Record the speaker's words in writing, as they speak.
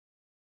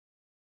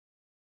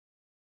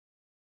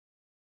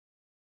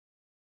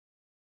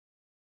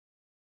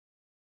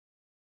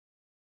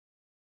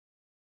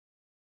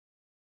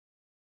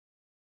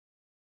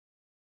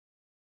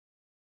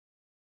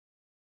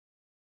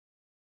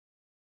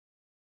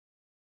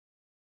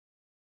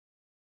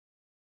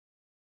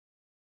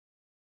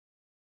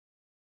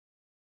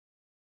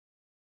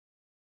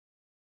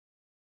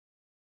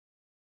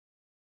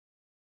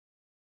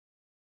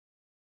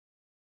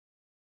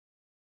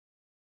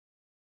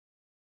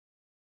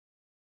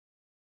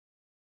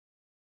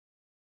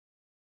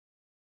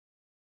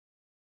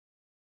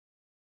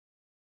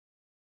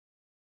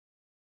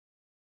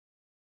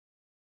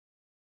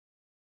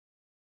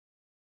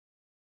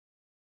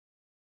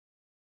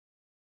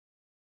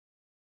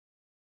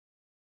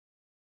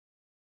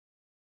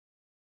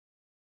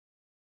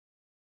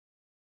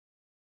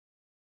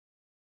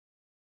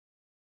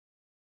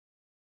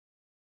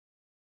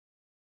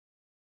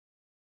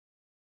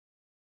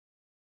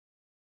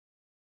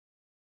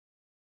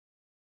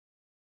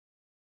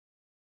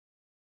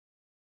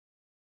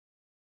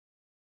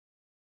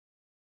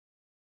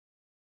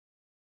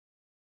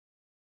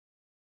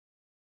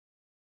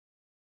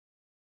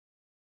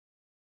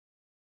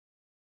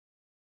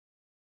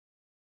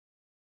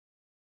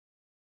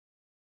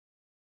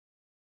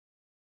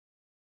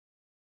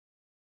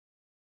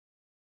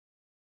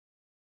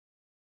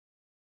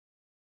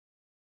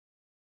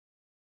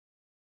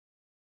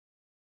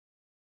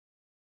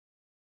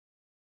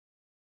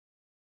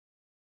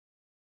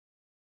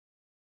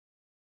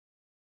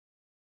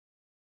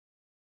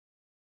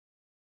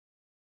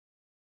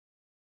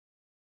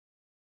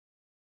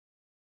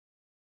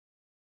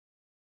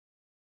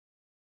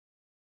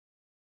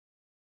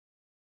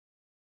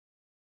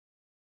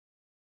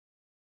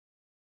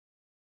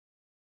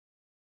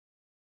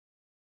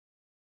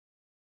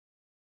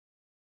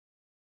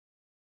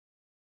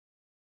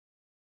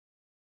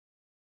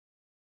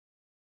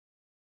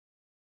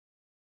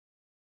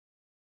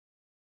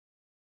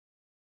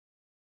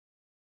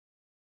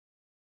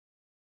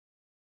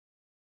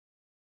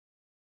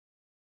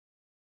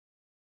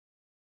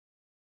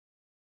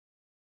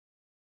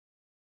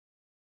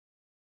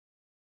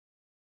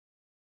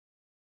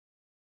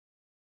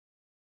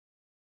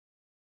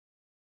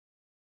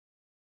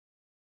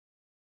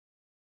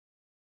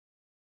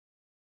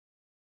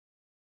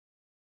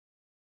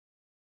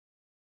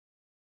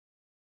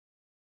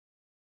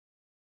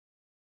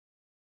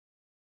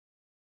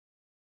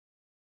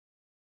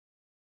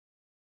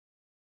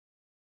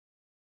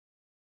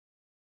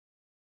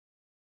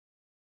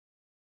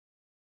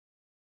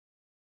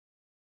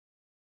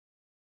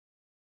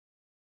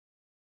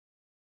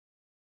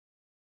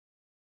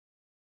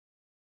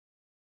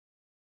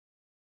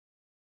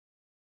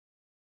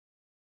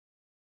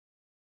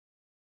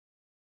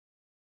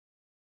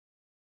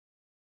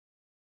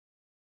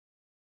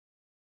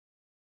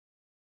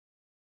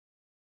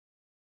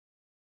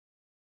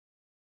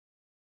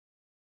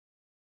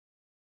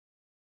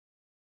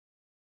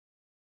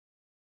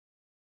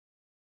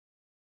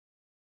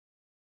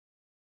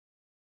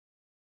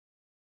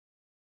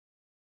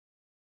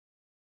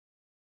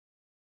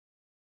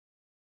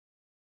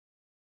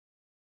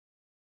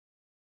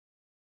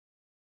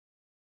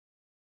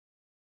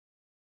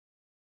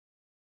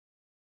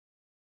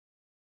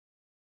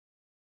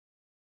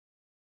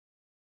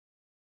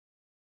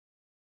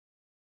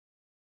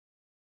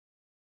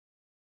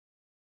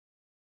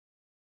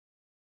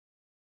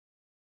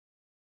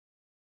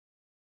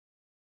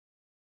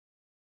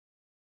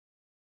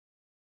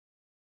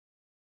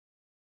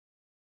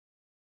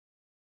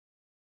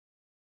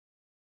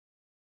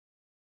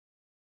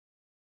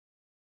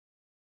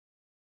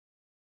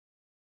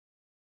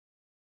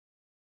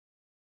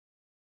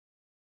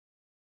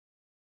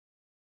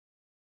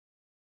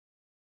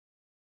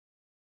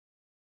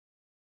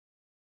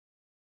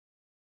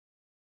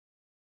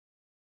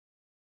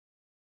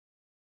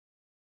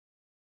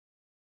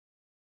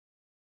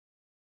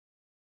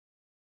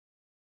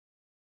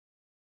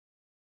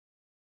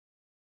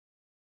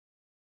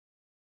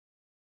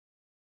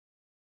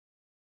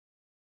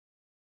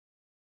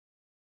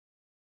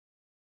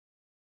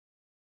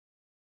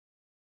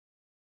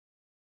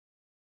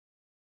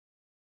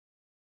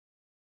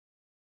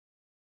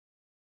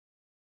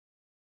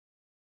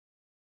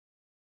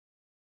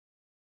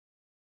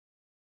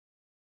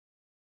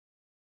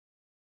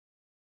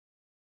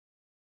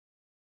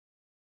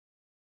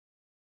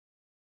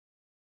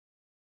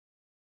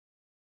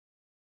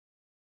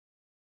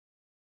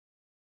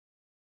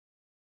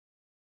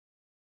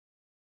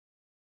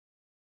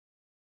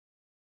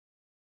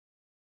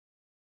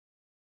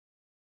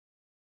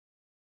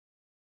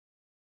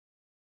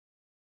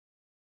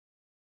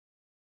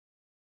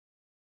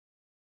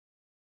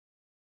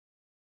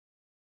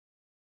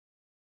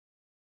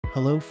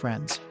Hello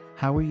friends,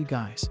 how are you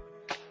guys?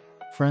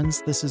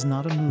 Friends, this is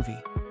not a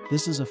movie.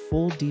 This is a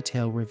full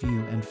detail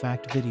review and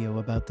fact video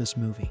about this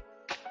movie.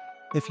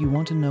 If you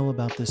want to know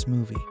about this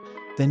movie,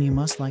 then you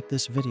must like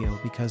this video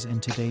because in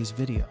today's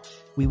video,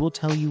 we will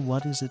tell you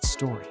what is its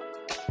story.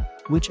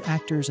 Which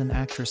actors and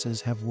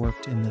actresses have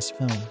worked in this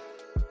film.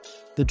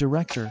 The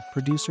director,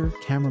 producer,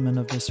 cameraman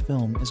of this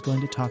film is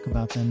going to talk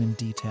about them in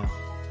detail.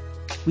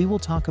 We will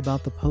talk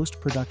about the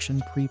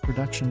post-production,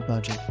 pre-production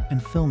budget,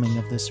 and filming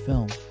of this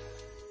film.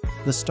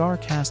 The star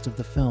cast of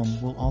the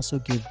film will also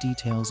give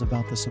details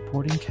about the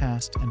supporting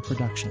cast and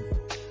production.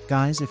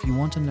 Guys, if you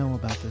want to know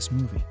about this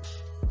movie,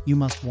 you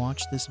must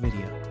watch this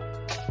video.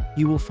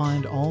 You will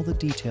find all the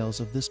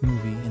details of this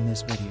movie in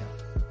this video.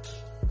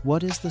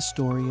 What is the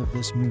story of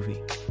this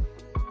movie?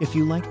 If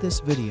you like this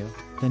video,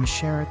 then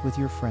share it with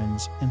your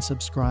friends and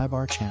subscribe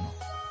our channel.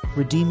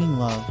 Redeeming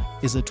Love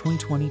is a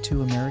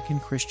 2022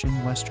 American Christian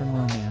Western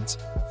romance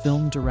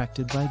film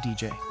directed by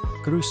DJ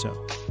Caruso,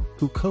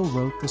 who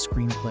co-wrote the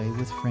screenplay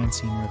with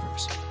Francine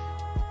Rivers.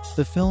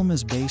 The film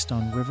is based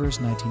on Rivers'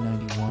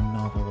 1991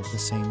 novel of the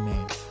same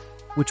name,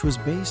 which was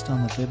based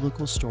on the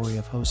biblical story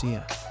of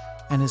Hosea,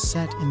 and is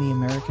set in the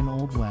American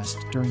Old West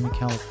during the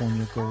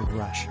California Gold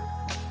Rush.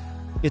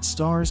 It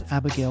stars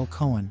Abigail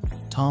Cowen,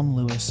 Tom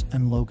Lewis,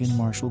 and Logan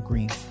Marshall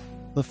Green.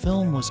 The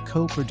film was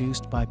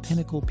co-produced by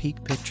Pinnacle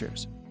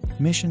Pictures,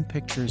 Mission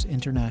Pictures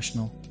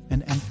International,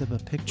 and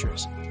Nthibah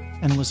Pictures,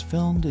 and was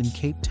filmed in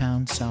Cape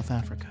Town, South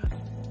Africa.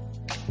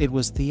 It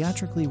was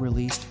theatrically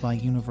released by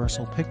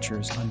Universal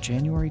Pictures on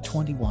January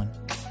 21,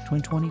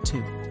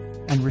 2022,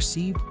 and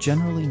received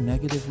generally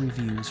negative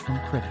reviews from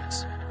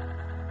critics.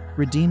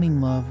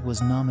 Redeeming Love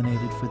was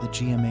nominated for the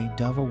GMA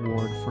Dove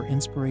Award for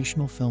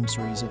Inspirational Film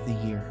Series of the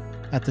Year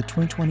at the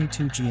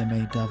 2022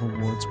 GMA Dove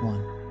Awards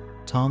won.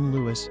 Tom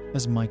Lewis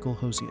as Michael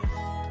Hosea,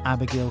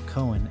 Abigail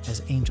Cowen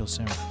as Angel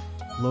Sarah,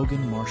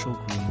 Logan Marshall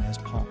Green as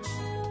Paul,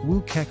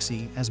 Wu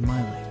Kexi as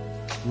Miley,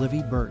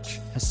 Livy Birch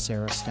as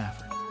Sarah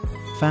Stafford,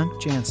 Famke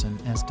Janssen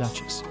as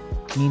Duchess,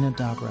 Nina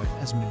Dobrev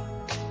as Me,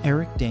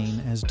 Eric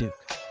Dane as Duke.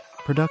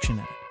 Production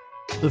edit.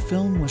 The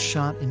film was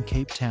shot in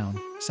Cape Town,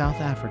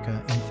 South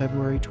Africa in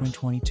February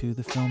 2022.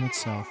 The film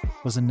itself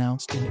was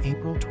announced in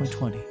April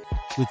 2020,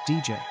 with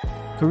DJ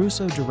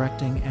Caruso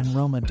directing and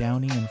Roma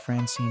Downey and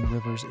Francine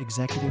Rivers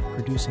executive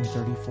producing.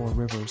 34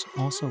 Rivers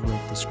also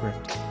wrote the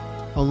script.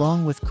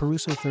 Along with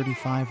Caruso,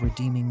 35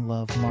 Redeeming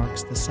Love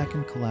marks the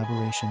second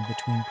collaboration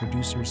between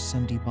producers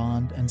Cindy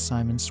Bond and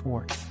Simon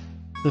Swart,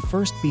 the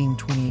first being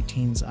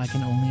 2018's I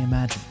Can Only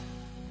Imagine.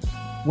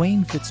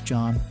 Wayne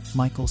Fitzjohn,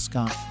 Michael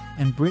Scott,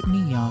 and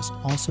Brittany Yost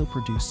also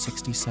produced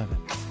 67,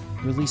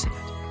 releasing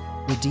it.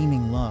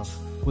 Redeeming Love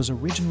was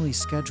originally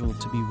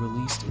scheduled to be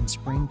released in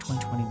spring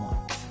 2021.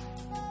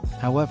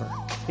 However,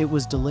 it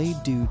was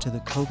delayed due to the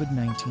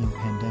COVID-19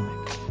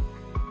 pandemic.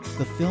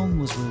 The film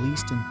was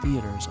released in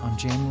theaters on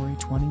January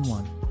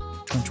 21,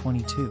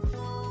 2022,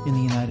 in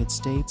the United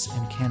States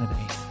and Canada.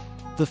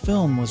 The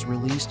film was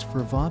released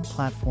for VOD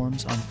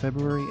platforms on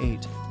February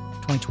 8,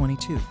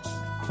 2022,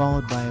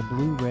 followed by a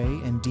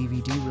Blu-ray and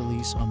DVD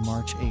release on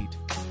March 8,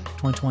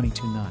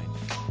 2022.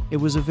 It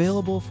was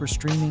available for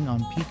streaming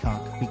on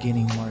Peacock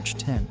beginning March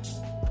 10,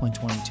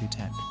 2022.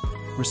 10.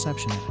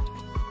 Reception edit.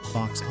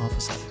 Box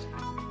office edit.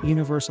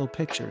 Universal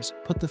Pictures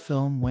put the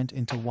film went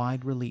into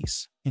wide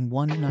release in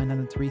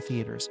 903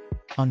 theaters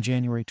on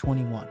January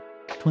 21,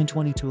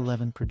 2022.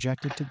 11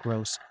 projected to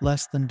gross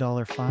less than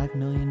 $5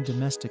 million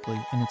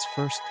domestically in its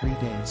first 3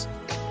 days.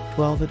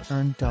 12 it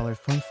earned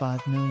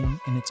 $25 million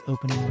in its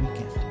opening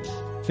weekend,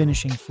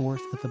 finishing 4th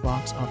at the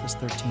box office.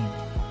 13.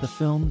 The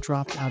film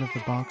dropped out of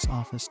the box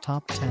office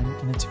top 10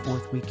 in its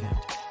 4th weekend,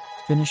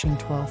 finishing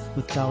 12th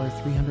with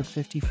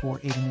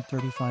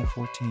 $354,835.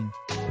 14.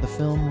 The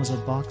film was a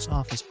box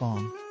office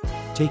bomb,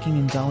 taking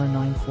in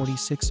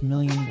 $946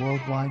 million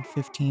worldwide.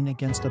 15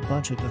 against a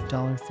budget of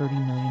 $30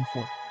 million.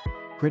 4.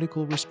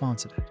 Critical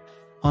response edit.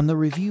 On the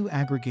review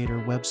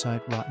aggregator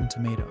website Rotten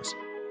Tomatoes,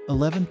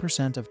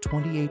 11% of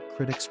 28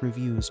 critics'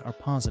 reviews are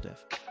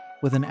positive,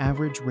 with an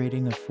average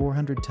rating of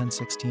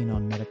 416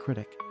 on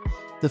Metacritic.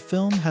 The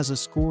film has a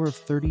score of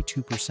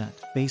 32%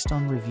 based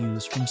on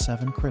reviews from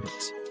 7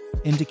 critics,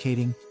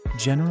 indicating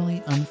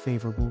generally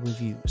unfavorable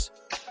reviews.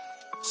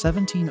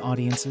 17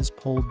 audiences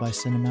polled by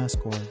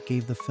CinemaScore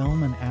gave the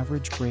film an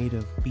average grade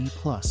of B+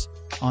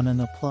 on an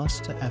A+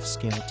 to F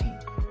scale. Team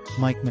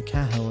Mike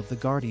McCahill of The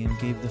Guardian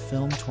gave the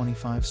film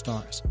 25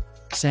 stars,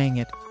 saying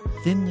it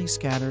thinly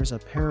scatters a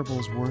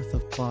parable's worth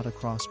of plot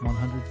across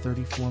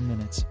 134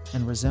 minutes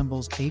and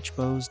resembles H.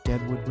 Bo's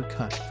Deadwood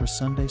recut for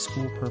Sunday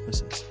school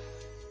purposes.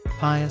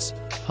 Pious,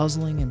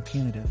 puzzling, and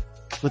punitive,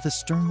 with a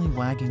sternly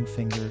wagging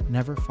finger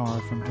never far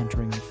from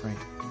entering the frame.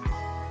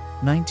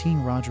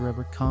 19 Roger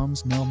Ebert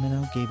Combs Nell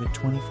Minow gave it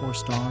 24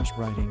 stars,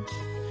 writing,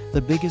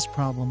 "The biggest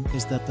problem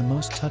is that the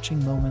most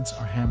touching moments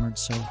are hammered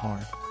so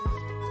hard.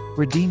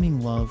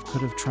 Redeeming Love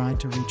could have tried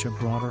to reach a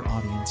broader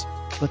audience,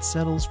 but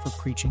settles for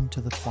preaching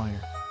to the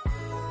choir."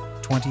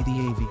 20 The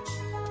AV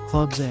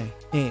Club's A.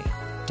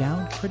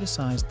 Dowd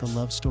criticized the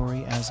love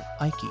story as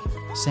icky,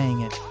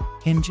 saying it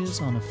hinges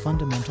on a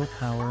fundamental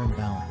power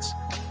imbalance.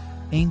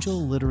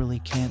 Angel literally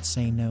can't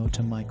say no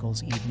to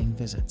Michael's evening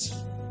visits.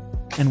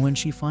 And when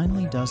she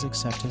finally does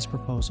accept his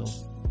proposal,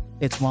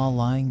 it's while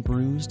lying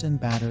bruised and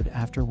battered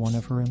after one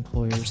of her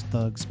employer's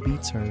thugs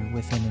beats her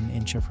within an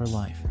inch of her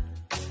life.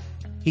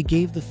 He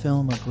gave the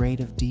film a grade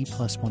of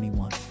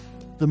D+21.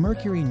 The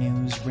Mercury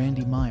News'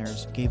 Randy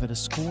Myers gave it a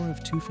score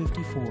of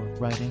 254,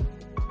 writing,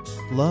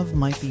 "Love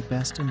might be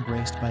best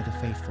embraced by the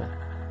faithful,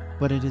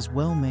 but it is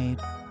well made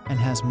and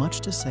has much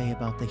to say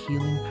about the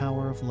healing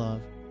power of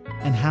love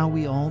and how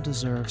we all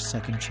deserve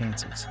second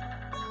chances."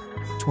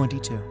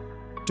 22.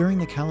 During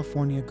the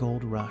California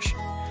Gold Rush,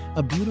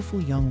 a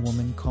beautiful young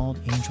woman called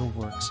Angel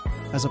works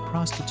as a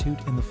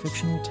prostitute in the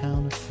fictional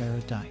town of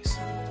Paradise.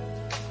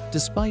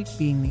 Despite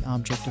being the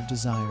object of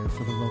desire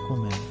for the local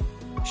men,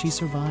 she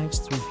survives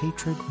through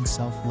hatred and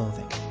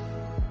self-loathing.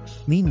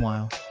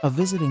 Meanwhile, a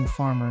visiting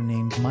farmer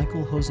named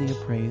Michael Hosea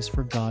prays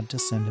for God to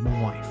send him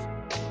a wife.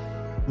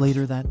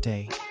 Later that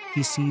day,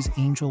 he sees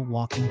Angel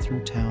walking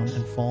through town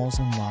and falls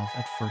in love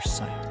at first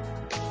sight.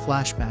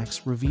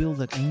 Flashbacks reveal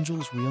that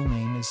Angel's real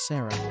name is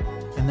Sarah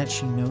and that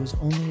she knows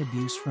only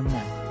abuse from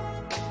men.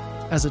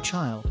 As a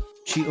child,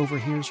 she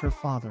overhears her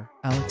father,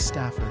 Alex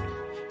Stafford,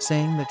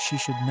 saying that she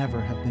should never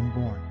have been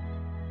born.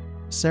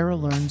 Sarah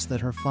learns that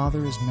her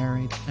father is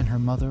married and her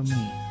mother,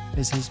 Mee,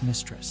 is his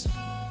mistress.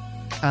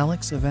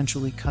 Alex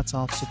eventually cuts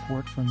off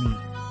support from Mee,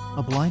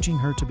 obliging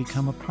her to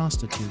become a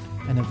prostitute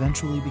and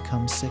eventually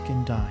become sick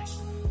and die.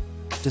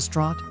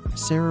 Distraught,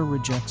 Sarah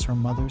rejects her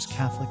mother's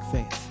Catholic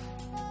faith.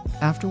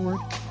 Afterward,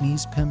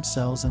 Mee's pimp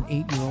sells an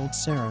 8-year-old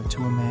Sarah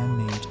to a man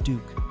named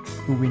Duke,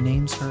 who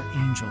renames her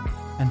Angel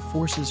and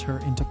forces her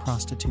into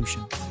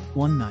prostitution.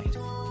 One night,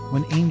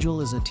 when Angel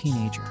is a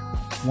teenager,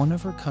 one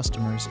of her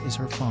customers is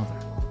her father,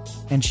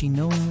 and she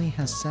knowingly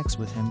has sex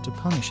with him to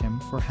punish him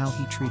for how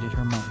he treated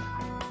her mother.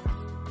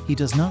 He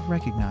does not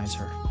recognize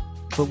her,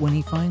 but when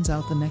he finds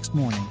out the next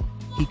morning,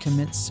 he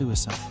commits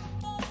suicide.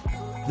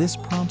 This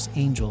prompts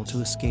Angel to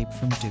escape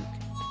from Duke.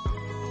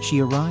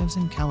 She arrives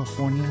in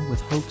California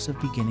with hopes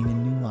of beginning a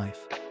new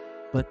life,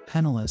 but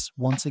penniless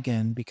once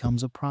again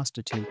becomes a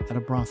prostitute at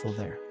a brothel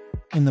there.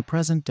 In the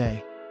present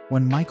day,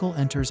 when Michael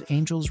enters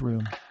Angel's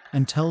room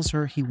and tells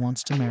her he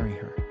wants to marry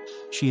her,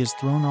 she is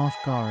thrown off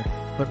guard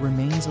but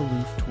remains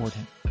aloof toward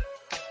him.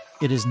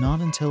 It is not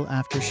until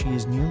after she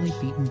is nearly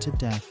beaten to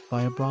death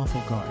by a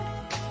brothel guard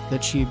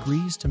that she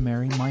agrees to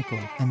marry Michael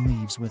and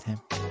leaves with him.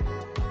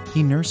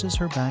 He nurses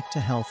her back to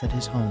health at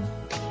his home,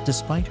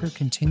 despite her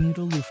continued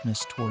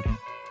aloofness toward him.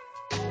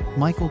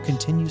 Michael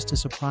continues to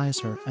surprise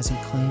her as he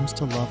claims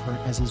to love her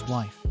as his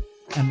wife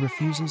and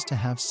refuses to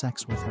have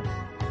sex with her.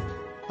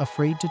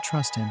 Afraid to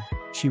trust him,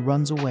 she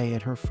runs away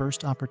at her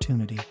first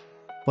opportunity,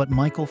 but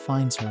Michael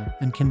finds her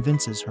and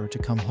convinces her to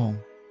come home.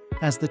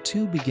 As the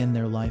two begin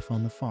their life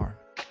on the farm,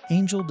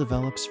 Angel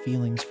develops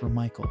feelings for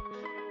Michael,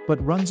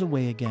 but runs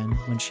away again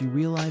when she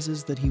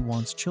realizes that he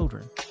wants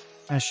children,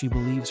 as she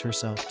believes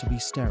herself to be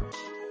sterile.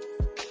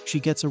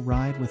 She gets a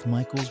ride with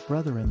Michael's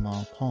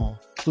brother-in-law, Paul,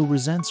 who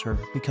resents her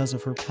because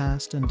of her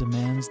past and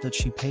demands that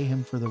she pay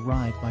him for the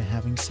ride by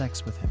having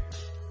sex with him.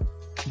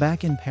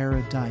 Back in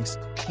Paradise,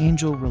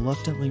 Angel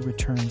reluctantly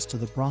returns to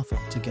the brothel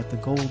to get the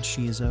gold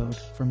she is owed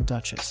from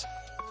Duchess.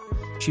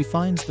 She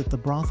finds that the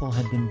brothel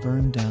had been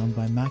burned down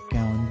by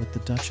McGowan with the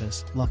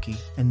Duchess, Lucky,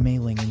 and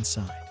Mei-Ling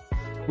inside.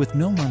 With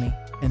no money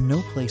and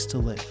no place to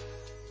live,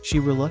 she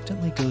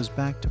reluctantly goes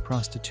back to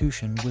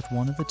prostitution with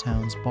one of the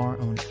town's bar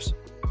owners.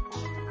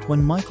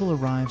 When Michael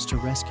arrives to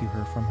rescue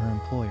her from her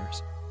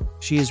employers,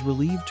 she is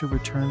relieved to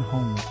return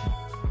home with him.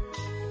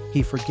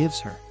 He forgives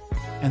her,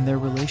 and their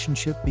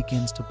relationship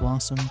begins to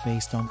blossom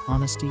based on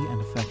honesty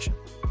and affection.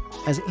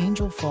 As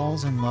Angel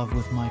falls in love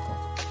with Michael,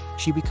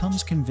 she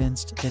becomes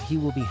convinced that he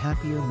will be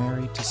happier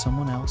married to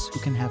someone else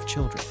who can have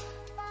children,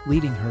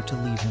 leading her to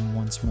leave him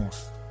once more.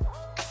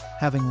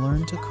 Having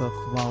learned to cook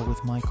while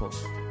with Michael,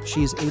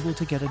 she is able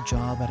to get a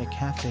job at a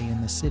cafe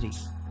in the city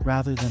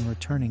rather than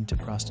returning to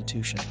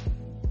prostitution.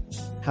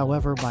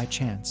 However, by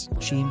chance,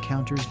 she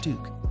encounters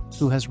Duke,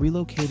 who has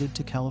relocated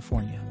to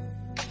California.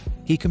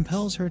 He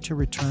compels her to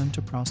return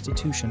to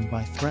prostitution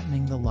by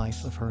threatening the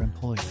life of her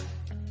employer.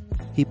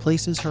 He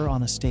places her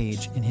on a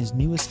stage in his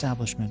new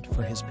establishment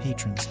for his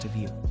patrons to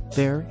view.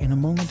 There, in a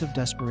moment of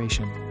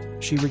desperation,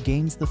 she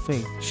regains the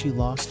faith she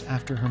lost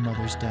after her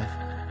mother's death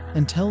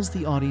and tells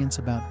the audience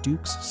about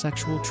Duke's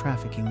sexual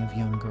trafficking of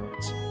young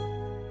girls.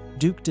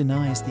 Duke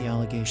denies the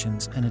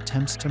allegations and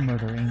attempts to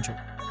murder Angel,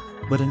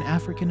 but an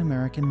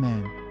African-American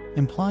man,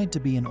 implied to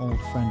be an old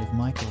friend of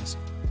Michael's,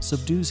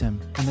 subdues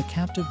him and the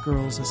captive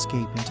girls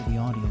escape into the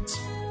audience,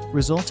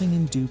 resulting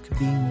in Duke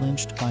being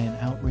lynched by an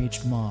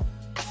outraged mob.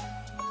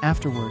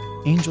 Afterward,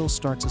 Angel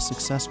starts a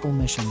successful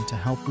mission to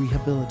help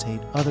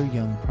rehabilitate other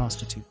young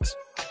prostitutes.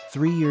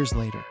 3 years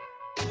later,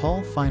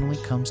 Paul finally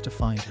comes to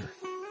find her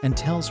and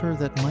tells her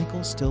that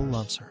Michael still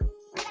loves her.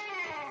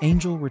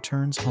 Angel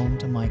returns home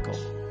to Michael,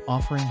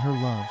 offering her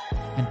love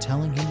and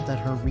telling him that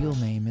her real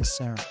name is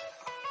Sarah.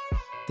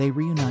 They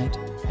reunite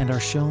and are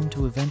shown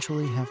to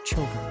eventually have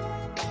children.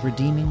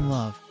 Redeeming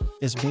Love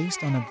is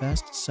based on a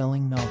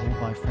best-selling novel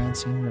by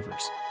Francine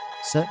Rivers,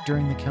 set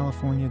during the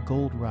California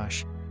Gold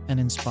Rush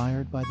and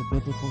inspired by the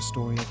biblical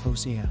story of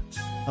Hosea,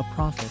 a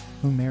prophet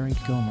who married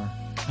Gomer,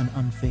 an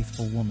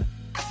unfaithful woman.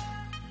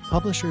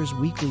 Publishers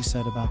Weekly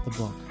said about the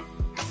book,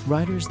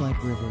 "Writers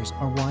like Rivers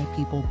are why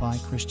people buy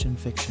Christian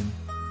fiction,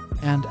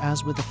 and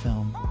as with the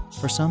film,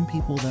 for some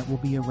people that will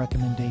be a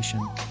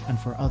recommendation and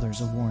for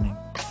others a warning."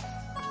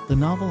 The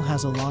novel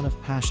has a lot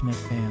of passionate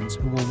fans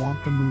who will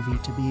want the movie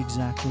to be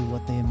exactly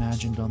what they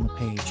imagined on the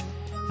page,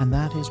 and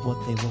that is what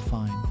they will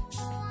find.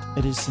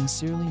 It is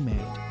sincerely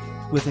made,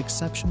 with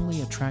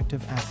exceptionally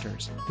attractive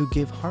actors who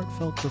give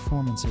heartfelt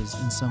performances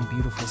in some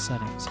beautiful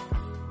settings,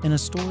 in a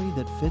story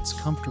that fits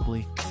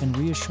comfortably and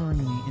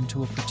reassuringly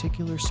into a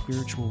particular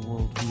spiritual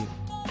worldview.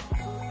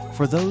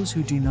 For those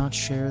who do not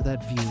share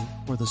that view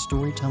or the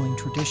storytelling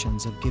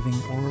traditions of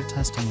giving oral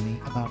testimony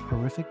about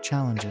horrific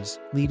challenges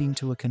leading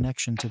to a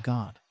connection to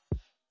God,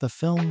 the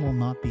film will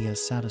not be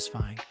as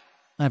satisfying.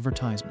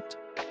 Advertisement.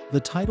 The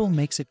title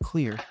makes it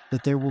clear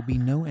that there will be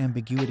no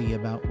ambiguity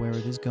about where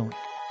it is going.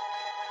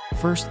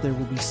 First there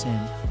will be sin,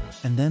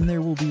 and then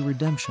there will be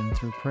redemption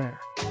through prayer.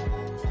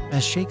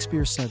 As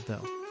Shakespeare said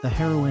though, the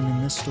heroine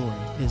in this story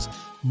is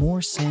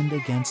more sinned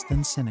against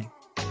than sinning.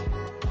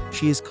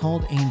 She is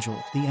called Angel,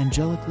 the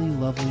angelically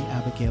lovely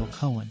Abigail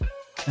Cowen,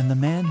 and the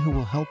man who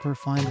will help her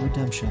find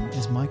redemption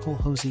is Michael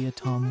Hosea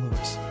Tom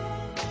Lewis.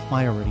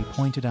 I already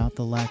pointed out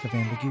the lack of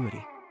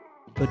ambiguity,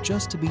 but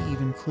just to be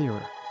even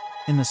clearer,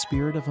 in the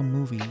spirit of a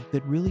movie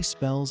that really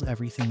spells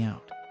everything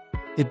out.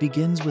 It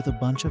begins with a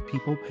bunch of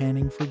people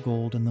panning for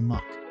gold in the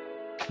muck,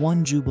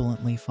 one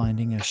jubilantly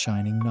finding a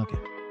shining nugget.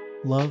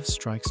 Love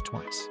strikes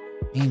twice.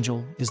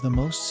 Angel is the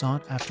most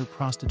sought-after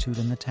prostitute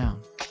in the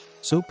town,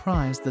 so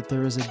prized that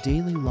there is a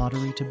daily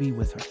lottery to be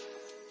with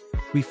her.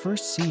 We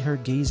first see her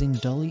gazing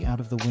dully out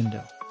of the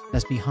window,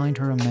 as behind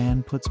her a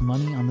man puts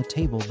money on the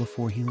table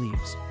before he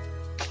leaves.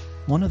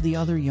 One of the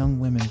other young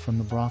women from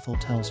the brothel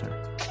tells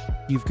her,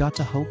 "You've got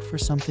to hope for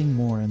something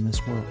more in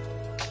this world."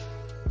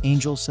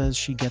 Angel says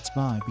she gets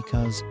by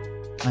because,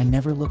 "I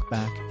never look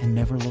back and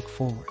never look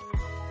forward."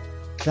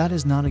 That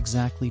is not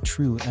exactly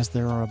true, as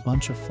there are a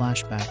bunch of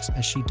flashbacks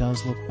as she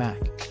does look back,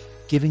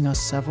 giving us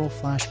several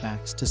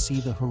flashbacks to see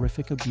the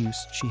horrific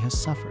abuse she has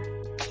suffered.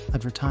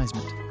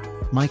 Advertisement.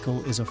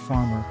 Michael is a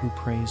farmer who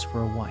prays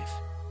for a wife.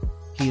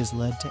 He is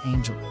led to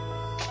Angel.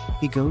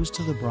 He goes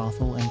to the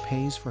brothel and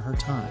pays for her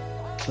time,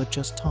 but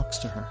just talks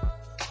to her.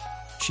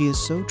 She is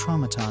so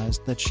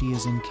traumatized that she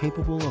is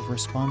incapable of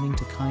responding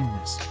to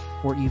kindness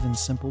or even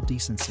simple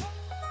decency.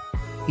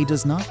 He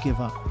does not give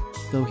up,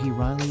 though he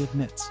wryly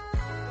admits,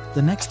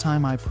 "The next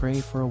time I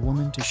pray for a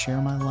woman to share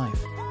my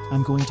life,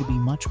 I'm going to be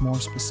much more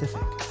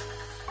specific."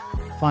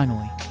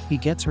 Finally, he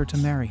gets her to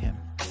marry him.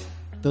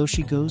 Though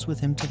she goes with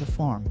him to the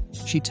farm,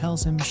 she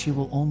tells him she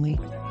will only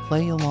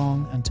play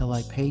along until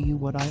I pay you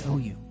what I owe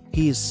you.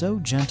 He is so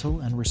gentle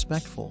and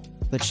respectful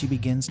that she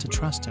begins to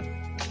trust him.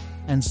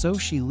 And so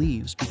she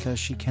leaves because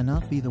she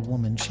cannot be the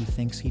woman she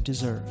thinks he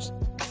deserves.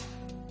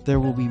 There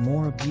will be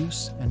more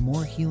abuse and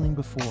more healing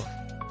before,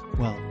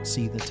 well,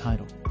 see the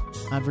title.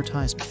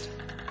 Advertisement.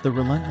 The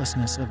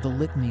relentlessness of the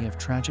litany of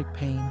tragic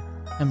pain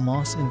and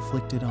loss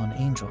inflicted on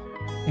Angel,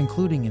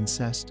 including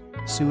incest,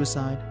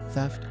 suicide,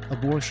 theft,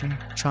 abortion,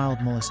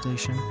 child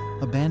molestation,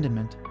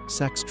 abandonment,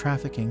 sex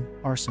trafficking,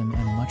 arson,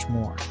 and much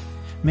more,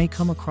 may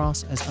come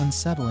across as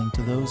unsettling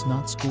to those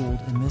not schooled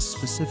in this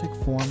specific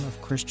form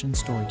of Christian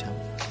storytelling.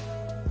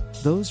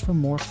 Those from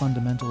more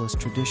fundamentalist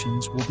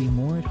traditions will be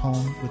more at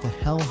home with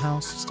a Hell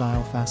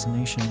House-style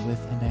fascination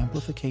with and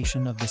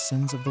amplification of the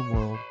sins of the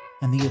world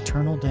and the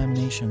eternal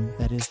damnation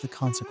that is the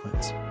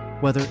consequence,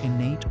 whether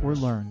innate or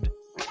learned.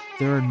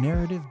 There are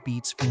narrative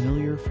beats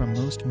familiar from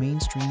most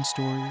mainstream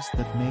stories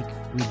that make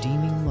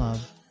redeeming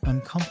love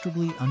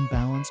uncomfortably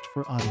unbalanced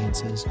for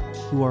audiences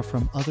who are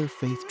from other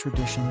faith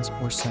traditions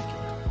or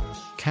secular.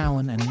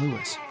 Cowen and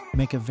Lewis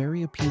make a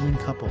very appealing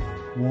couple,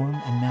 warm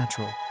and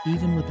natural,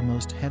 even with the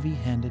most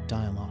heavy-handed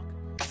dialogue.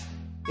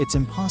 It's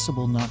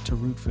impossible not to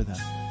root for them,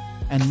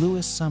 and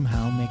Lewis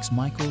somehow makes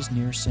Michael's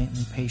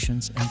near-saintly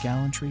patience and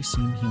gallantry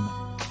seem human.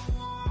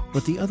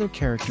 But the other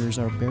characters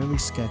are barely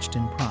sketched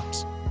in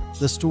props.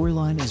 The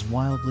storyline is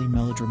wildly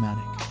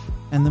melodramatic,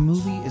 and the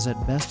movie is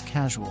at best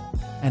casual,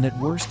 and at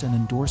worst an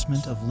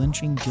endorsement of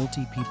lynching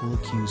guilty people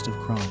accused of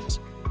crimes.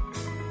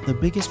 The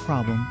biggest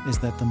problem is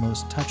that the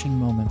most touching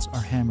moments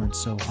are hammered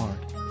so hard.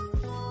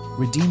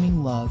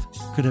 Redeeming Love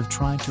could have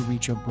tried to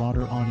reach a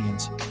broader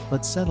audience,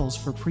 but settles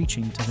for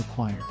preaching to the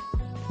choir.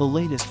 The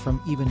latest from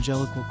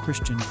evangelical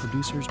Christian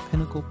producers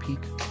Pinnacle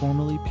Peak,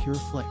 formerly Pure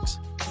Flix.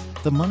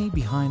 The money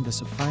behind the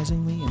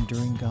surprisingly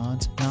enduring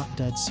God's Not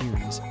Dead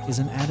series is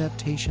an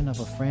adaptation of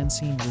a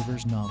Francine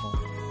Rivers novel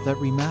that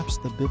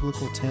remaps the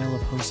biblical tale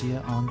of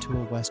Hosea onto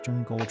a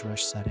Western Gold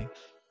Rush setting.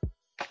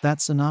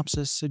 That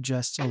synopsis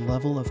suggests a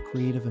level of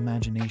creative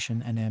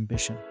imagination and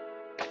ambition,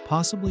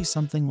 possibly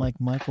something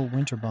like Michael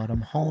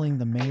Winterbottom hauling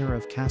the mayor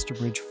of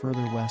Casterbridge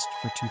further west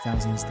for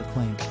 2000's The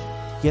Claim.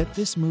 Yet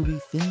this movie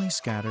thinly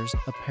scatters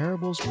a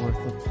parable's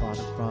worth of plot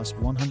across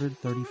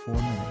 134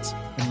 minutes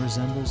and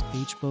resembles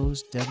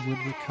HBO's Deadwood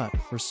recut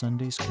for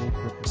Sunday school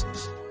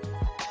purposes.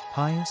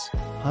 Pious,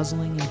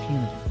 puzzling, and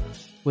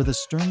punitive, with a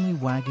sternly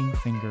wagging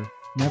finger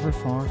never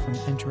far from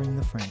entering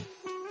the frame.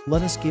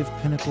 Let us give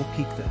Pinnacle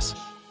peak this.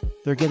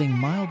 They're getting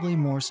mildly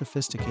more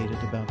sophisticated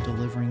about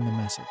delivering the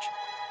message.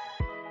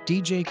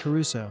 DJ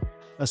Caruso,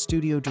 a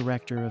studio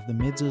director of the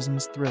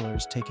mid-seasons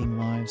thrillers Taking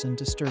Lives and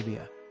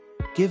Disturbia,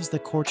 gives the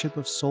courtship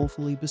of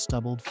soulfully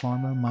bestubbled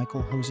farmer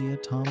Michael Hosea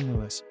Tom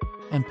Lewis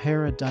and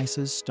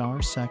Paradise's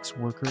star sex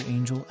worker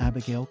angel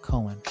Abigail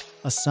Cowen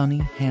a sunny,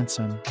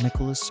 handsome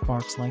Nicholas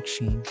Sparks-like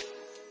sheen.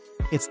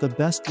 It's the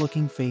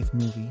best-looking faith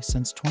movie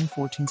since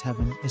 2014's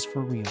Heaven is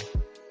for Real.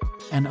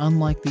 And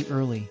unlike the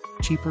early,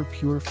 cheaper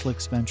pure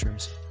flicks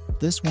ventures,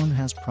 this one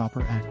has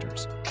proper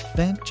actors.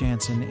 Famke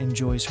Janssen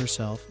enjoys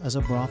herself as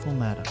a brothel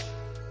madam,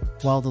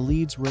 while the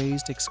leads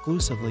raised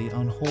exclusively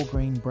on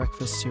whole-grain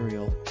breakfast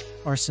cereal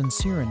are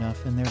sincere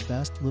enough in their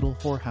best little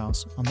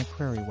whorehouse on the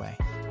Prairie Way.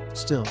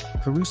 Still,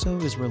 Caruso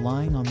is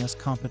relying on this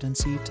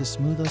competency to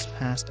smooth us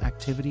past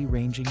activity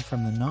ranging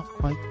from the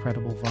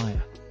not-quite-credible via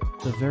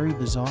the very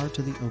bizarre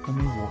to the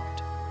openly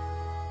warped.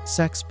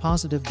 Sex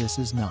positive this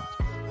is not.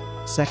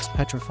 Sex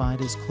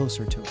petrified is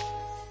closer to it.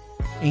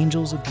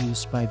 Angel's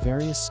abuse by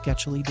various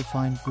sketchily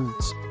defined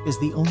brutes is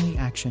the only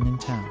action in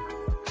town,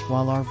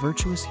 while our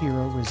virtuous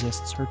hero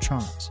resists her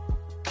charms.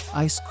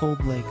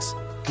 Ice-cold lakes,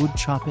 wood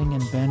chopping,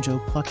 and banjo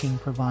plucking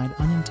provide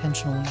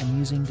unintentionally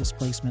amusing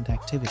displacement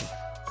activity.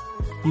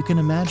 You can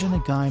imagine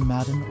a Guy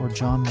Madden or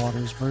John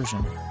Waters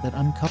version that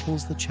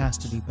uncouples the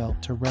chastity belt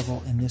to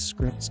revel in this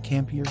script's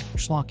campier,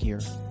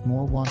 schlockier,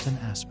 more wanton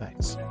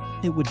aspects.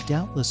 It would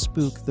doubtless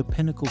spook the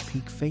Pinnacle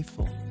Peak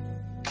faithful.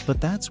 But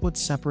that's what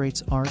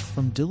separates art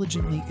from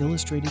diligently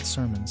illustrated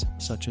sermons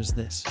such as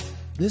this.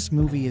 This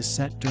movie is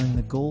set during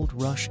the gold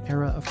rush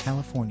era of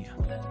California,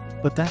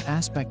 but that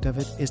aspect of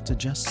it is to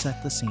just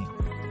set the scene.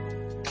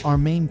 Our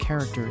main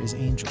character is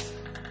Angel,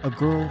 a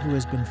girl who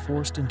has been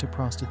forced into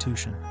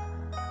prostitution.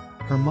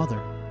 Her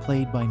mother,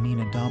 played by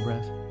Nina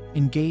Dobrev,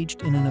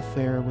 engaged in an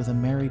affair with a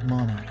married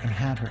mommy and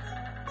had her.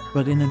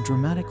 But in a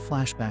dramatic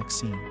flashback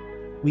scene,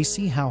 we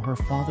see how her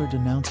father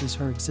denounces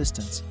her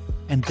existence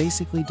and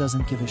basically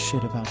doesn't give a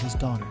shit about his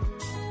daughter.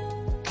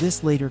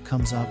 This later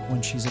comes up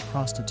when she's a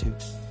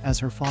prostitute, as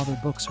her father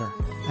books her,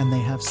 and they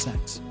have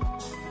sex.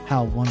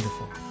 How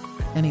wonderful.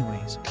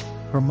 Anyways,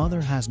 her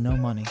mother has no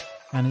money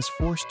and is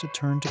forced to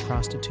turn to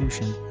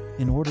prostitution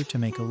in order to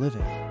make a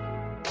living.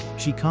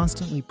 She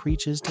constantly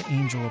preaches to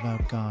Angel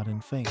about God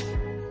and faith.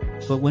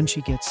 But when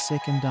she gets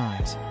sick and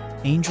dies,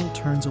 Angel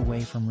turns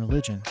away from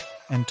religion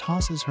and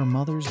tosses her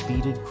mother's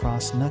beaded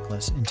cross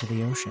necklace into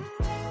the ocean.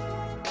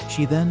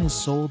 She then is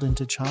sold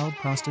into child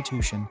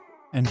prostitution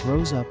and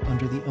grows up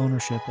under the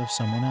ownership of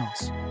someone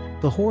else.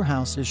 The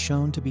whorehouse is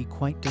shown to be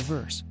quite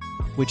diverse,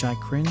 which I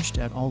cringed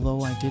at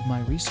although I did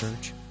my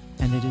research,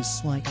 and it is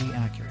slightly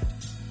accurate.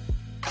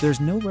 There's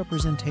no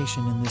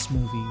representation in this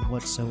movie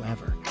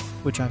whatsoever,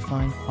 which I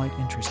find quite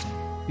interesting,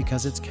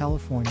 because it's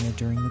California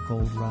during the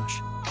gold rush.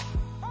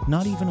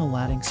 Not even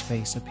Aladdin's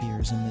face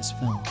appears in this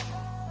film.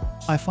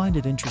 I find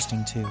it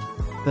interesting, too,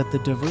 that the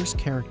diverse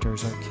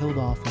characters are killed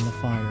off in the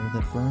fire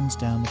that burns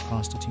down the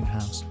prostitute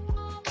house.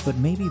 But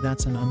maybe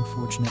that's an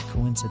unfortunate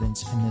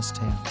coincidence in this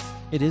tale.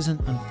 It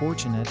isn't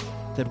unfortunate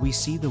that we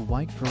see the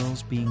white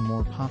girls being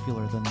more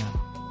popular than them,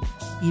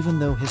 even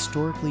though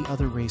historically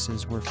other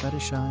races were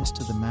fetishized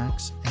to the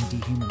max and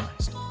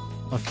dehumanized.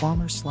 A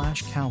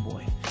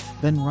farmer/cowboy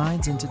then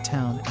rides into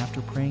town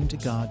after praying to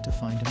God to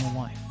find him a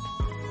wife.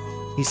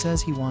 He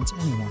says he wants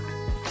anyone,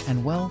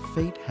 and well,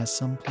 fate has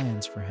some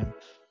plans for him.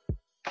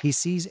 He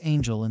sees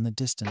Angel in the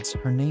distance.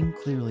 Her name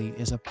clearly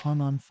is a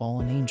pun on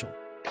fallen angel,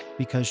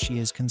 because she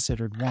is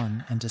considered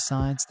one, and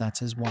decides that's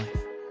his wife.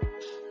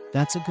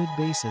 That's a good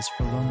basis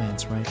for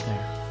romance right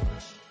there.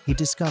 He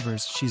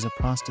discovers she's a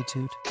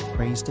prostitute,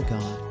 prays to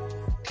God,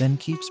 then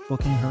keeps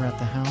booking her at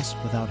the house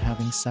without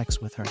having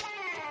sex with her.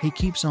 He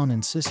keeps on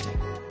insisting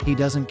he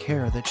doesn't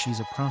care that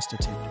she's a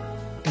prostitute,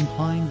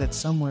 implying that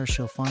somewhere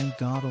she'll find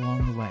God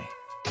along the way,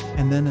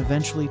 and then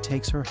eventually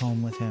takes her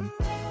home with him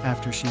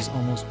after she's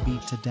almost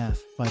beat to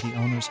death by the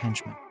owner's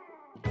henchmen.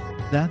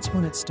 That's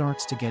when it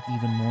starts to get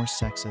even more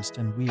sexist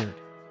and weird,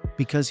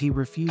 because he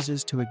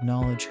refuses to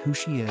acknowledge who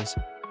she is,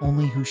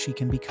 only who she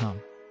can become.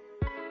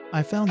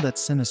 I found that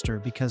sinister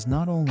because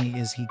not only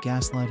is he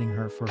gaslighting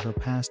her for her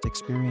past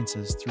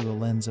experiences through a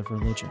lens of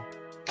religion,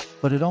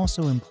 but it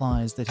also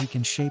implies that he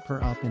can shape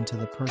her up into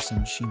the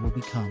person she will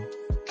become.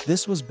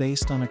 This was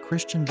based on a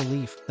Christian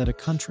belief that a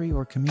country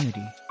or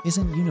community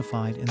isn't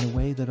unified in the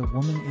way that a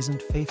woman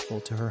isn't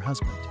faithful to her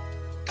husband.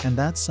 And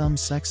that's some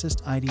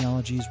sexist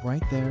ideologies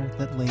right there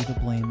that lay the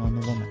blame on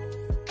the woman.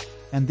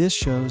 And this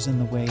shows in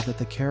the way that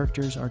the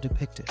characters are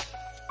depicted.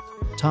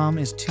 Tom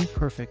is too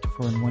perfect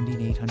for an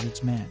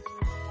 1800s man.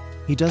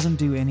 He doesn't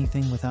do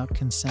anything without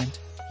consent,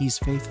 he's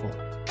faithful,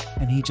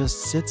 and he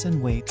just sits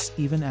and waits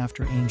even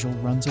after Angel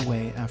runs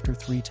away after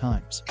 3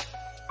 times.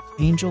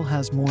 Angel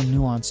has more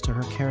nuance to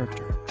her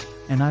character,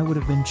 and I would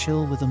have been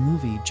chill with a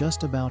movie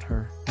just about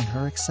her and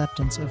her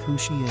acceptance of who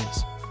she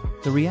is.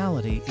 The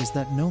reality is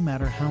that no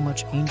matter how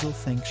much Angel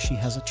thinks she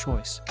has a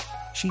choice,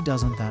 she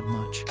doesn't that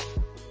much.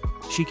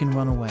 She can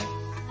run away,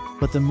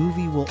 but the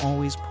movie will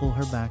always pull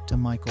her back to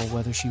Michael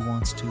whether she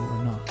wants to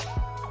or not.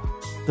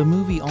 The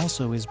movie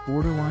also is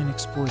borderline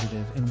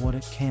exploitative in what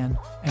it can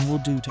and will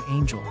do to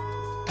Angel,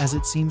 as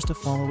it seems to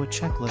follow a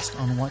checklist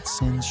on what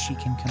sins she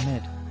can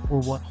commit or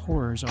what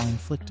horrors are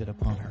inflicted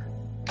upon her.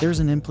 There's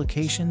an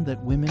implication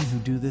that women who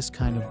do this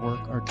kind of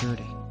work are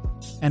dirty,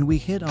 and we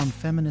hit on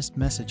feminist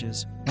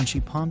messages when she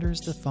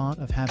ponders the thought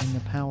of having the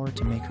power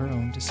to make her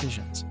own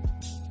decisions.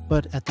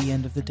 But at the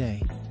end of the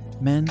day,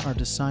 men are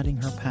deciding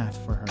her path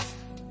for her.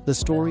 The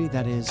story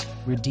that is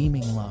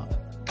Redeeming Love,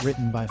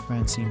 written by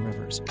Francine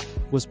Rivers,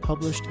 was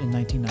published in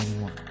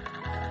 1991.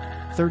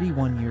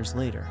 31 years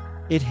later,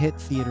 it hit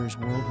theaters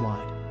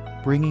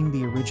worldwide, bringing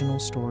the original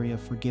story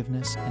of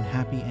forgiveness and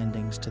happy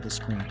endings to the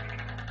screen.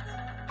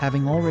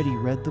 Having already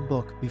read the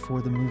book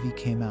before the movie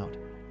came out,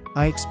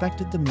 I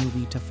expected the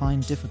movie to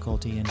find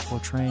difficulty in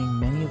portraying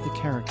many of the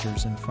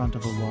characters in front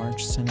of a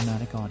large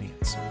cinematic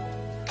audience.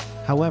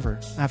 However,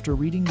 after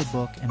reading the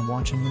book and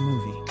watching the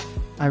movie,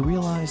 I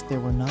realized there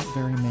were not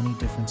very many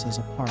differences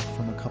apart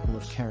from a couple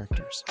of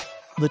characters.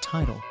 The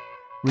title,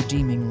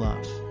 Redeeming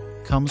Love,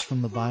 comes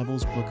from the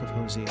Bible's book of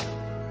Hosea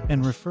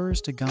and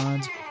refers to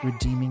God's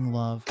redeeming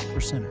love for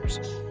sinners.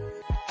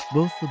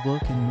 Both the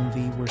book and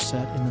movie were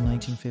set in the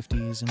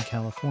 1950s in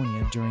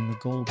California during the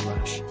gold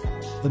rush.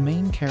 The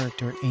main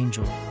character,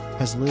 Angel,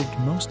 has lived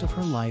most of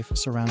her life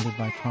surrounded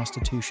by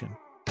prostitution,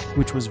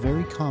 which was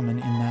very common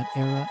in that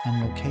era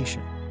and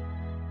location.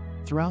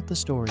 Throughout the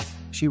story,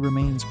 she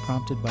remains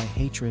prompted by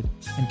hatred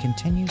and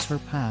continues her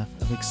path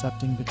of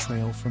accepting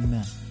betrayal from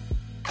men.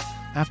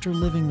 After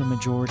living the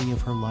majority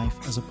of her life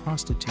as a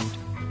prostitute,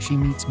 she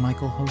meets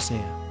Michael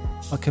Hosea,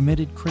 a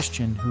committed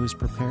Christian who is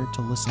prepared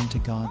to listen to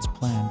God's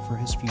plan for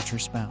his future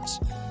spouse.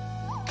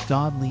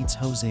 God leads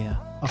Hosea,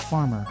 a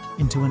farmer,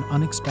 into an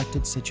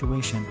unexpected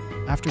situation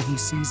after he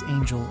sees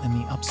Angel in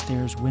the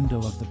upstairs window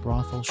of the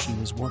brothel she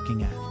was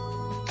working at.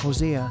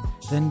 Hosea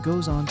then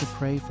goes on to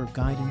pray for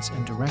guidance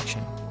and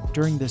direction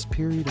during this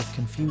period of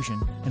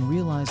confusion and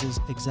realizes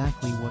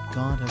exactly what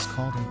God has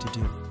called him to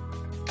do.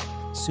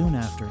 Soon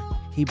after,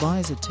 he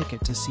buys a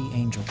ticket to see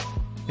Angel,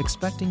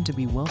 expecting to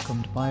be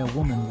welcomed by a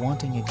woman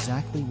wanting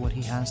exactly what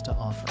he has to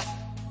offer,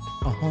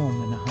 a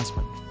home and a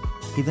husband.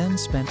 He then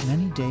spent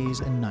many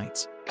days and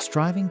nights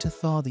striving to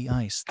thaw the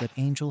ice that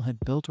Angel had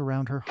built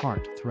around her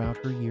heart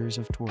throughout her years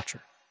of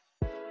torture.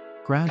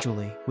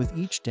 Gradually, with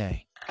each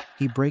day,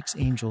 he breaks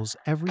Angel's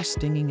every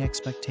stinging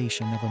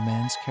expectation of a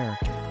man's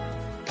character,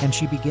 and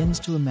she begins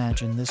to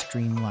imagine this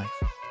dream life,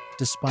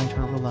 despite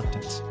her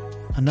reluctance.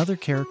 Another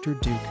character,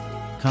 Duke,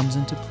 comes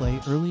into play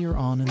earlier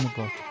on in the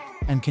book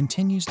and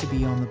continues to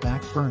be on the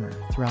back burner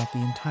throughout the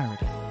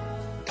entirety.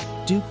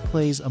 Duke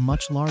plays a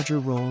much larger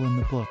role in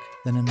the book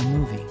than in the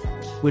movie,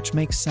 which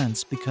makes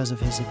sense because of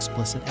his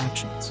explicit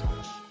actions.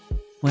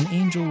 When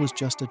Angel was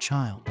just a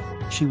child,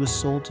 she was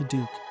sold to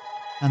Duke,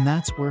 and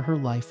that's where her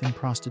life in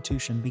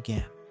prostitution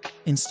began.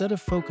 Instead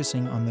of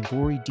focusing on the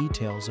gory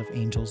details of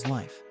Angel's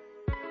life,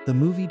 the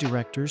movie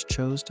directors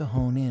chose to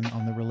hone in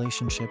on the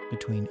relationship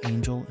between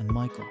Angel and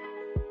Michael.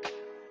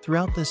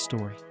 Throughout this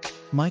story,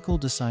 Michael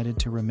decided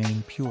to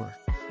remain pure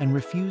and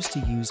refused to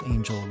use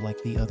Angel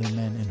like the other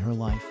men in her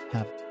life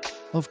have.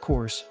 Of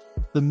course,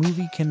 the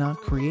movie cannot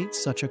create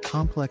such a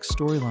complex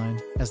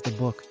storyline as the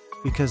book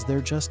because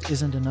there just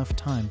isn't enough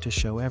time to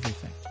show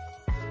everything.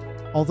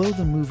 Although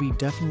the movie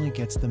definitely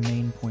gets the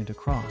main point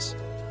across,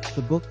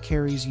 the book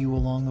carries you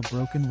along a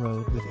broken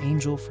road with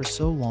Angel for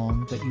so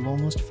long that you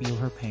almost feel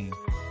her pain.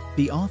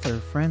 The author,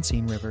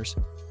 Francine Rivers,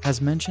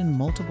 has mentioned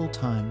multiple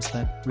times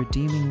that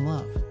Redeeming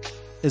Love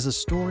is a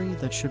story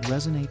that should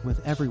resonate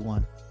with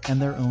everyone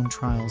and their own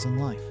trials in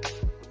life.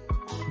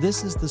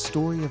 This is the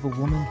story of a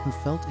woman who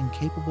felt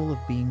incapable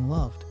of being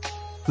loved,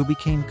 who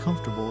became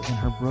comfortable in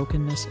her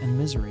brokenness and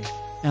misery,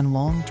 and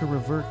longed to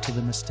revert to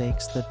the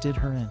mistakes that did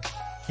her in.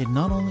 It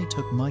not only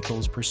took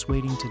Michael's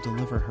persuading to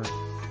deliver her,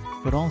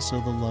 but also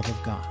the love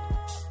of God.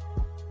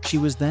 She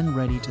was then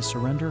ready to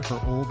surrender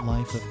her old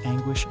life of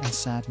anguish and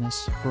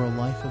sadness for a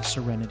life of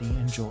serenity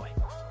and joy.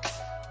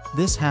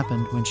 This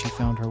happened when she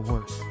found her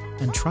worth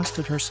and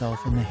trusted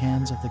herself in the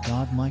hands of the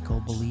God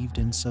Michael believed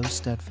in so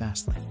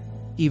steadfastly.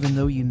 Even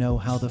though you know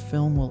how the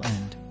film will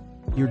end,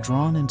 you're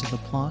drawn into the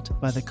plot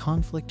by the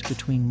conflict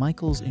between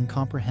Michael's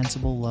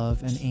incomprehensible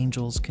love and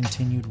Angel's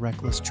continued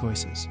reckless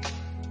choices.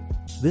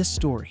 This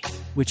story,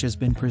 which has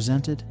been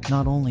presented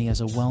not only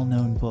as a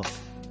well-known book,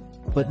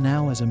 but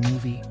now as a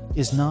movie,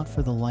 is not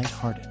for the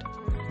light-hearted.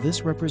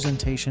 This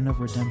representation of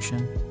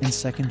redemption and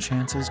second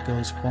chances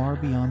goes far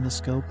beyond the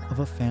scope of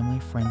a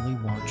family-friendly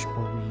watch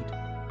or read.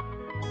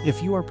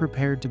 If you are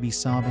prepared to be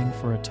sobbing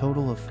for a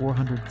total of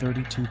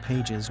 432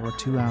 pages or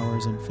 2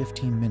 hours and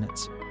 15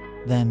 minutes,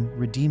 then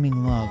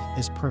Redeeming Love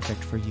is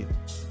perfect for you.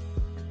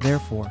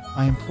 Therefore,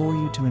 I implore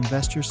you to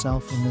invest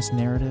yourself in this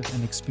narrative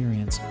and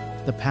experience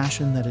the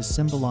passion that is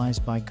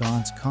symbolized by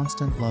God's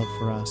constant love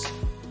for us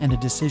and a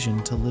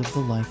decision to live the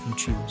life you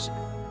choose.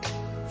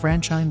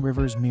 Franchise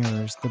Rivers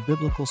mirrors the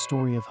biblical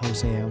story of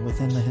Hosea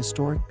within the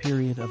historic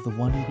period of the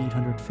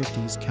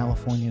 1850s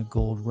California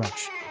gold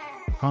rush.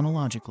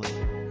 Chronologically,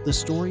 the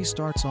story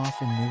starts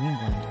off in New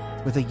England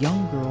with a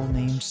young girl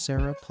named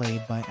Sarah,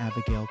 played by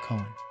Abigail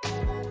Cowen.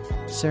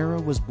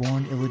 Sarah was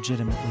born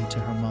illegitimately to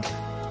her mother,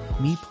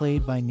 Me,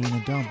 played by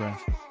Nthibah,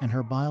 and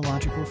her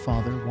biological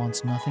father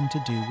wants nothing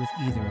to do with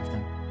either of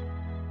them.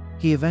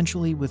 He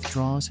eventually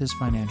withdraws his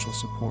financial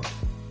support,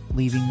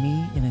 leaving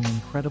Me in an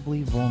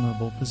incredibly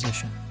vulnerable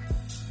position.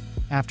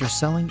 After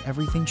selling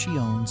everything she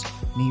owns,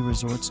 Me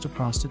resorts to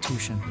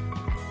prostitution,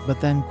 but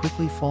then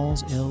quickly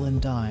falls ill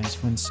and dies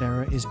when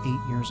Sarah is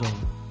 8 years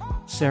old.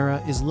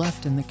 Sarah is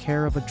left in the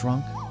care of a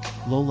drunk,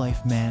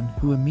 low-life man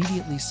who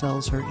immediately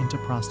sells her into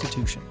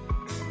prostitution.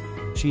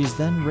 She is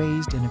then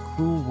raised in a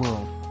cruel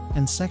world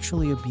and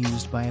sexually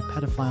abused by a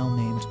pedophile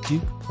named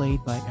Duke,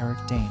 played by Eric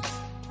Dane.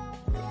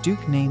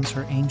 Duke names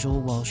her Angel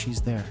while she's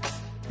there,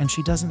 and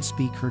she doesn't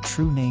speak her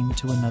true name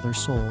to another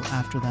soul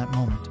after that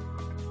moment.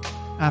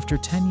 After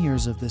 10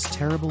 years of this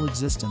terrible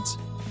existence,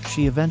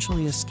 she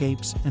eventually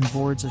escapes and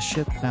boards a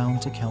ship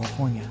bound to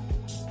California.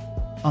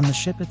 On the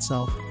ship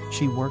itself,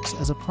 she works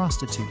as a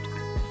prostitute,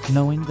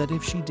 knowing that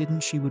if she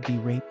didn't, she would be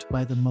raped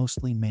by the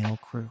mostly male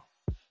crew.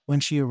 When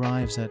she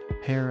arrives at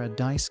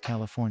Paradise,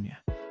 California,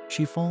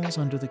 she falls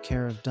under the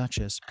care of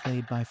Duchess,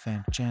 played by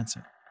Famke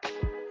Janssen.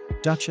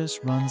 Duchess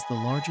runs the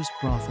largest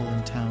brothel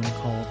in town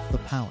called The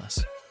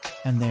Palace,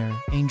 and there,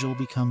 Angel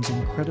becomes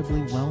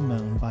incredibly well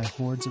known by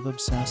hordes of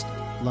obsessed,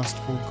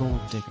 lustful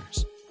gold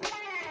diggers.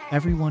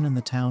 Everyone in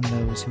the town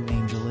knows who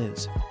Angel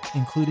is,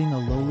 including a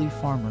lowly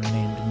farmer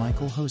named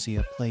Michael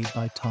Hosea, played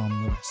by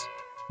Tom Lewis.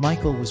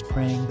 Michael was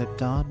praying that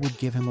God would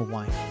give him a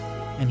wife,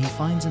 and he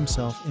finds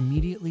himself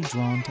immediately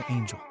drawn to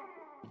Angel.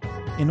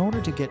 In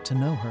order to get to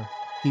know her,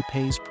 he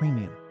pays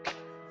premium,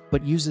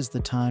 but uses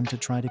the time to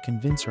try to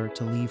convince her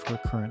to leave her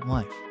current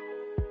life.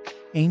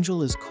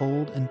 Angel is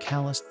cold and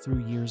calloused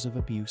through years of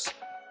abuse,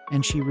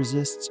 and she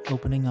resists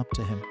opening up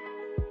to him.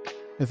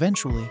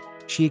 Eventually,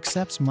 she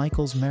accepts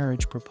Michael's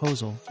marriage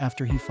proposal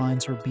after he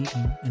finds her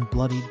beaten and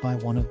bloodied by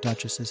one of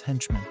Duchess's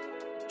henchmen.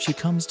 She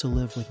comes to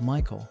live with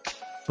Michael,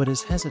 but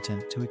is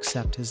hesitant to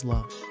accept his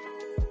love.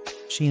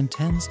 She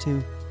intends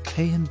to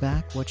pay him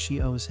back what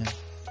she owes him,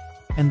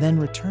 and then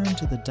return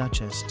to the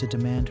Duchess to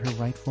demand her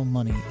rightful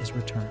money is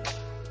returned.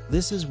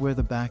 This is where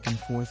the back and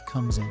forth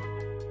comes in.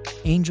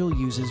 Angel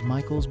uses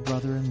Michael's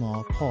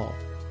brother-in-law, Paul,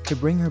 to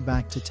bring her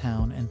back to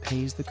town and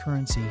pays the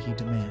currency he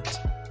demands: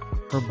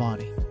 her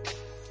body.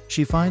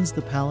 She finds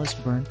the palace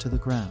burnt to the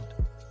ground,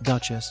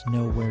 Duchess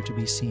nowhere to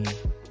be seen,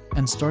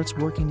 and starts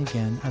working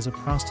again as a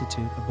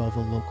prostitute above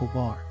a local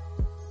bar.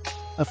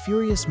 A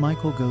furious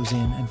Michael goes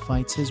in and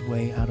fights his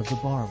way out of the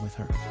bar with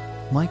her.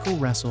 Michael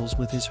wrestles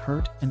with his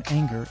hurt and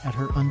anger at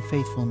her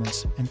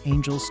unfaithfulness, and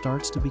Angel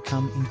starts to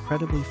become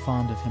incredibly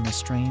fond of him, a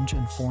strange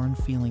and foreign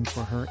feeling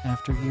for her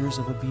after years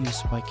of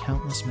abuse by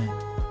countless men.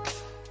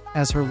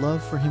 As her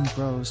love for him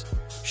grows,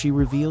 she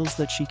reveals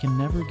that she can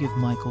never give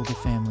Michael the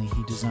family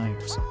he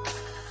desires.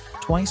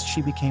 Twice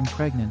she became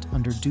pregnant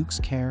under Duke's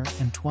care,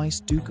 and twice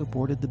Duke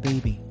aborted the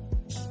baby,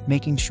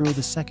 making sure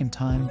the second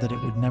time that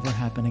it would never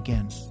happen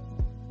again.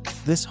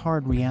 This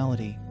hard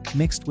reality,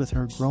 mixed with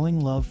her growing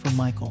love for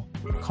Michael,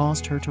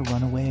 caused her to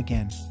run away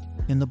again.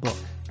 In the book,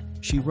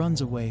 she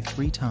runs away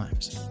 3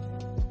 times.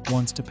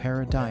 Once to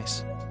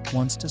Paradise,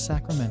 once to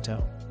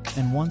Sacramento,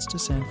 and once to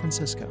San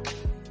Francisco.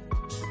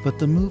 But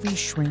the movie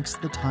shrinks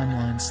the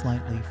timeline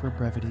slightly for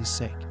brevity's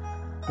sake.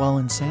 While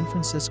in San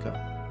Francisco,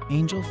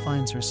 Angel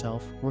finds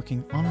herself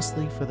working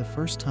honestly for the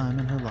first time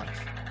in her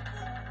life.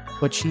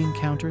 But she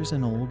encounters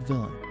an old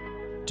villain,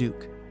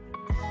 Duke.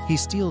 He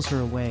steals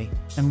her away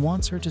and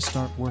wants her to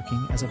start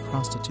working as a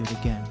prostitute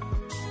again,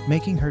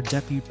 making her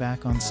debut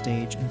back on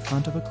stage in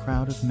front of a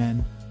crowd of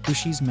men who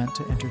she's meant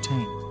to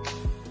entertain.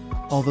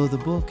 Although the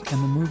book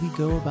and the movie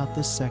go about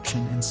this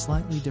section in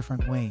slightly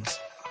different ways,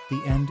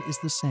 the end is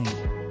the same.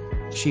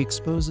 She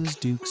exposes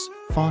Duke's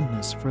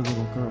fondness for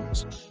little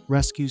girls,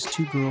 rescues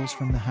 2 girls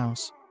from the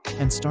house,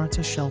 and starts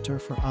a shelter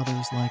for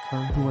others like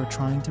her who are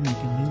trying to make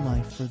a new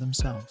life for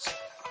themselves.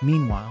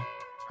 Meanwhile,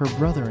 her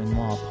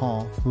brother-in-law,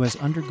 Paul, who has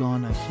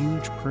undergone a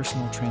huge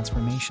personal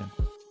transformation,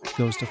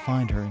 goes to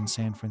find her in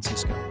San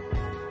Francisco.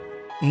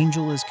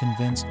 Angel is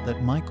convinced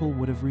that Michael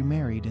would have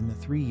remarried in the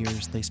 3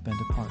 years they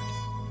spent apart.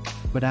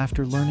 But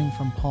after learning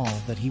from Paul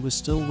that he was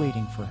still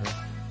waiting for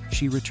her,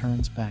 she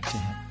returns back to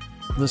him.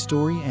 The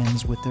story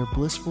ends with their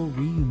blissful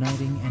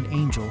reuniting and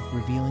Angel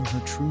revealing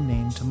her true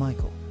name to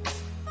Michael.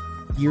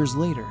 Years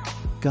later,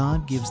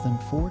 God gives them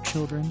 4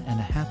 children and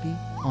a happy,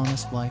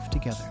 honest life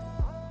together.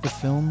 The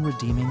film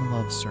redeeming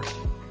love story.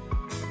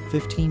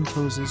 15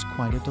 poses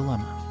quite a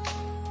dilemma.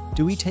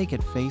 Do we take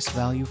at face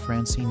value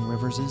Francine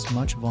Rivers'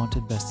 much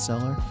vaunted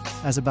bestseller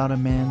as about a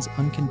man's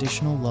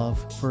unconditional love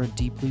for a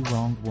deeply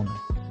wronged woman?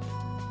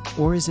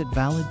 Or is it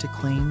valid to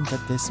claim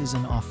that this is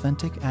an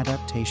authentic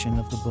adaptation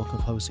of the Book of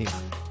Hosea,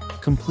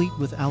 complete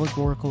with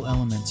allegorical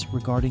elements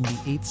regarding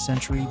the 8th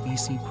century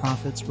BC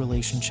prophet's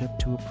relationship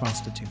to a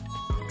prostitute?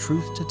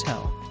 Truth to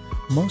tell,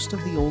 most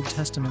of the Old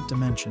Testament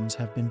dimensions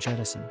have been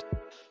jettisoned.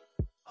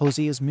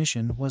 Hosea's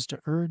mission was to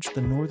urge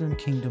the northern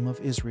kingdom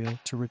of Israel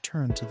to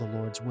return to the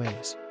Lord's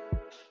ways.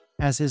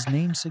 As his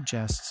name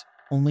suggests,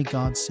 only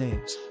God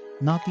saves,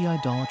 not the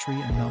idolatry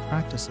and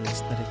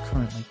malpractices that it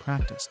currently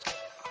practiced.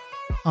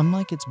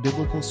 Unlike its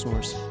biblical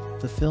source,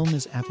 the film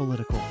is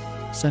apolitical,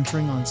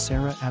 centering on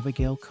Sarah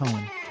Abigail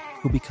Cowen,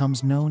 who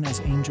becomes known as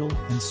Angel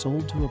and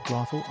sold to a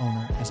brothel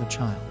owner as a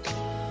child.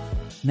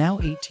 Now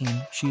 18,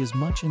 she is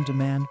much in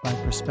demand by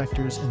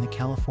prospectors in the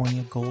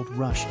California gold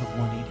rush of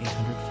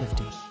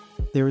 1850.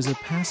 There is a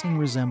passing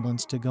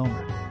resemblance to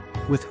Gomer,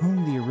 with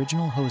whom the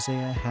original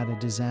Hosea had a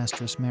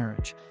disastrous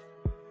marriage.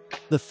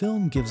 The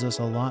film gives us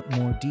a lot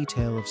more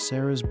detail of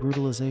Sarah's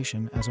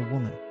brutalization as a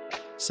woman,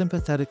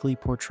 sympathetically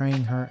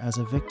portraying her as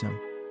a victim,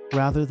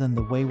 rather than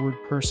the wayward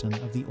person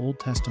of the Old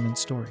Testament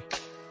story.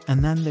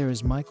 And then there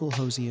is Michael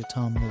Hosea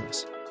Tom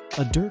Lewis,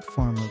 a dirt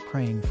farmer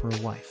praying for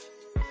a wife.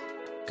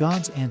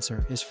 God's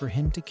answer is for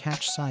him to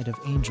catch sight of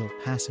Angel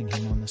passing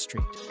him on the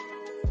street.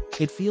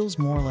 It feels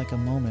more like a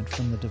moment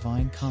from the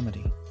Divine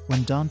Comedy,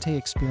 when Dante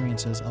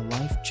experiences a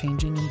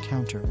life-changing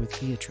encounter with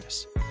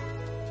Beatrice.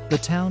 The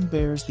town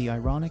bears the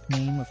ironic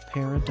name of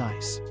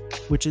Paradise,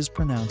 which is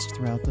pronounced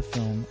throughout the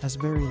film as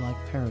very like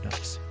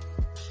paradise.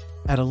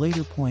 At a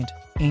later point,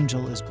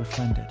 Angel is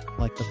befriended,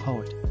 like the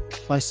poet,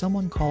 by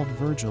someone called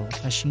Virgil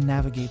as she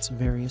navigates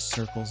various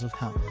circles of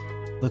hell.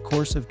 The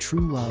course of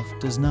true love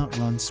does not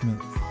run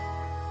smooth.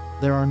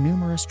 There are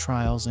numerous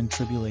trials and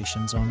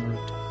tribulations en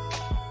route.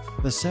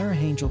 The Sarah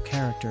Angel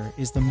character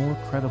is the more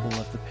credible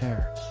of the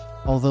pair,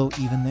 although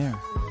even there,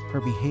 her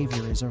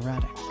behavior is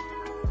erratic.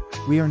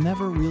 We are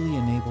never really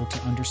enabled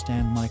to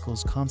understand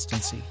Michael's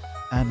constancy,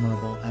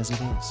 admirable as it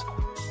is.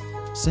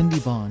 Cindy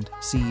Bond,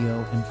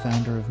 CEO and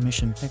founder of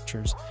Mission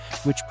Pictures,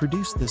 which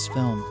produced this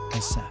film,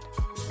 has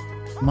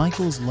said,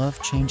 "Michael's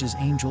love changes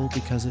Angel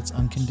because it's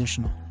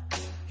unconditional.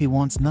 He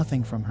wants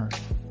nothing from her.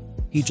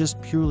 He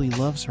just purely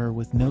loves her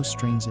with no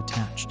strings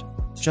attached,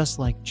 just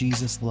like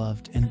Jesus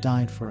loved and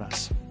died for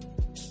us."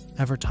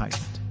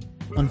 Advertisement.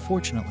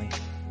 Unfortunately,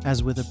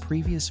 as with a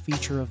previous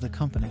feature of the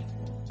company,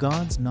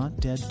 God's Not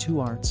Dead 2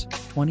 Arts,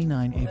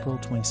 29 April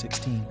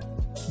 2016,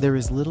 there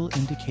is little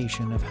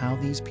indication of how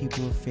these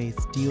people of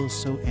faith deal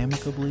so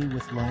amicably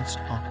with life's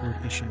awkward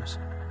issues.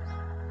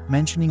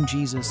 Mentioning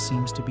Jesus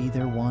seems to be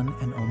their one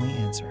and only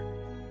answer.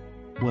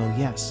 Well,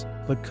 yes,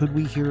 but could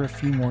we hear a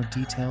few more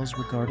details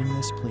regarding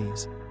this,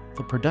 please?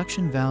 The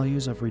production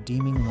values of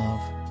Redeeming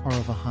Love are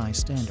of a high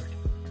standard.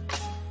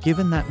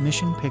 Given that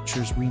Mission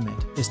Pictures'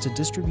 remit is to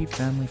distribute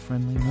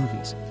family-friendly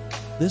movies,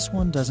 this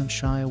one doesn't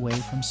shy away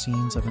from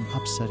scenes of an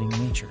upsetting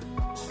nature,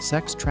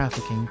 sex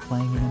trafficking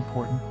playing an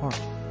important part.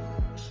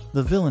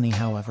 The villainy,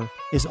 however,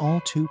 is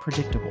all too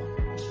predictable.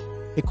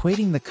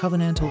 Equating the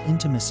covenantal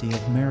intimacy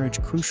of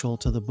marriage crucial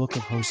to the Book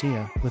of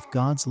Hosea with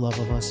God's love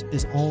of us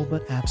is all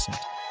but absent.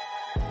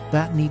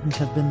 That needn't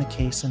have been the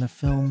case in a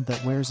film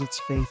that wears its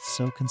faith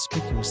so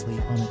conspicuously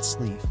on its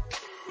sleeve.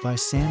 By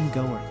Sam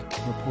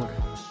Goerk,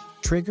 reporter.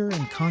 Trigger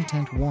and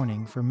content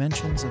warning for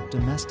mentions of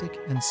domestic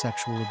and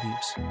sexual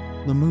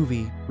abuse. The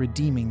movie,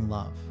 Redeeming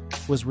Love,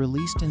 was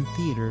released in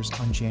theaters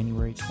on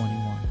January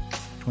 21,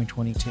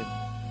 2022.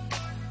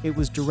 It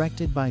was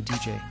directed by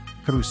DJ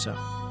Caruso,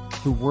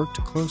 who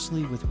worked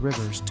closely with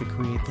Rivers to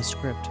create the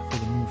script for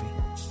the movie.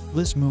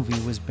 This movie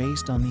was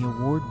based on the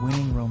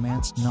award-winning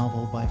romance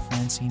novel by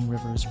Francine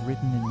Rivers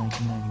written in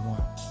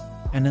 1991.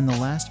 And in the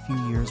last few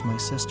years, my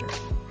sister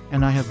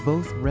and I have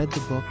both read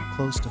the book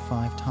close to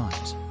 5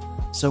 times.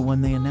 So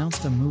when they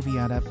announced a movie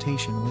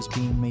adaptation was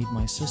being made,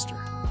 my sister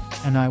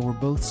and I were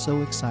both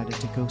so excited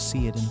to go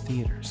see it in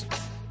theaters.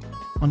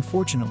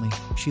 Unfortunately,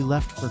 she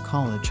left for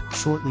college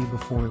shortly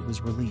before it was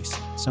released,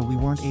 so we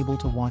weren't able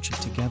to watch it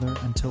together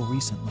until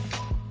recently.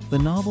 The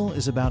novel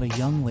is about a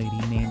young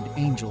lady named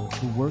Angel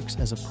who works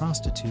as a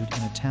prostitute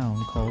in a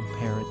town called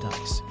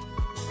Paradise.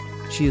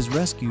 She is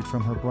rescued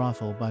from her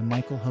brothel by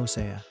Michael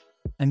Hosea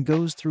and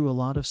goes through a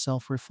lot of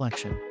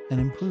self-reflection and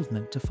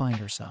improvement to find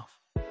herself.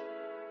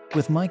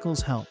 With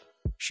Michael's help,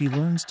 she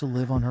learns to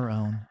live on her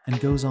own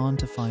and goes on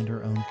to find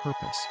her own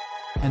purpose,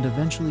 and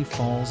eventually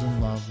falls in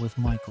love with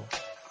Michael.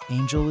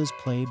 Angel is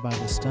played by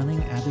the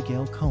stunning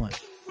Abigail Cowen,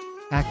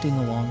 acting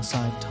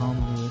alongside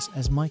Tom Lewis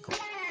as Michael.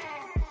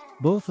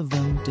 Both of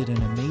them did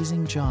an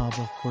amazing job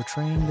of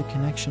portraying the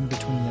connection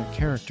between their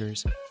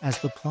characters as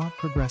the plot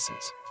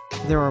progresses.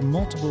 There are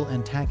multiple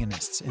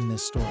antagonists in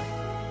this story,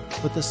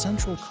 but the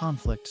central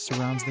conflict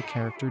surrounds the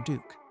character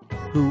Duke,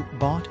 who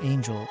bought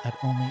Angel at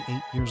only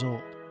 8 years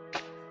old.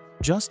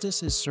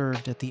 Justice is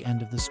served at the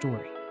end of the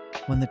story,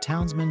 when the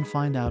townsmen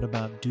find out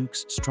about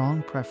Duke's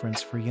strong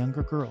preference for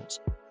younger girls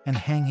and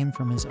hang him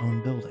from his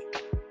own building.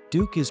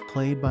 Duke is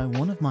played by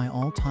one of my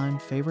all-time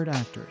favorite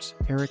actors,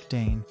 Eric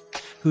Dane,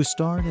 who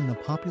starred in the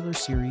popular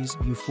series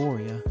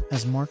Euphoria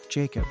as Mark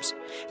Jacobs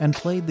and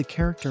played the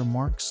character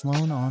Mark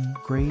Sloan on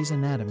Grey's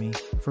Anatomy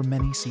for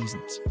many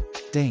seasons.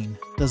 Dane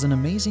does an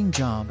amazing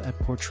job at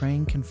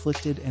portraying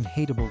conflicted and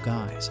hateable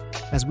guys,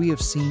 as we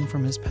have seen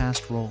from his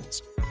past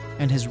roles,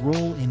 and his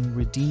role in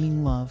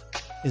Redeeming Love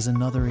is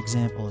another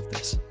example of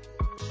this.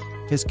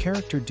 His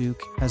character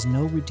Duke has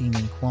no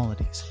redeeming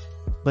qualities,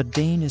 but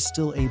Dane is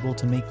still able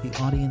to make the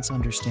audience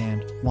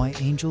understand why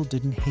Angel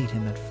didn't hate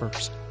him at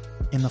first.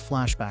 In the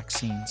flashback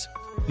scenes,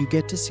 you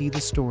get to see the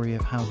story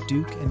of how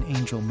Duke and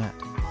Angel met,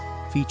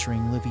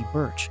 featuring Livy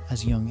Birch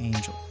as young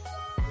Angel.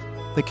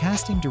 The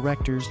casting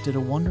directors did a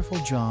wonderful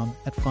job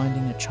at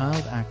finding a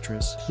child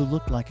actress who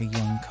looked like a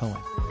young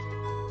Cohen.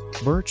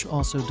 Birch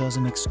also does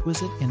an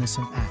exquisite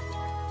innocent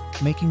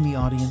act, making the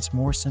audience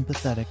more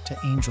sympathetic to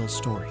Angel's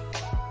story.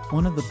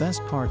 One of the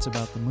best parts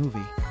about the movie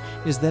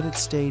is that it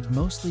stayed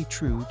mostly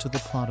true to the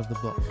plot of the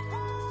book.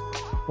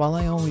 While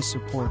I always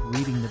support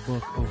reading the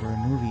book over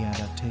a movie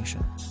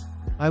adaptation,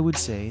 I would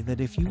say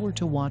that if you were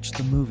to watch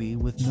the movie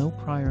with no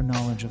prior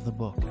knowledge of the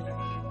book,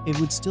 it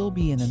would still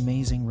be an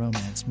amazing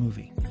romance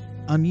movie.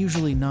 I'm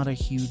usually not a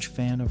huge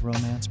fan of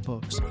romance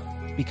books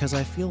because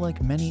I feel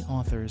like many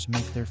authors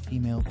make their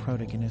female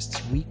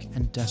protagonists weak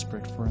and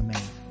desperate for a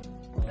man.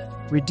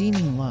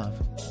 Redeeming Love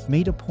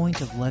made a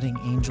point of letting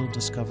Angel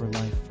discover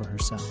life for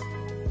herself.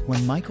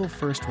 When Michael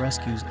first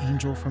rescues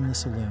Angel from the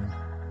saloon,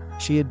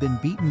 she had been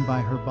beaten by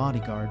her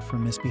bodyguard for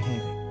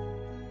misbehaving.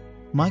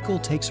 Michael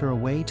takes her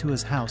away to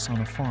his house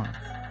on a farm,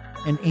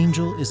 and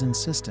Angel is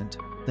insistent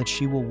that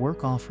she will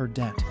work off her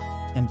debt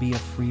and be a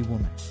free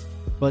woman.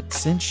 But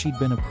since she'd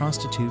been a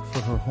prostitute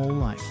for her whole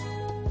life,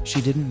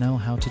 she didn't know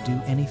how to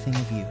do anything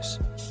of use.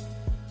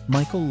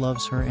 Michael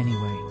loves her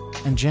anyway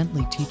and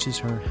gently teaches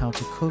her how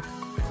to cook,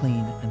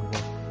 clean, and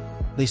work.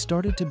 They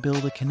started to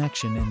build a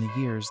connection in the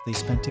years they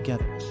spent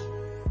together,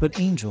 but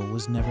Angel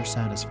was never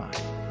satisfied.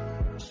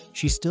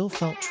 She still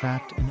felt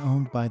trapped and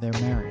owned by their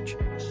marriage,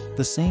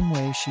 the same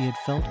way she had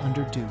felt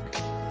under Duke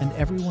and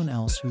everyone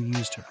else who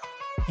used her.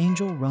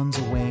 Angel runs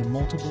away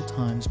multiple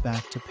times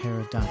back to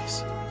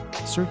Paradise,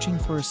 searching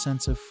for a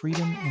sense of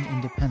freedom and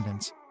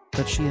independence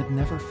that she had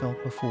never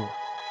felt before.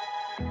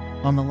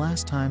 On the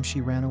last time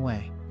she ran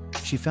away,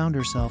 she found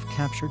herself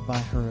captured by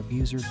her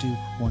abuser Duke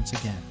once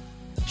again.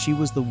 She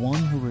was the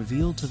one who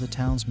revealed to the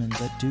townsmen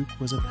that Duke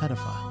was a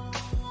pedophile,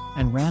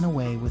 and ran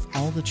away with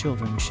all the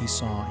children she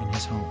saw in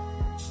his home.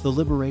 The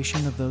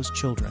liberation of those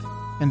children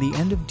and the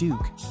end of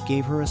Duke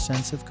gave her a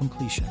sense of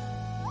completion,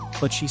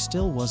 but she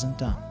still wasn't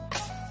done.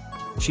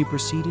 She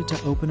proceeded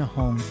to open a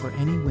home for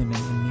any women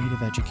in need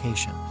of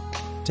education,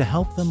 to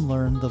help them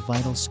learn the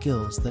vital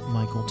skills that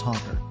Michael taught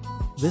her.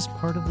 This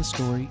part of the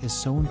story is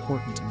so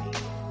important to me.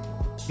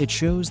 It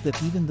shows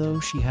that even though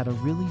she had a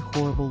really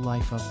horrible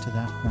life up to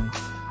that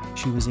point,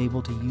 she was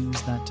able to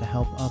use that to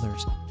help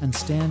others and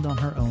stand on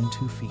her own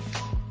 2 feet.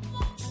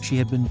 She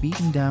had been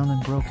beaten down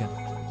and broken,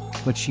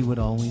 but she would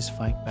always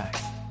fight back.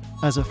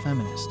 As a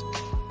feminist,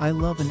 I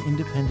love an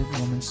independent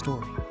woman's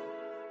story.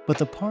 But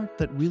the part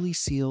that really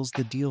seals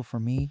the deal for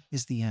me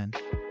is the end.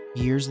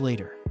 Years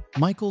later,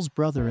 Michael's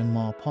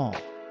brother-in-law Paul,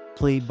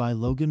 played by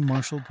Logan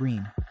Marshall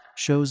Green,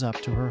 shows up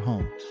to her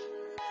home.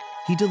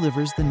 He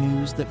delivers the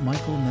news that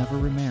Michael never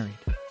remarried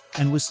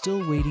and was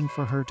still waiting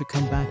for her to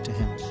come back to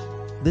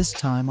him, this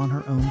time on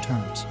her own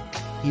terms.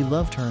 He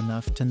loved her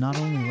enough to not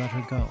only let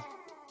her go,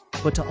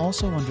 but to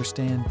also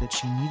understand that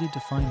she needed to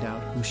find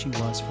out who she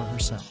was for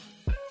herself.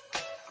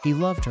 He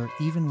loved her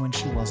even when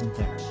she wasn't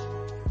there.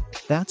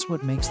 That's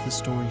what makes the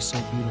story so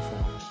beautiful,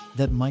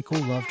 that Michael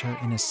loved her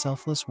in a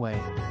selfless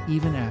way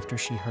even after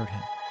she hurt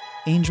him.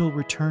 Angel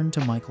returned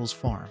to Michael's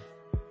farm.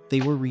 They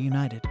were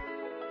reunited,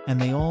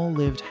 and they all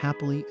lived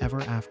happily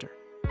ever after.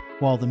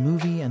 While the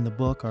movie and the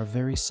book are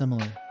very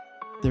similar,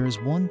 there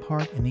is one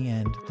part in the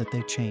end that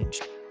they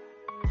changed.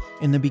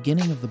 In the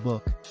beginning of the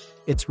book,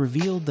 it's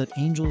revealed that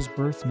Angel's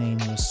birth name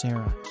was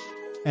Sarah,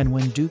 and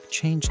when Duke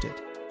changed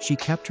it, she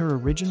kept her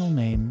original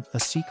name a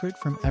secret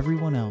from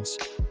everyone else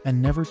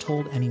and never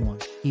told anyone,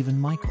 even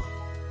Michael.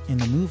 In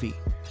the movie,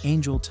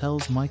 Angel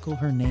tells Michael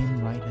her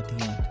name right at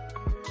the end.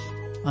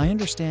 I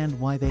understand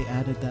why they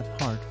added that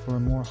part for a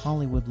more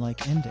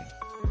Hollywood-like ending,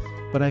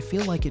 but I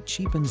feel like it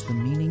cheapens the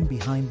meaning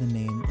behind the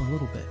name a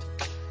little bit.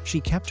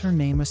 She kept her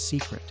name a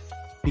secret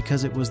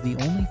because it was the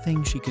only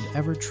thing she could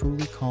ever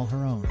truly call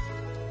her own,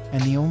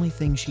 and the only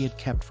thing she had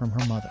kept from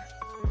her mother.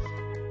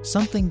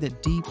 Something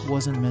that deep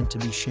wasn't meant to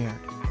be shared,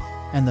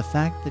 and the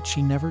fact that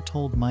she never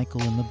told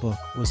Michael in the book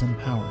was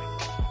empowering.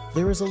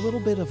 There is a little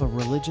bit of a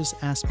religious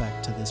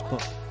aspect to this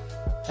book,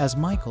 as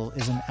Michael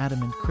is an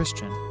adamant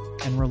Christian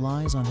and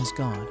relies on his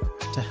God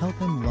to help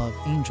him love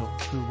Angel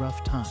through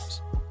rough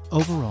times.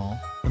 Overall,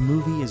 the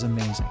movie is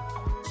amazing.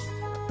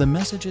 The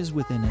messages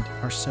within it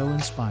are so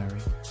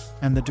inspiring,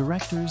 and the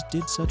directors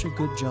did such a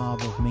good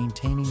job of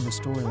maintaining the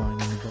storyline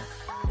in the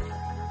book.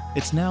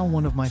 It's now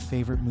one of my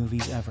favorite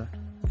movies ever,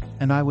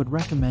 and I would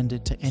recommend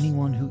it to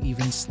anyone who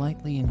even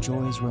slightly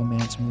enjoys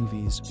romance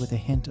movies with a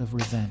hint of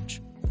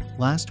revenge.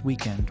 Last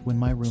weekend, when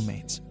my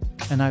roommates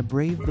and I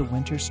braved the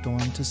winter storm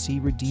to see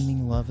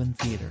redeeming love in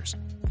theaters.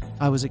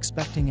 I was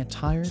expecting a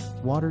tired,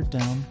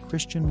 watered-down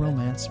Christian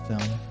romance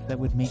film that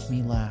would make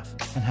me laugh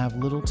and have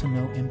little to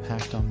no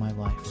impact on my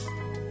life.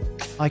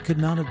 I could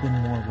not have been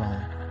more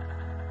wrong.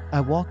 I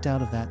walked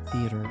out of that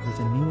theater with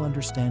a new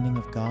understanding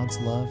of God's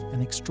love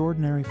and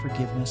extraordinary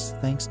forgiveness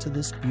thanks to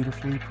this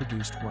beautifully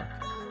produced work.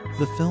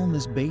 The film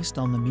is based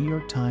on the New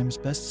York Times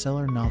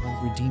bestseller novel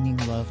Redeeming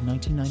Love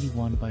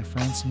 1991 by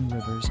Francine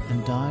Rivers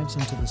and dives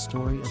into the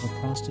story of a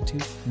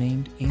prostitute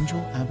named Angel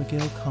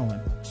Abigail Cowen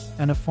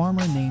and a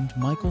farmer named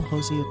Michael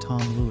Hosea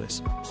Tom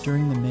Lewis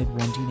during the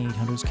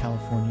mid-1800s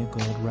California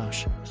gold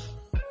rush.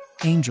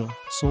 Angel,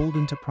 sold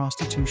into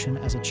prostitution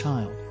as a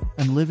child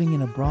and living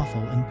in a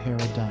brothel in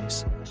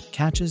Paradise,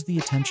 catches the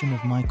attention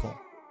of Michael,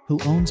 who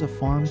owns a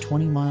farm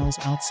 20 miles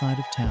outside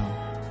of town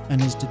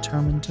and is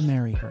determined to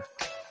marry her.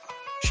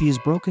 She is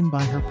broken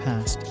by her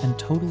past and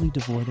totally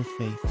devoid of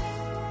faith,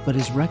 but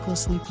is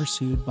recklessly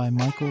pursued by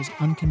Michael's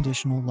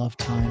unconditional love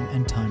time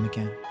and time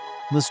again.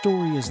 The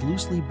story is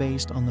loosely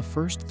based on the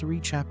first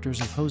 3 chapters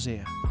of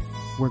Hosea,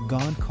 where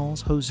God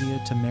calls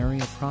Hosea to marry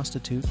a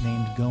prostitute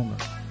named Gomer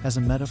as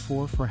a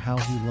metaphor for how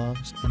he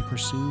loves and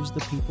pursues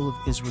the people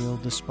of Israel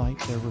despite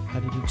their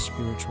repetitive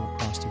spiritual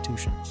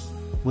prostitution.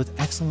 With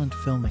excellent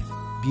filming,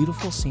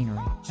 beautiful scenery,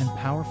 and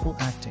powerful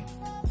acting,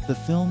 the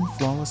film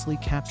flawlessly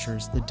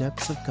captures the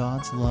depths of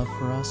God's love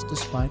for us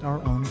despite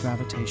our own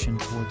gravitation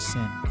towards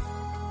sin.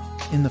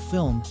 In the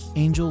film,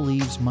 Angel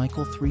leaves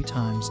Michael 3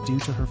 times due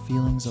to her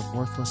feelings of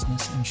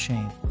worthlessness and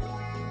shame.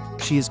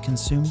 She is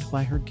consumed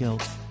by her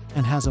guilt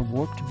and has a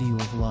warped view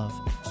of love,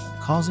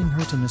 causing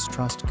her to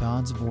mistrust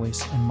God's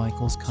voice and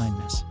Michael's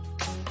kindness.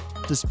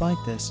 Despite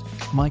this,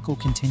 Michael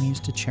continues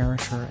to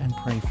cherish her and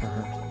pray for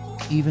her,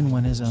 even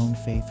when his own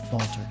faith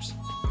falters.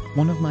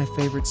 One of my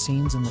favorite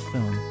scenes in the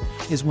film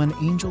is when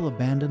Angel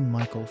abandoned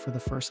Michael for the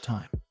first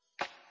time.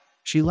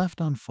 She left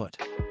on foot,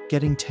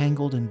 getting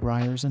tangled in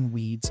briars and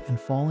weeds and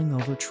falling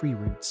over tree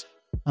roots,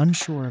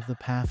 unsure of the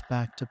path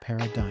back to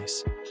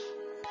Paradise.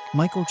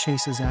 Michael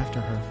chases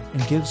after her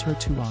and gives her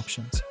 2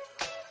 options: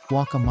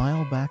 walk a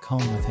mile back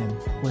home with him,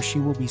 where she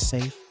will be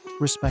safe,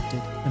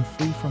 respected, and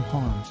free from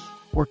harm,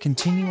 or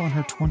continue on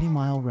her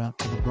 20-mile route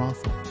to the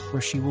brothel,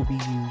 where she will be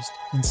used,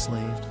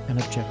 enslaved, and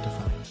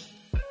objectified.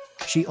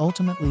 She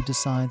ultimately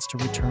decides to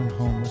return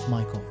home with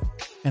Michael,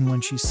 and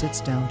when she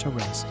sits down to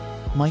rest,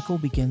 Michael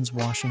begins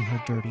washing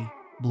her dirty,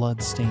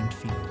 blood-stained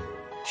feet.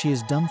 She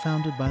is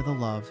dumbfounded by the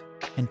love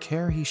and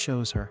care he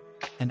shows her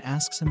and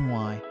asks him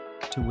why,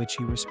 to which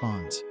he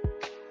responds,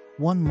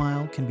 "1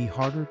 mile can be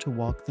harder to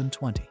walk than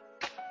 20.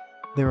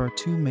 There are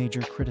 2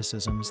 major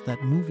criticisms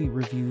that movie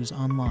reviews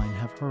online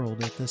have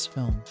hurled at this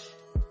film.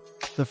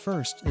 The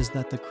first is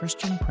that the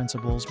Christian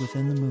principles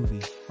within the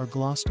movie are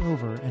glossed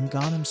over and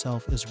God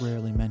himself is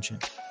rarely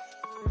mentioned.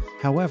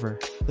 However,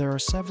 there are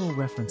several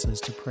references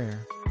to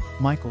prayer,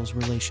 Michael's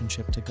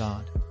relationship to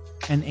God,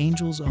 and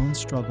Angel's own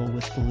struggle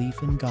with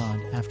belief in God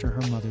after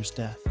her mother's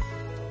death.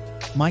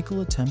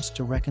 Michael attempts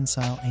to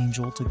reconcile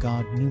Angel to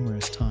God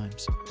numerous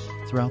times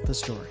throughout the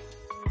story.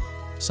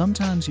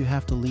 Sometimes you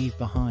have to leave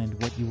behind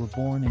what you were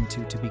born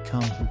into to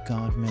become who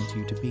God meant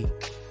you to be.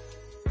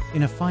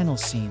 In a final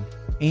scene,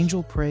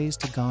 Angel prays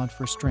to God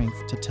for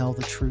strength to tell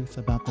the truth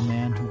about the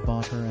man who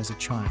bought her as a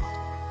child.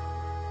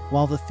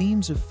 While the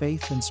themes of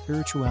faith and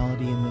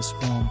spirituality in this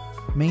film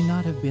may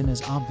not have been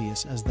as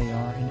obvious as they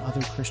are in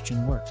other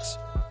Christian works,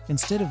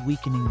 instead of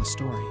weakening the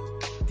story,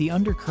 the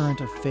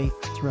undercurrent of faith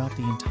throughout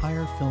the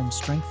entire film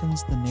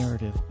strengthens the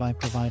narrative by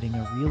providing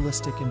a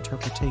realistic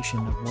interpretation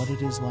of what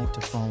it is like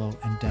to follow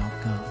and doubt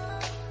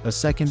God. A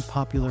second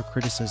popular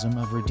criticism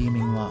of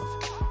Redeeming Love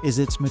is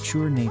its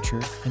mature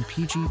nature and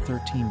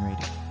PG-13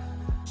 rating.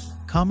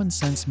 Common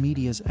Sense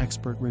Media's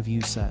expert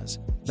review says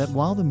that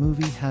while the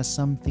movie has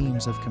some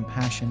themes of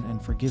compassion and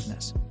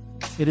forgiveness,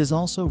 it is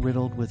also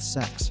riddled with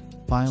sex,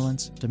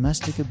 violence,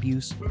 domestic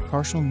abuse,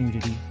 partial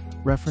nudity,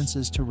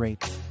 references to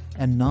rape,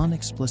 and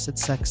non-explicit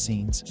sex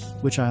scenes,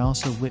 which I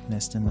also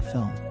witnessed in the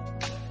film.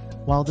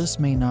 While this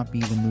may not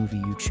be the movie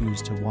you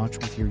choose to watch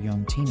with your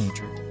young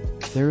teenager,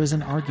 there is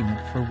an argument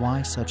for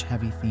why such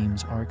heavy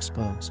themes are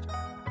exposed.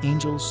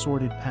 Angel's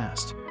sordid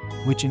past,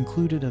 which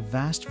included a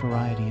vast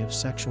variety of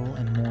sexual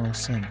and moral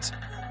sins,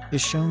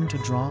 is shown to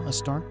draw a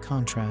stark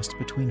contrast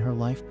between her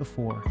life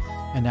before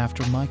and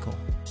after Michael,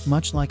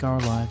 much like our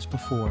lives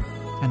before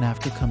and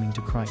after coming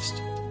to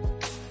Christ.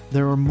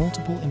 There are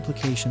multiple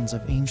implications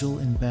of Angel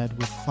in bed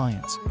with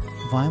clients,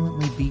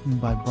 violently beaten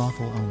by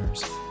brothel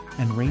owners,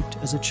 and raped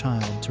as a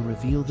child to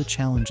reveal the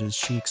challenges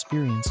she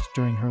experienced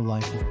during her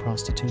life of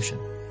prostitution.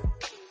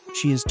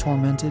 She is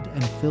tormented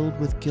and filled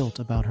with guilt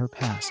about her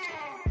past,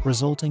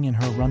 resulting in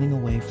her running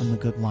away from the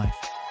good life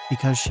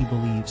because she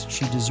believes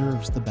she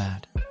deserves the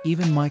bad.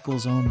 Even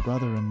Michael's own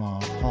brother-in-law,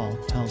 Paul,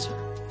 tells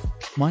her,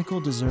 "Michael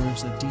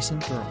deserves a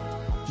decent girl,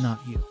 not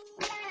you."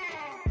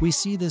 We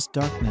see this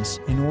darkness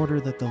in order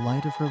that the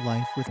light of her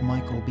life with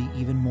Michael be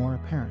even more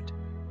apparent.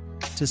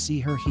 To see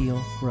her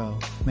heal, grow,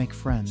 make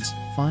friends,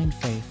 find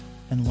faith,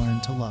 and learn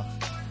to love.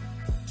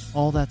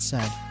 All that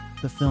said,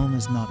 the film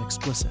is not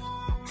explicit.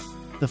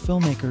 The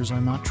filmmakers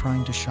are not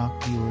trying to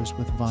shock viewers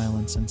with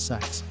violence and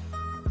sex,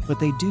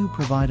 but they do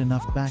provide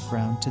enough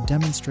background to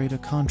demonstrate a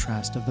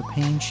contrast of the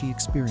pain she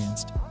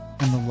experienced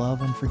and the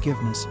love and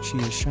forgiveness she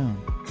has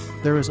shown.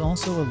 There is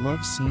also a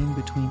love scene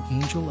between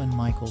Angel and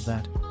Michael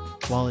that,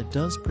 while it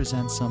does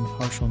present some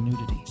partial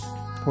nudity,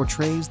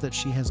 portrays that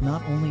she has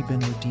not only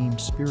been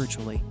redeemed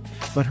spiritually,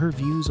 but her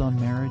views on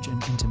marriage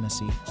and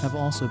intimacy have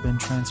also been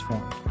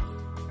transformed.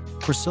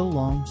 For so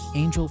long,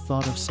 Angel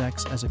thought of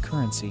sex as a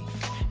currency,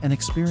 an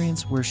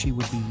experience where she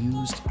would be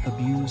used,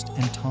 abused,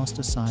 and tossed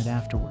aside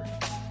afterward.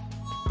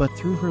 But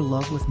through her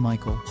love with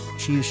Michael,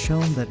 she is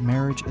shown that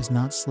marriage is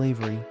not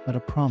slavery but a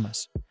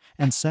promise,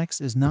 and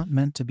sex is not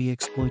meant to be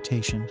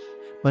exploitation,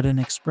 but an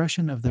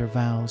expression of their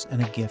vows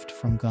and a gift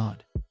from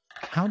God.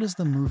 How does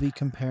the movie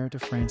compare to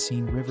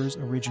Francine Rivers'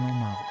 original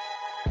novel?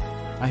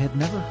 I had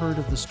never heard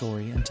of the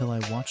story until I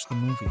watched the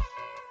movie,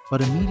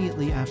 but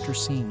immediately after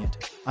seeing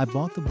it, I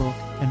bought the book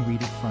and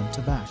read it front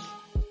to back.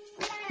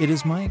 It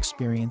is my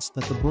experience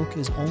that the book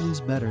is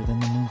always better than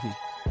the movie,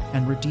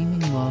 and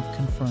Redeeming Love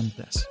confirmed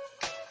this.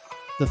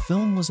 The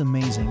film was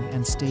amazing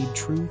and stayed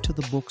true to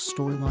the book's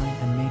storyline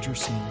and major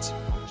scenes.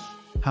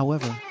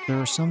 However, there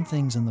are some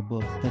things in the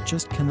book that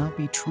just cannot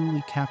be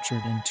truly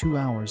captured in 2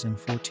 hours and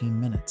 14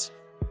 minutes,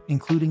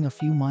 including a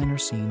few minor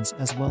scenes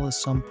as well as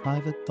some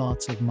private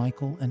thoughts of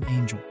Michael and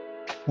Angel.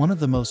 One of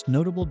the most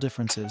notable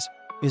differences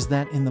is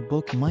that in the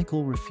book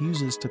Michael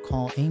refuses to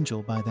call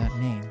Angel by that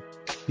name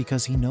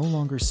because he no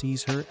longer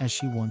sees her as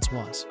she once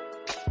was.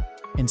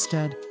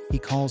 Instead, he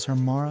calls her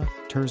Mara,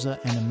 Terza,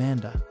 and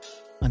Amanda,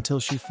 until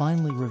she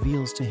finally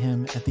reveals to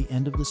him at the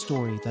end of the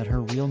story that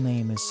her real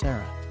name is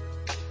Sarah.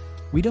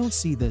 We don't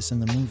see this in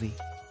the movie,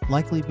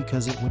 likely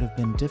because it would have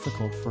been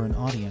difficult for an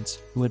audience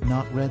who had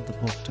not read the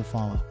book to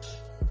follow.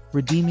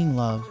 Redeeming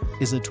Love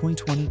is a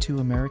 2022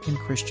 American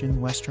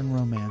Christian Western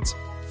romance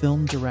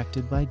film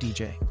directed by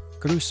DJ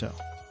Caruso,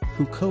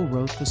 who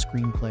co-wrote the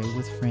screenplay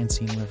with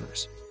Francine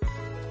Rivers.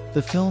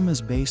 The film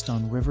is based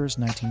on Rivers'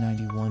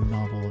 1991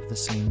 novel of the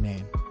same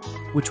name,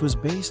 which was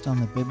based on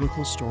the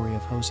biblical story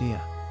of Hosea,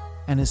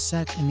 and is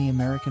set in the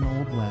American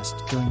Old West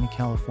during the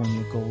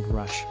California Gold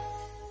Rush.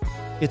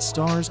 It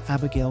stars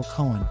Abigail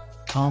Cowen,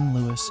 Tom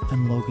Lewis,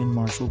 and Logan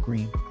Marshall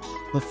Green.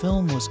 The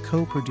film was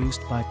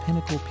co-produced by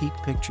Pinnacle Peak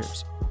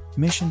Pictures,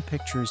 Mission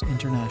Pictures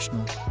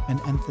International,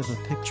 and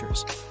Nthibah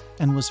Pictures,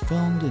 and was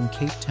filmed in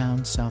Cape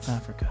Town, South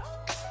Africa.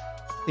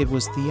 It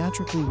was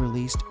theatrically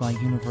released by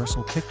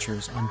Universal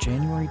Pictures on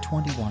January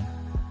 21,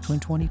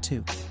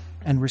 2022,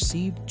 and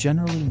received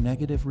generally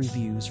negative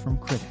reviews from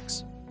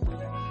critics.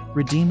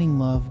 Redeeming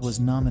Love was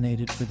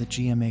nominated for the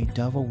GMA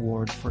Dove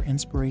Award for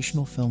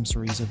Inspirational Film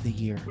Series of the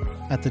Year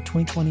at the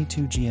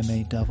 2022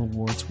 GMA Dove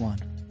Awards won.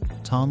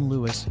 Tom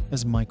Lewis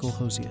as Michael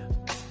Hosea,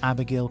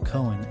 Abigail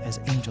Cowen as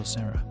Angel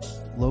Sarah,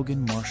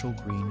 Logan Marshall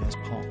Green as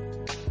Paul,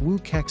 Wu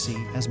Kexi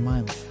as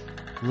Miley,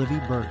 Livy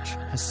Birch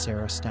as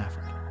Sarah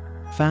Stafford,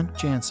 Famke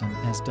Janssen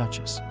as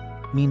Duchess,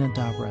 Mina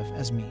Dobrev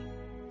as Me,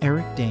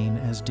 Eric Dane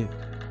as Duke.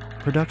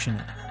 Production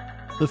edit.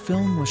 The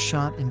film was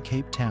shot in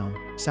Cape Town,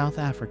 South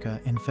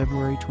Africa in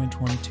February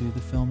 2022.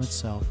 The film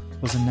itself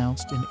was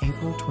announced in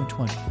April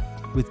 2020,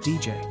 with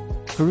DJ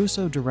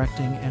Caruso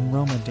directing and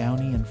Roma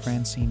Downey and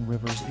Francine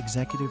Rivers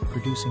executive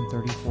producing.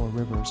 34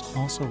 Rivers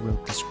also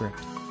wrote the script.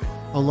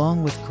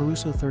 Along with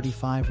Caruso,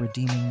 35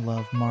 Redeeming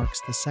Love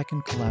marks the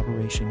second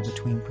collaboration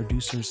between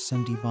producers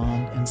Cindy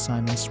Bond and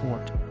Simon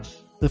Swart,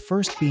 the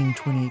first being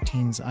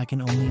 2018's I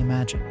Can Only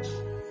Imagine.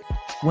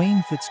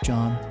 Wayne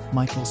Fitzjohn,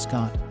 Michael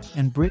Scott,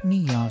 and Brittany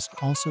Yost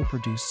also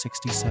produced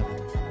 67.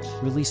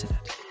 Release it.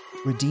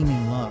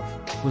 Redeeming Love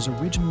was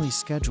originally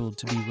scheduled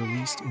to be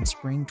released in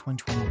spring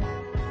 2021.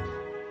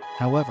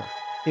 However,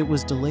 it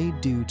was delayed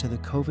due to the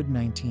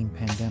COVID-19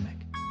 pandemic.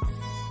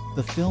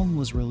 The film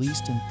was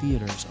released in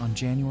theaters on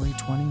January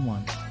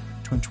 21,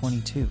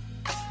 2022,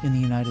 in the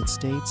United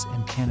States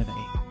and Canada.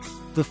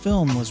 The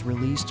film was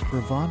released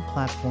for VOD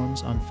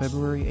platforms on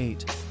February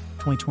 8,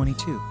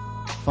 2022,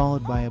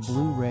 followed by a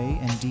Blu-ray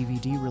and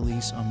DVD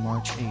release on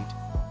March 8,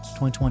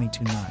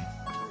 2022.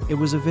 It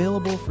was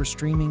available for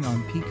streaming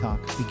on Peacock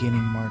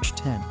beginning March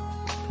 10,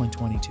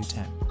 2022.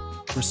 10.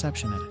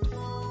 Reception edit.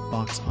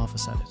 Box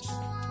office edit.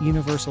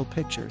 Universal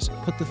Pictures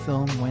put the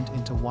film went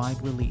into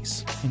wide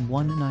release in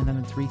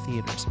 903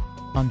 theaters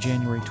on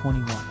January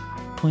 21,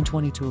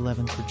 2022.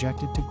 11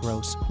 projected to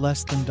gross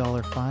less than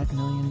 $5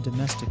 million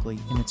domestically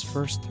in its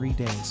first 3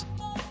 days.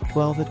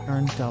 12 it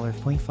earned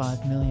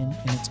 $0.5 million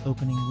in its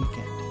opening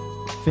weekend,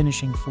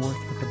 finishing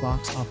 4th at the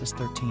box office.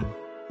 13.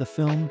 The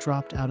film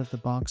dropped out of the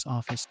box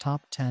office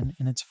top 10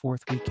 in its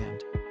 4th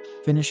weekend,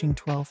 finishing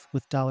 12th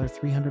with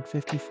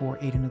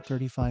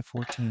 $354,835.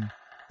 14.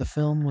 The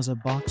film was a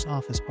box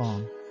office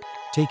bomb,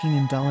 taking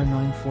in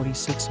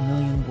 $946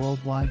 million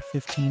worldwide.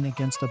 15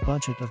 against a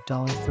budget of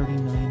 $30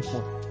 million.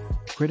 4.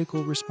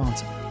 Critical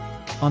response.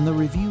 On the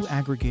review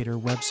aggregator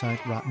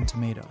website Rotten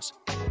Tomatoes,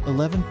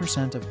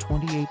 11% of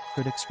 28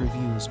 critics'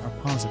 reviews are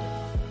positive,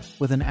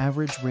 with an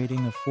average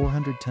rating of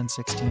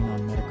 416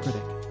 on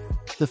Metacritic.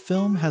 The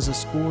film has a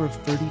score of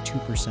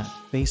 32%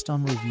 based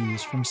on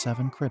reviews from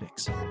 7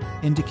 critics,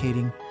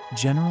 indicating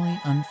generally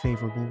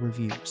unfavorable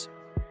reviews.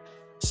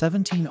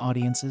 17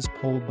 audiences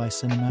polled by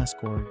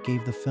CinemaScore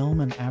gave the film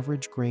an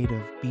average grade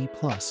of B+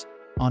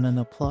 on an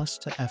A+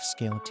 to F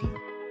scale team.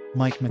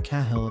 Mike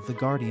McCahill of The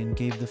Guardian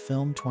gave the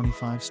film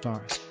 25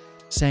 stars,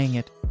 saying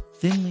it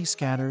thinly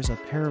scatters a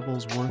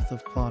parable's worth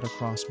of plot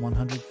across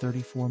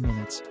 134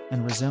 minutes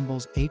and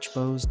resembles H.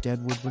 Bo's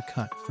Deadwood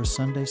Recut for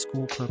Sunday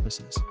school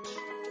purposes.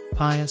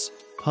 Pious,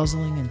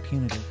 puzzling, and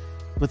punitive,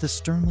 with a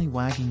sternly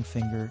wagging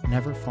finger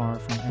never far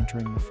from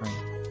entering the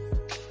frame.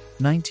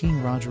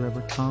 19 Roger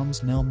Ebert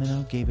Tom's Nell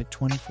Minow gave it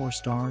 24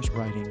 stars,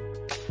 writing,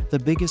 "The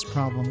biggest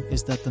problem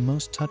is that the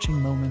most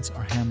touching moments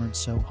are hammered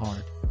so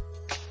hard.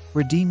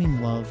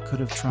 Redeeming Love could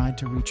have tried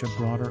to reach a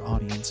broader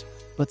audience,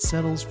 but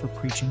settles for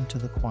preaching to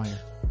the choir."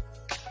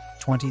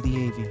 20 The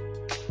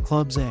AV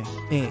Club's A.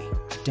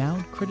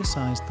 Dowd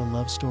criticized the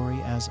love story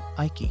as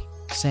icky,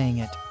 saying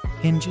it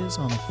hinges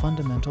on a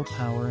fundamental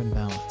power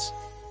imbalance.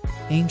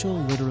 Angel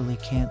literally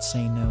can't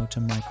say no to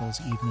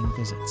Michael's evening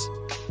visits.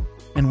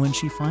 And when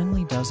she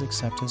finally does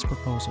accept his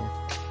proposal,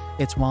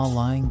 it's while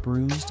lying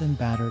bruised and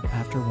battered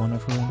after one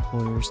of her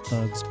employer's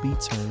thugs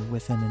beats her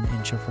within an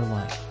inch of her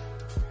life.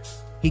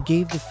 He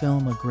gave the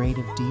film a grade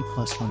of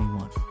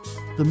D+21.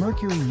 The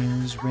Mercury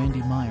News'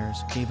 Randy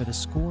Myers gave it a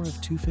score of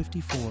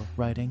 254,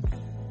 writing,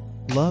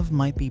 "Love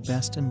might be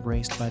best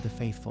embraced by the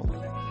faithful,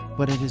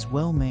 but it is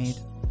well made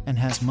and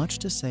has much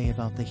to say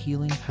about the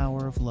healing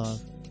power of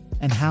love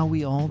and how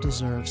we all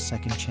deserve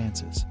second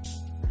chances."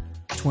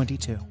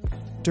 22.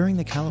 During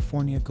the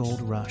California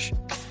Gold Rush,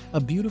 a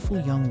beautiful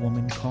young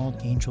woman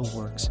called Angel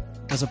works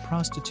as a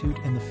prostitute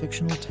in the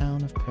fictional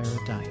town of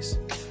Paradise.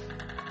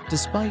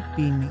 Despite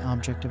being the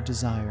object of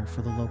desire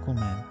for the local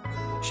men,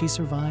 she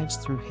survives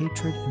through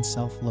hatred and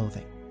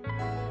self-loathing.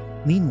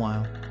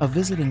 Meanwhile, a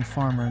visiting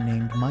farmer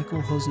named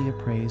Michael Hosea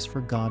prays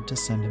for God to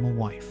send him a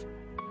wife.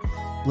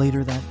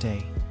 Later that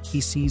day,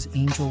 he sees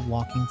Angel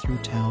walking through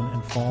town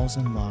and falls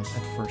in love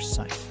at first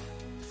sight.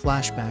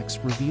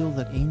 Flashbacks reveal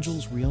that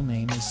Angel's real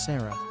name is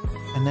Sarah,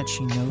 and that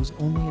she knows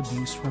only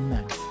abuse from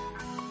men.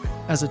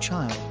 As a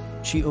child,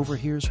 she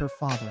overhears her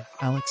father,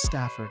 Alex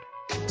Stafford,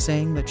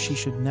 saying that she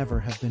should never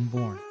have been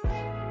born.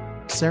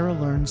 Sarah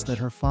learns that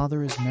her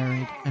father is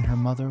married and her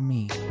mother,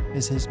 Mee,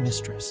 is his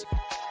mistress.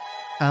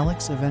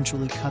 Alex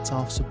eventually cuts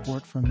off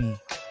support for Mee,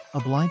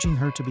 obliging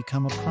her to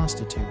become a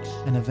prostitute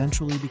and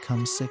eventually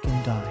become sick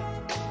and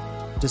die.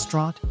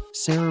 Distraught,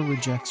 Sarah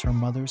rejects her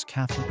mother's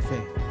Catholic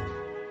faith.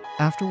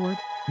 Afterward,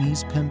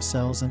 Mee's pimp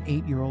sells an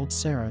 8-year-old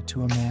Sarah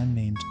to a man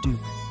named Duke,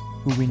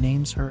 who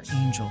renames her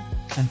Angel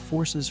and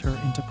forces her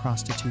into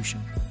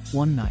prostitution.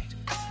 One night,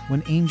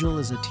 when Angel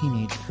is a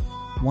teenager,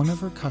 one of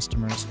her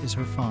customers is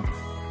her father,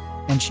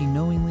 and she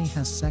knowingly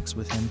has sex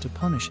with him to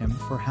punish him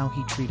for how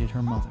he treated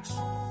her mother.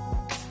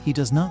 He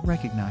does not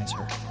recognize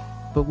her,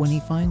 but when he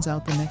finds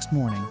out the next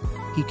morning,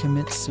 he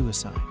commits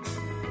suicide.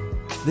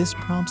 This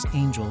prompts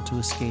Angel to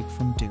escape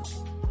from Duke.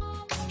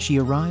 She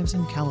arrives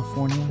in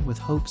California with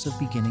hopes of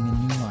beginning a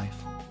new life,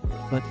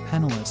 but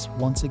penniless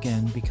once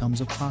again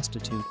becomes a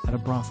prostitute at a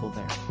brothel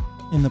there.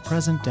 In the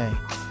present day,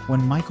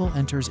 when Michael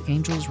enters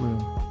Angel's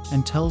room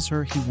and tells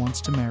her he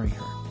wants to marry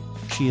her,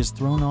 she is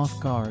thrown off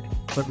guard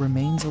but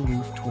remains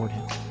aloof toward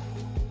him.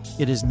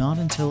 It is not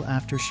until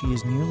after she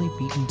is nearly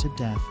beaten to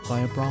death by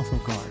a brothel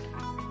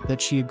guard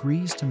that she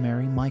agrees to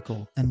marry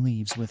Michael and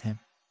leaves with him.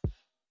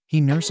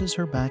 He nurses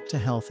her back to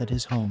health at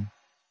his home,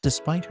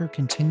 despite her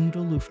continued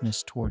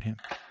aloofness toward him.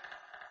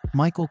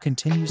 Michael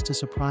continues to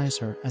surprise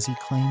her as he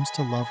claims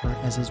to love her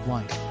as his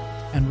wife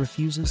and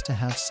refuses to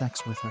have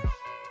sex with her.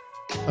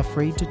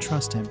 Afraid to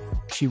trust him,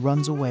 she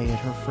runs away at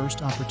her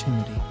first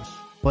opportunity,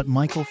 but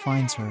Michael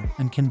finds her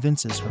and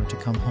convinces her to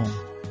come home.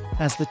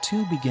 As the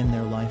two begin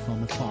their life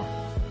on the farm,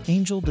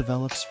 Angel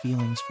develops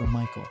feelings for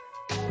Michael,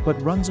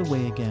 but runs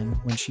away again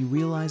when she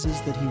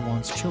realizes that he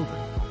wants children,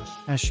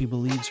 as she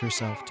believes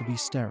herself to be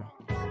sterile.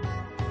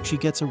 She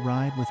gets a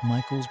ride with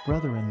Michael's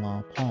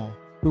brother-in-law, Paul,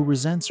 who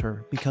resents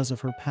her because of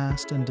her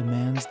past and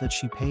demands that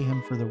she pay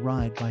him for the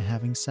ride by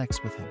having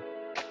sex with him.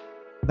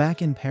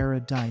 Back in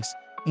Paradise,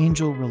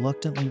 Angel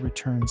reluctantly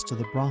returns to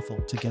the brothel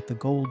to get the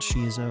gold she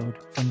is owed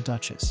from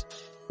Duchess.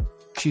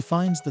 She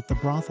finds that the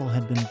brothel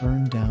had been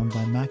burned down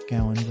by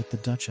McGowan with the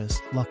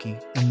Duchess, Lucky,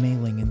 and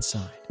Mei-Ling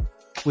inside.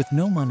 With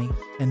no money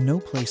and no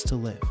place to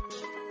live,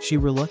 she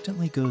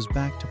reluctantly goes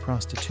back to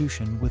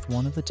prostitution with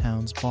one of the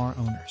town's bar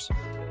owners.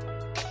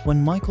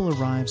 When Michael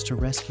arrives to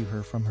rescue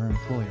her from her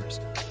employers,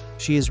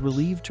 she is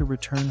relieved to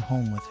return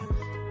home with him.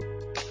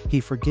 He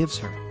forgives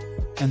her,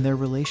 and their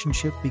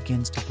relationship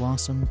begins to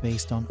blossom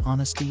based on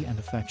honesty and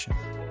affection.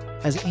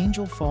 As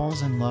Angel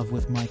falls in love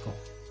with Michael,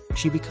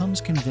 she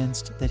becomes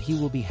convinced that he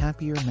will be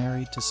happier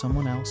married to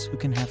someone else who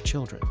can have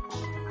children,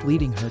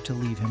 leading her to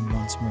leave him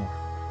once more.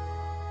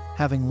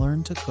 Having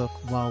learned to cook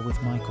while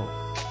with Michael,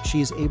 she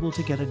is able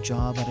to get a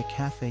job at a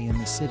cafe in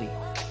the city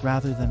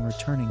rather than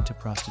returning to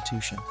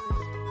prostitution.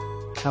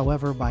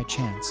 However, by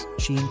chance,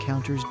 she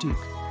encounters Duke,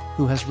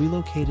 who has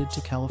relocated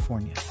to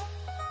California.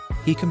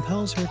 He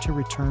compels her to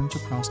return to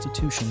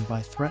prostitution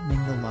by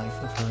threatening the life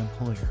of her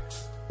employer.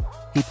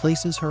 He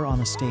places her on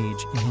a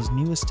stage in his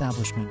new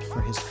establishment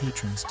for his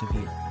patrons to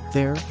view.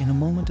 There, in a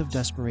moment of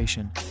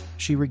desperation,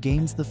 she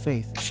regains the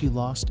faith she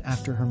lost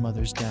after her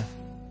mother's death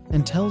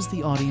and tells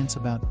the audience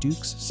about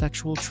Duke's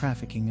sexual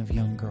trafficking of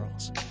young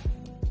girls.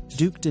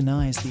 Duke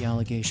denies the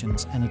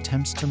allegations and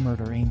attempts to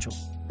murder Angel,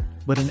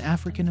 but an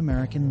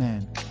African-American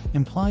man,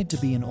 implied to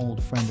be an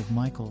old friend of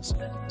Michael's,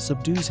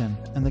 subdues him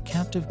and the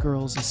captive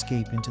girls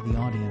escape into the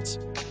audience,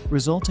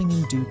 resulting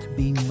in Duke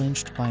being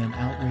lynched by an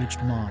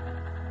outraged mob.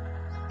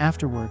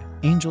 Afterward,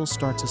 Angel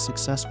starts a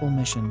successful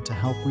mission to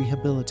help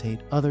rehabilitate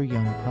other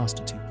young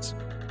prostitutes.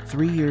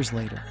 3 years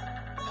later,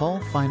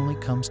 Paul finally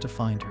comes to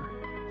find her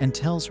and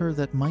tells her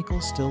that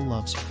Michael still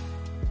loves her.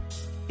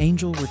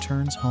 Angel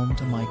returns home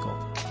to Michael,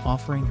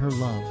 offering her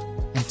love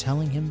and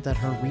telling him that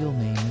her real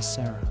name is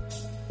Sarah.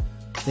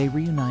 They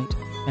reunite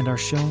and are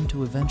shown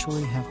to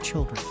eventually have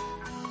children.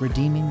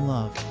 Redeeming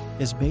Love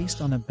is based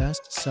on a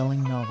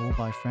best-selling novel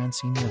by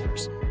Francine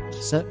Rivers,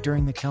 set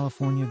during the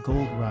California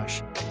Gold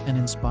Rush and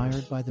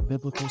inspired by the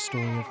biblical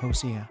story of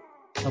Hosea,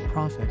 a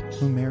prophet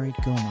who married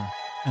Gomer,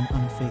 an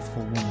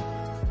unfaithful woman.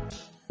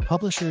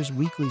 Publishers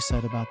Weekly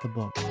said about the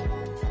book,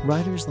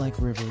 "Writers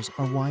like Rivers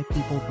are why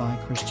people buy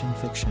Christian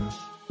fiction,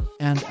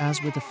 and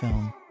as with the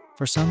film,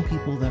 for some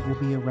people that will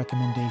be a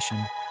recommendation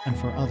and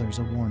for others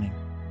a warning."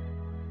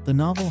 The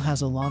novel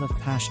has a lot of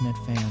passionate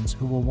fans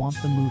who will want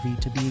the movie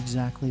to be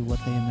exactly what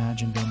they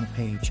imagined on the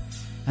page,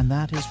 and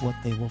that is what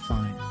they will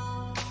find.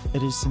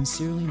 It is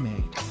sincerely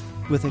made,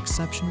 with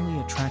exceptionally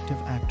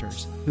attractive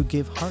actors who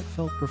give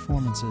heartfelt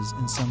performances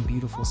in some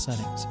beautiful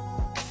settings,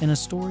 in a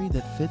story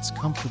that fits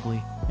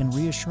comfortably and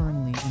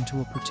reassuringly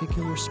into a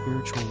particular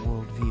spiritual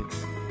worldview.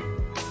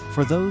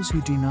 For those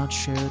who do not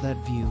share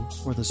that view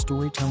or the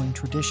storytelling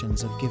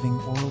traditions of giving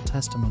oral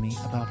testimony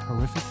about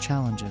horrific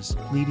challenges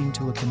leading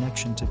to a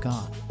connection to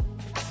God,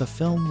 the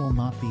film will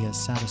not be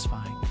as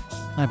satisfying.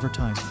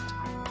 Advertisement.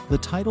 The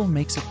title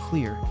makes it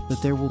clear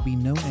that there will be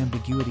no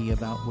ambiguity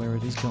about where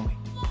it is going.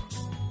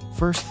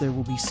 First there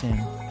will be sin,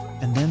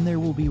 and then there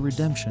will be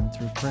redemption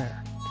through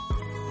prayer.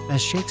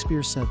 As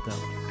Shakespeare said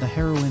though, the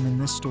heroine in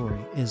this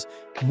story is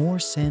more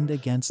sinned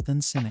against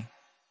than sinning.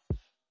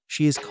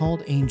 She is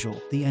called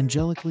Angel, the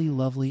angelically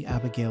lovely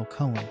Abigail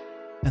Cowen,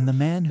 and the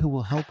man who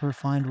will help her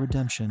find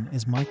redemption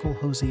is Michael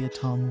Hosea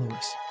Tom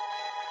Lewis.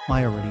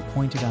 I already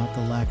pointed out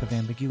the lack of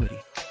ambiguity,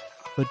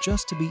 but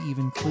just to be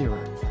even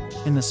clearer,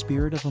 in the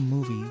spirit of a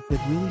movie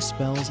that really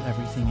spells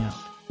everything out.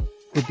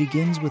 It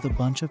begins with a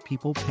bunch of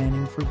people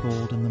panning for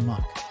gold in the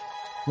muck,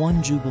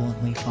 one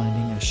jubilantly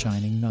finding a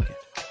shining nugget.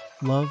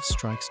 Love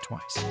strikes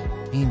twice.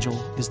 Angel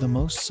is the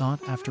most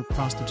sought-after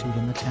prostitute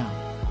in the town,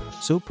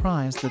 so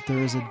prized that there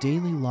is a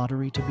daily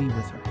lottery to be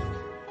with her.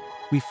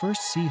 We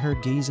first see her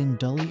gazing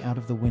dully out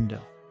of the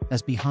window,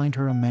 as behind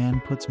her a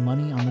man puts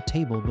money on the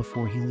table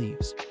before he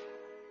leaves.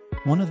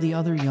 One of the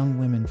other young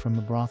women from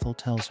the brothel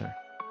tells her,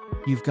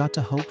 "You've got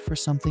to hope for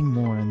something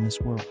more in this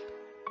world."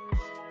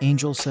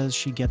 Angel says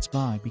she gets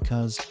by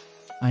because,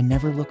 "I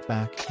never look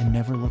back and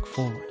never look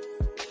forward."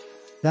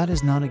 That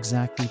is not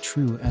exactly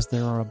true, as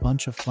there are a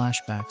bunch of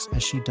flashbacks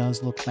as she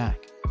does look back,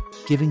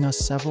 giving us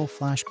several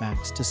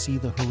flashbacks to see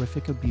the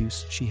horrific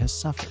abuse she has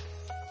suffered.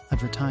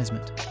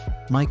 Advertisement.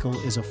 Michael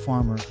is a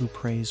farmer who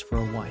prays for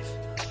a wife.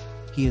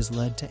 He is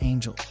led to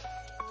Angel.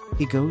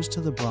 He goes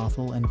to the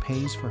brothel and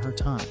pays for her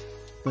time,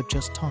 but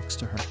just talks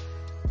to her.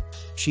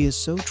 She is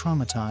so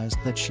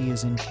traumatized that she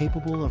is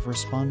incapable of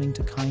responding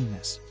to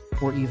kindness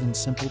or even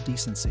simple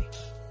decency.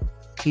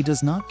 He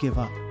does not give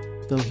up,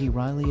 though he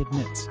wryly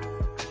admits,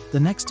 "The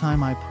next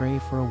time I pray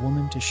for a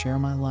woman to share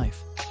my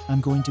life,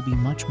 I'm going to be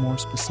much more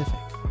specific."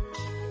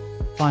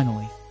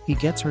 Finally, he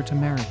gets her to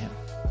marry him.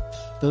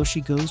 Though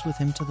she goes with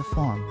him to the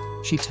farm,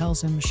 she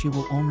tells him she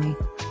will only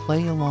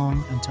play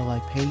along until I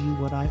pay you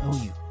what I owe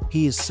you.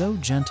 He is so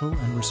gentle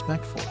and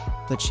respectful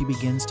that she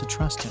begins to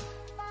trust him.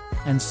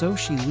 And so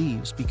she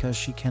leaves because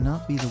she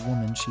cannot be the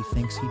woman she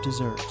thinks he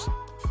deserves.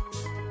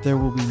 There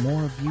will be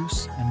more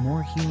abuse and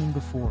more healing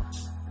before,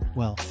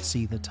 well,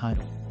 see the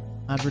title.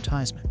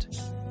 Advertisement.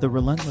 The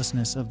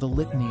relentlessness of the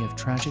litany of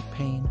tragic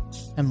pain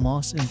and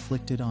loss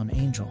inflicted on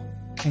Angel,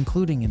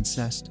 including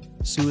incest,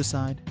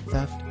 suicide,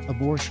 theft,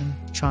 abortion,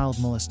 child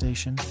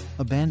molestation,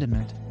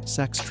 abandonment,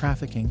 sex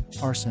trafficking,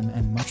 arson,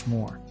 and much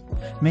more,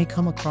 may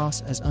come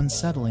across as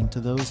unsettling to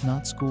those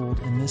not schooled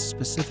in this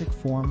specific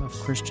form of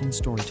Christian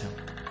storytelling.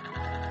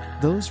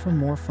 Those from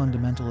more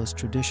fundamentalist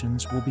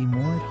traditions will be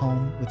more at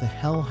home with a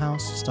Hell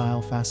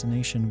House-style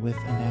fascination with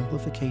an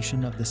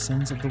amplification of the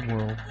sins of the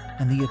world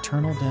and the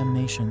eternal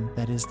damnation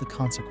that is the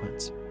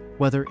consequence,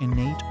 whether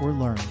innate or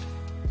learned.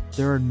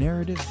 There are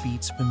narrative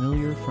beats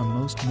familiar from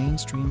most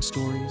mainstream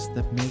stories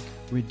that make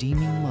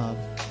redeeming love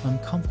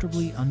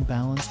uncomfortably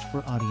unbalanced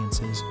for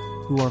audiences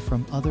who are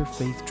from other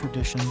faith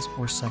traditions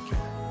or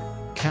secular.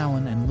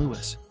 Cowen and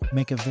Lewis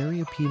make a very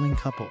appealing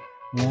couple,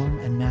 warm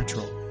and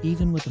natural,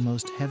 even with the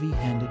most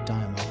heavy-handed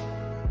dialogue.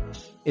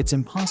 It's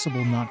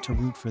impossible not to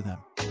root for them,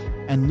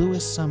 and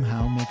Lewis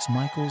somehow makes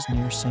Michael's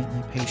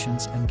near-saintly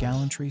patience and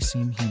gallantry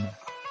seem human.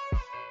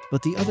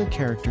 but the other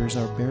characters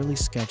are barely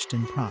sketched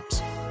in props.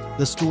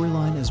 The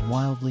storyline is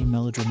wildly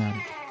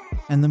melodramatic,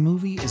 and the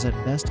movie is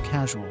at best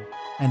casual,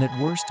 and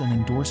at worst an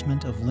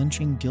endorsement of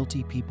lynching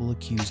guilty people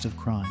accused of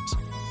crimes.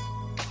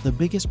 The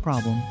biggest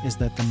problem is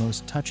that the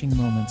most touching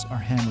moments are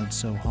hammered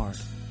so hard.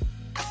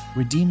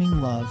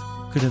 Redeeming Love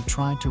could have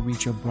tried to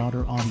reach a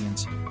broader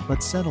audience,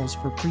 but settles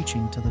for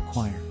preaching to the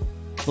choir.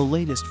 The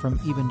latest from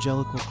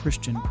evangelical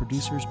Christian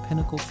producers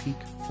Pinnacle,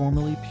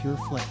 formerly Pure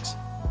Flix.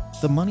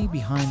 The money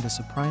behind the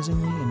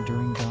surprisingly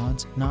enduring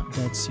God's Not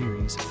Dead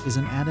series is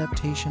an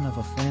adaptation of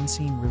a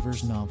Francine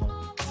Rivers novel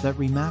that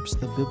remaps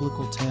the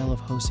biblical tale of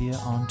Hosea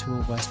onto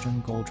a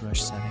Western gold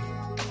rush setting.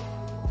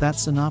 That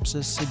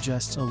synopsis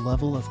suggests a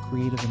level of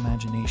creative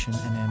imagination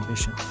and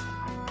ambition,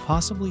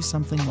 possibly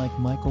something like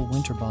Michael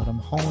Winterbottom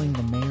hauling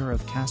the mayor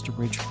of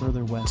Casterbridge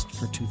further west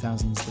for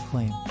 2000's The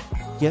Claim.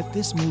 Yet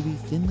this movie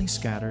thinly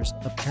scatters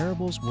a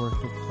parable's worth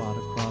of plot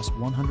across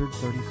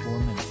 134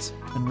 minutes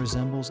and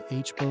resembles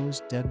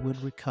HBO's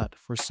Deadwood recut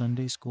for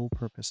Sunday school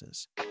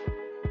purposes.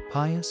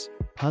 Pious,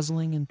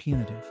 puzzling, and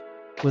punitive,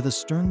 with a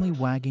sternly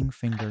wagging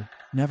finger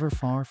never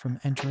far from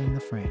entering the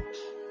frame.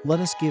 Let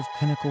us give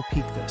Pinnacle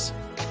this.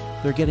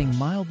 They're getting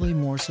mildly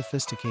more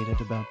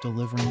sophisticated about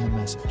delivering the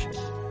message.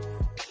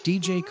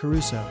 DJ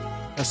Caruso,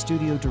 a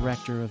studio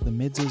director of the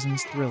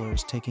mid-season's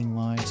thrillers Taking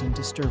Lives in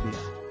Disturbia,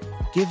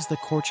 gives the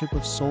courtship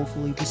of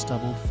soulfully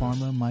bestubbled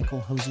farmer Michael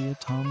Hosea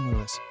Tom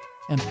Lewis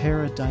and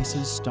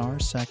Paradise's star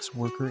sex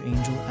worker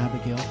angel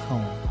Abigail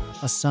Cowen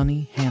a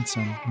sunny,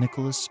 handsome,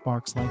 Nicholas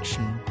Sparks-like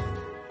sheen.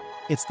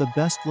 It's the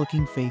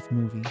best-looking faith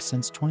movie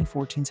since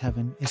 2014's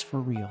Heaven is for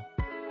Real.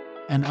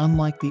 And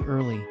unlike the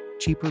early,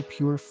 cheaper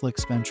Pure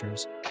Flix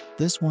ventures,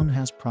 this one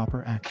has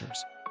proper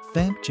actors.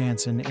 Famke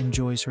Janssen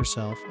enjoys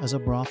herself as a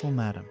brothel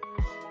madam,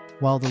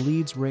 while the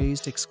leads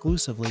raised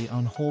exclusively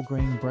on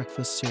whole-grain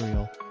breakfast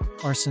cereal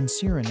are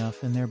sincere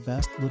enough in their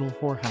best little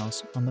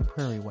whorehouse on the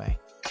Prairie Way.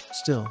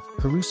 Still,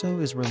 Caruso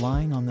is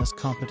relying on this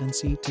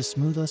competency to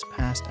smooth us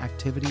past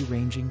activity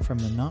ranging from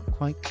the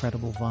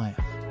not-quite-credible via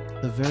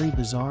the very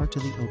bizarre to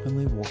the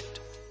openly warped.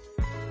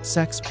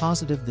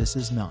 Sex-positive this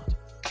is not.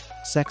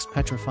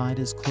 Sex-petrified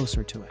is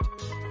closer to it.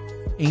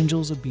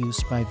 Angel's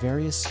abuse by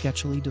various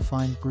sketchily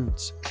defined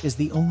brutes is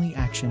the only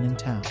action in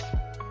town,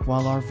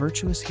 while our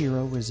virtuous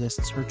hero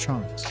resists her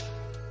charms.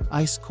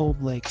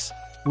 Ice-cold lakes,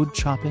 wood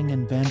chopping,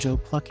 and banjo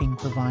plucking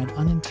provide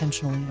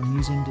unintentionally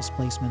amusing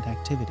displacement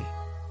activity.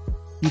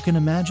 You can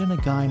imagine a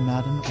Guy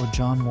Madden or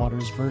John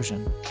Waters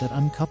version that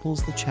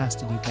uncouples the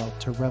chastity belt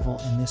to revel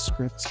in this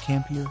script's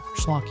campier,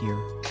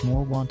 schlockier,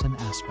 more wanton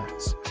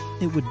aspects.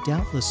 It would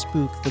doubtless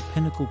spook the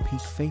Pinnacle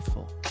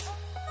faithful.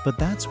 But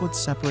that's what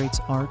separates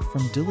art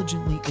from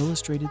diligently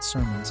illustrated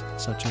sermons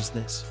such as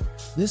this.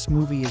 This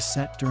movie is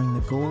set during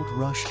the gold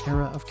rush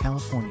era of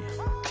California,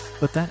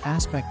 but that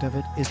aspect of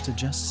it is to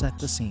just set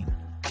the scene.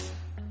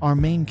 Our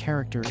main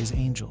character is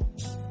Angel,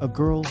 a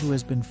girl who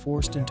has been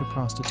forced into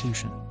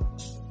prostitution.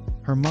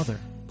 Her mother,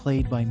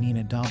 played by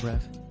Nina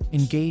Dobrev,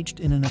 engaged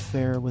in an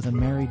affair with a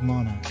married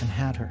Mona and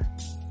had her.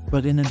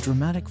 But in a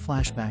dramatic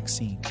flashback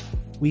scene,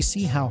 we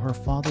see how her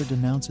father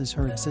denounces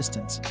her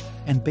existence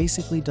and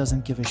basically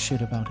doesn't give a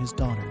shit about his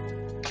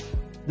daughter.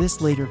 This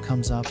later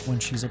comes up when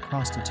she's a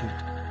prostitute,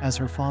 as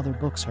her father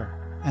books her,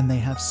 and they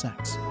have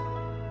sex.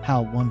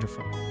 How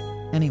wonderful.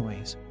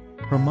 Anyways,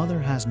 her mother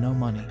has no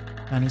money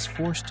and is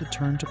forced to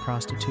turn to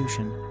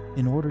prostitution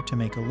in order to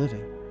make a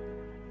living.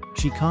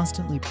 She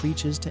constantly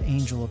preaches to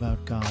Angel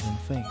about God and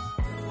faith.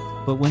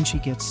 But when she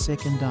gets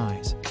sick and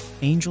dies,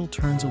 Angel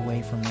turns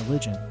away from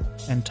religion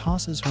and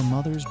tosses her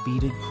mother's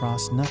beaded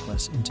cross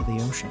necklace into the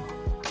ocean.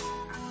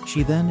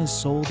 She then is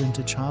sold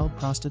into child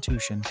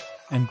prostitution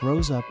and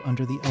grows up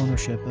under the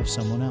ownership of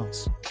someone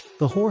else.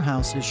 The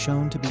whorehouse is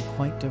shown to be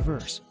quite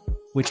diverse,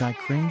 which I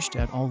cringed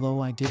at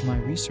although I did my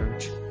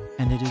research,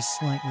 and it is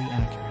slightly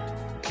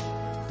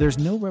accurate. There's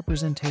no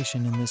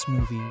representation in this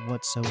movie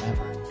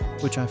whatsoever,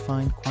 which I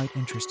find quite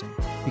interesting,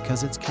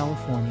 because it's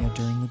California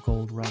during the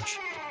gold rush.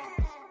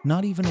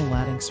 Not even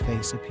Aladdin's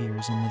face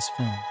appears in this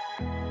film.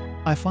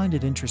 I find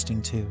it interesting,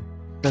 too,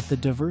 that the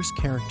diverse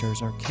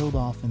characters are killed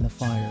off in the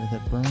fire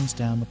that burns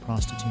down the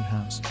prostitute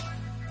house.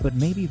 But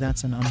maybe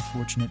that's an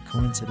unfortunate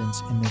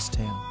coincidence in this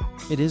tale.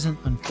 It isn't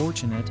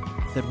unfortunate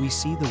that we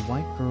see the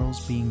white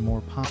girls being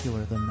more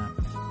popular than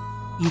them,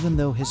 even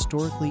though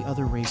historically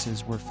other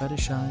races were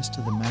fetishized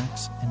to the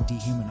max and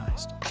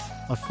dehumanized.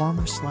 A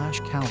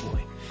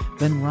farmer/cowboy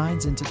then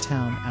rides into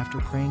town after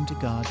praying to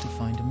God to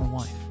find him a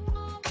wife.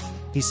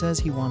 He says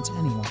he wants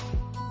anyone,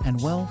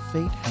 and well,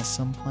 fate has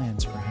some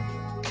plans for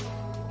him.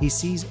 He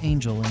sees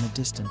Angel in the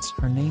distance.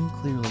 Her name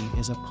clearly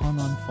is a pun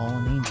on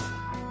fallen angel,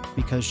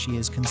 because she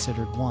is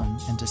considered one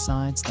and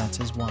decides that's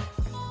his wife.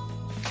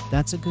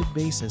 That's a good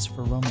basis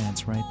for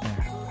romance right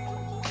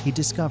there. He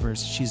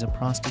discovers she's a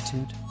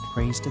prostitute,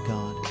 prays to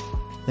God,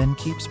 then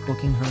keeps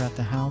booking her at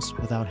the house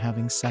without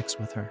having sex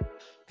with her.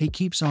 He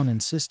keeps on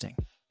insisting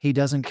he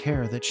doesn't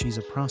care that she's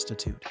a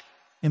prostitute,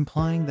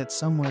 implying that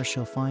somewhere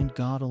she'll find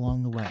God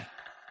along the way,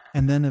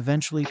 and then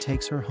eventually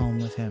takes her home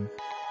with him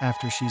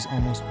after she's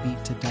almost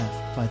beat to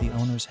death by the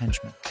owner's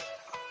henchmen.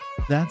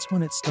 That's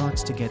when it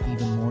starts to get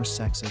even more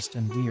sexist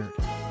and weird,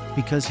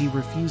 because he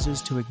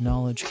refuses to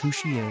acknowledge who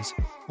she is,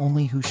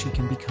 only who she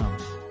can become.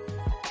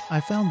 I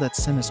found that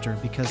sinister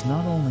because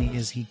not only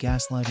is he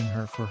gaslighting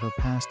her for her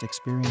past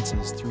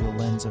experiences through a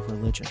lens of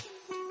religion,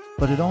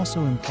 but it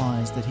also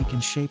implies that he can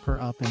shape her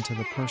up into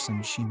the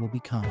person she will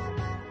become.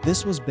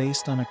 This was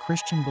based on a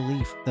Christian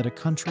belief that a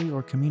country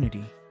or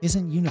community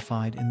isn't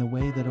unified in the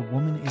way that a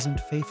woman isn't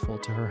faithful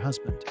to her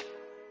husband.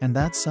 And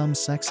that's some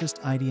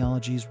sexist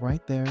ideologies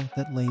right there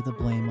that lay the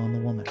blame on the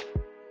woman.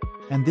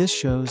 And this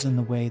shows in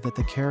the way that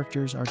the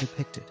characters are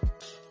depicted.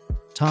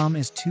 Tom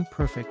is too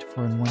perfect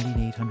for an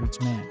Wendy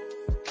 800's man.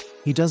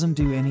 He doesn't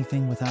do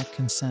anything without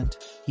consent,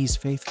 he's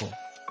faithful,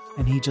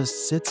 and he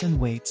just sits and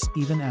waits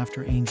even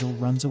after Angel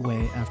runs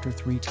away after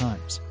 3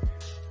 times.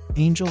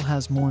 Angel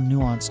has more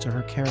nuance to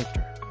her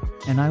character,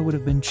 and I would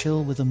have been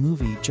chill with a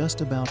movie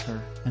just about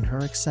her and her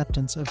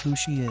acceptance of who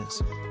she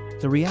is.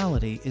 The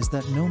reality is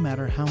that no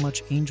matter how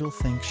much Angel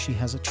thinks she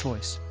has a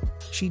choice,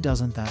 she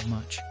doesn't that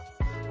much.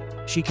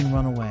 She can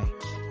run away,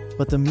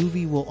 but the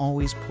movie will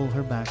always pull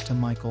her back to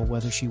Michael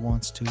whether she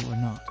wants to or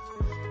not.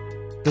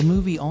 The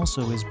movie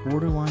also is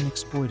borderline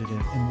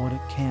exploitative in what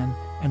it can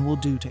and will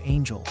do to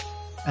Angel,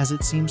 as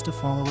it seems to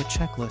follow a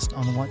checklist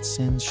on what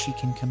sins she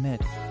can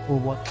commit or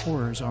what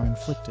horrors are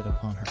inflicted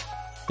upon her.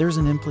 There's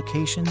an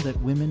implication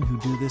that women who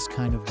do this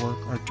kind of work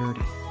are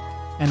dirty,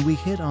 and we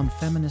hit on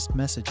feminist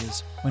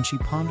messages when she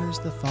ponders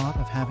the thought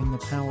of having the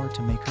power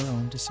to make her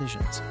own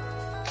decisions.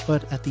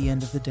 But at the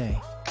end of the day,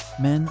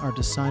 men are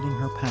deciding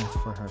her path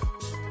for her.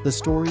 The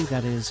story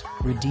that is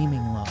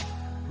Redeeming Love,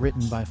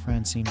 written by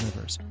Francine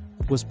Rivers,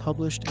 was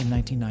published in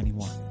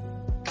 1991.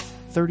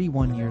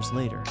 31 years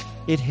later,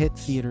 it hit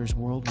theaters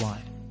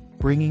worldwide,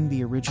 bringing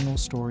the original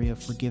story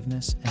of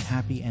forgiveness and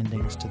happy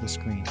endings to the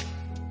screen.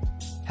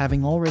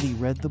 Having already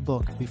read the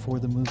book before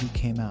the movie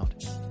came out,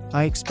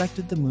 I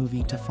expected the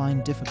movie to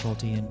find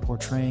difficulty in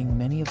portraying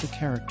many of the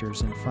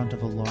characters in front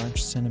of a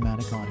large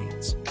cinematic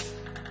audience.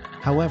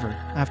 However,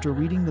 after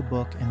reading the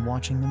book and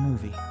watching the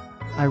movie,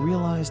 I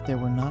realized there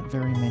were not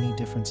very many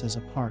differences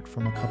apart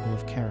from a couple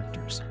of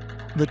characters.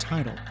 The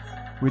title,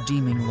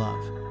 Redeeming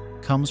Love,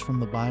 comes from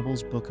the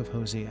Bible's book of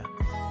Hosea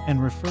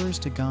and refers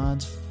to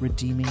God's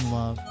redeeming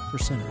love for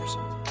sinners.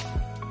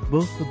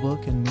 Both the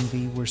book and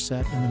movie were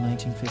set in the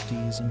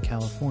 1950s in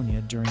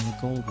California during the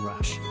gold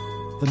rush.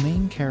 The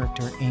main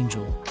character,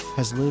 Angel,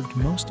 has lived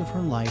most of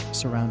her life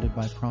surrounded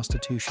by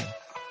prostitution,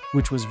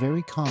 which was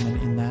very common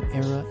in that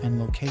era and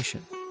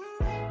location.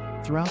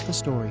 Throughout the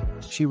story,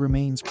 she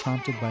remains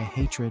prompted by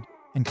hatred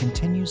and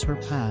continues her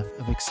path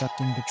of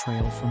accepting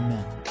betrayal from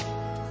men.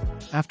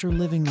 After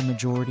living the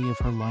majority of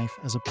her life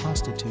as a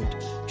prostitute,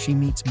 she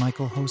meets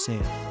Michael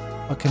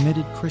Hosea, a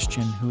committed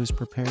Christian who is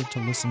prepared to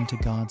listen to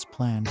God's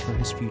plan for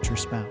his future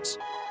spouse.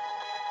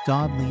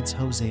 God leads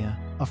Hosea,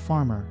 a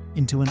farmer,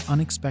 into an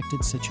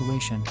unexpected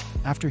situation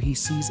after he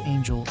sees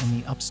Angel in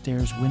the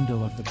upstairs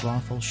window of the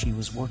brothel she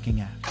was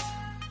working at.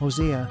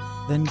 Hosea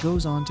then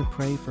goes on to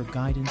pray for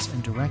guidance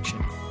and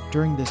direction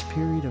during this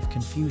period of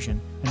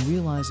confusion and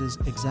realizes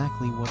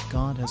exactly what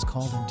God has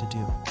called him to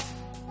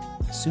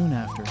do. Soon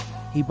after,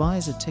 he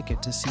buys a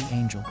ticket to see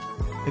Angel,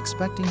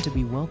 expecting to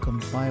be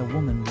welcomed by a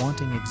woman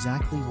wanting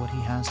exactly what he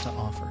has to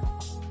offer: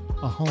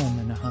 a home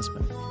and a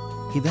husband.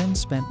 He then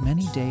spent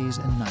many days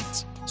and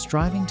nights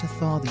striving to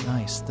thaw the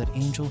ice that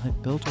Angel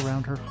had built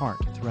around her heart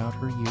throughout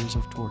her years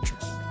of torture.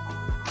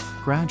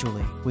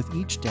 Gradually, with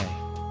each day,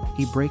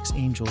 he breaks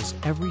Angel's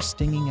every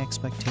stinging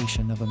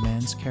expectation of a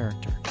man's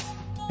character,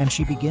 and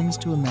she begins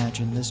to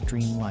imagine this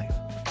dream life,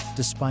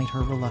 despite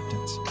her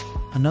reluctance.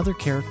 Another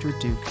character,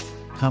 Duke,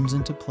 comes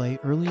into play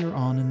earlier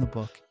on in the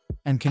book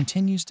and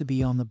continues to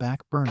be on the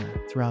back burner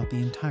throughout the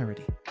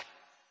entirety.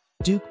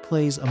 Duke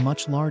plays a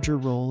much larger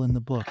role in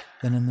the book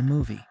than in the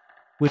movie,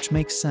 which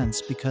makes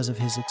sense because of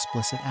his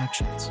explicit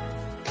actions.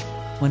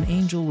 When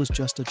Angel was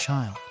just a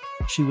child,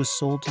 she was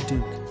sold to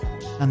Duke,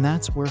 and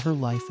that's where her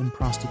life in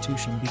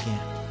prostitution began.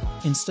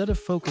 Instead of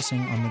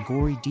focusing on the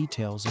gory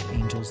details of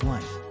Angel's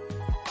life,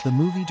 the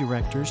movie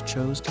directors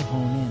chose to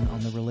hone in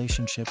on the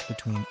relationship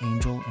between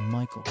Angel and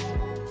Michael.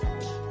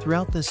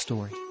 Throughout this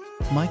story,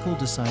 Michael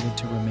decided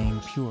to remain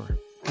pure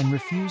and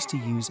refused to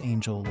use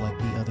Angel like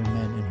the other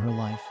men in her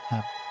life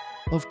have.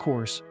 Of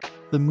course,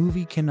 the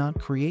movie cannot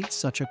create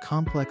such a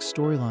complex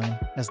storyline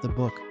as the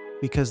book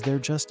because there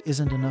just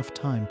isn't enough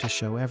time to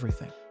show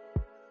everything.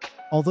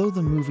 Although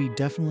the movie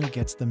definitely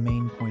gets the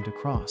main point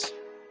across,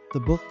 the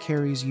book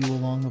carries you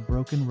along a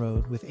broken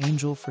road with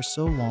Angel for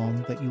so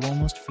long that you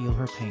almost feel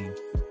her pain.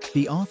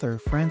 The author,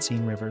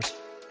 Francine Rivers,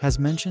 has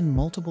mentioned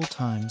multiple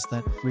times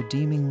that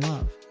Redeeming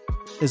Love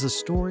is a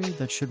story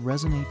that should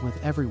resonate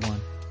with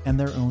everyone and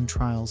their own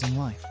trials in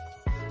life.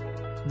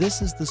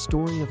 This is the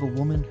story of a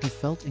woman who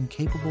felt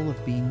incapable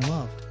of being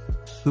loved,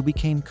 who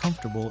became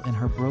comfortable in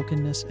her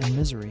brokenness and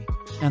misery,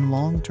 and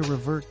longed to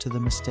revert to the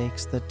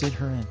mistakes that did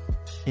her in.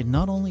 It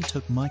not only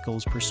took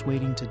Michael's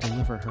persuading to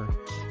deliver her,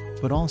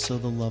 but also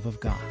the love of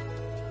God.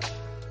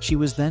 She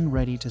was then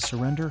ready to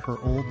surrender her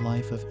old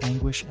life of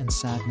anguish and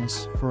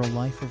sadness for a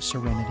life of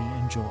serenity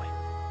and joy.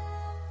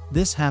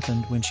 This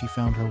happened when she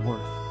found her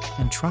worth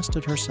and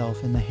trusted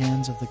herself in the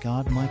hands of the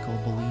God Michael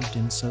believed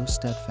in so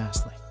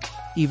steadfastly.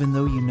 Even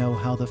though you know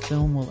how the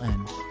film will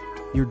end,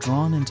 you're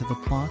drawn into the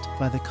plot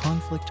by the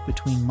conflict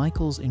between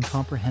Michael's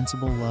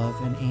incomprehensible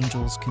love and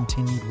Angel's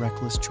continued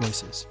reckless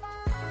choices.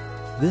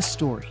 This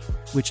story,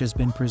 which has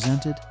been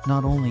presented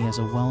not only as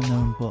a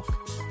well-known book,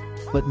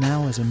 but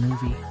now as a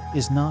movie,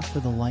 is not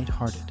for the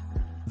light-hearted.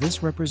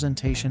 This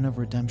representation of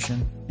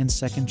redemption and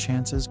second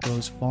chances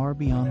goes far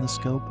beyond the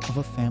scope of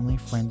a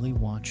family-friendly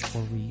watch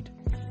or read.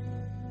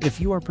 If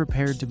you are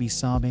prepared to be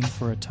sobbing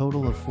for a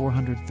total of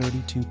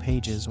 432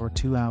 pages or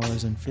 2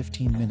 hours and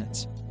 15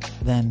 minutes,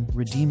 then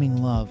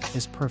Redeeming Love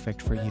is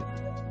perfect for you.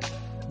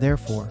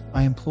 Therefore,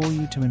 I implore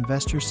you to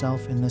invest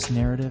yourself in this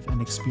narrative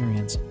and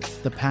experience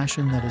the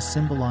passion that is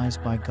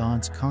symbolized by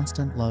God's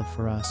constant love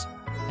for us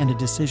and a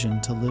decision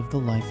to live the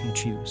life you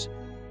choose.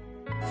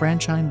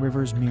 Franchise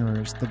Rivers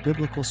mirrors the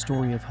biblical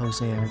story of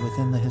Hosea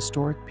within the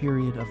historic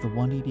period of the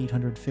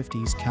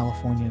 1850s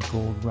California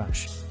gold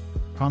rush.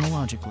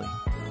 Chronologically,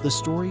 the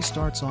story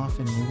starts off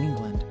in New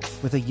England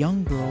with a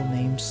young girl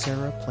named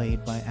Sarah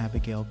played by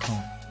Abigail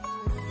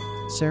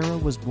Cowen. Sarah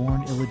was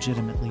born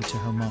illegitimately to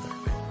her mother,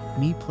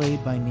 Me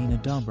played by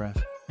Nthibah,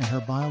 and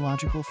her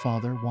biological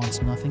father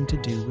wants nothing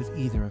to do with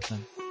either of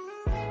them.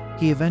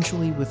 He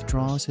eventually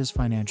withdraws his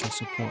financial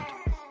support,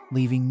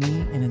 leaving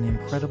Me in an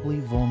incredibly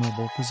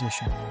vulnerable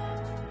position.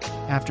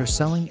 After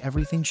selling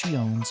everything she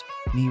owns,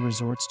 Me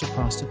resorts to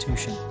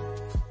prostitution,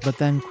 but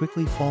then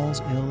quickly falls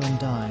ill and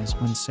dies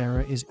when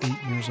Sarah is 8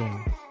 years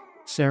old.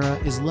 Sarah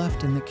is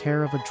left in the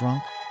care of a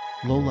drunk,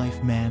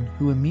 low-life man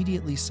who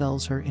immediately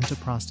sells her into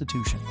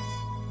prostitution.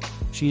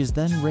 She is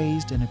then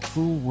raised in a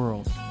cruel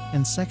world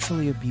and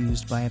sexually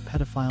abused by a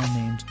pedophile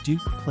named Duke,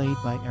 played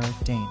by Eric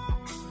Dane.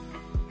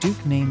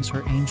 Duke names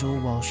her Angel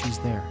while she's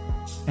there,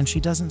 and she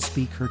doesn't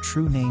speak her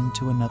true name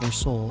to another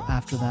soul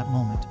after that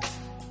moment.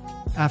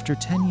 After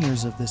 10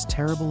 years of this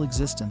terrible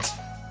existence,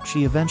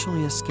 she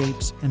eventually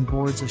escapes and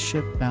boards a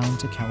ship bound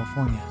to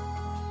California.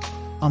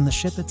 On the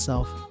ship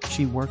itself,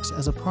 she works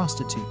as a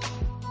prostitute,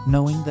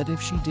 knowing that if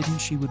she didn't,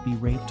 she would be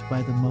raped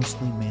by the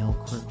mostly male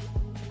crew.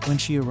 When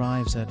she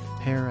arrives at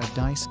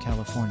Paradise,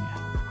 California,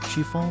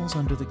 she falls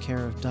under the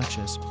care of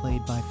Duchess,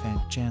 played by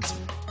Famke Janssen.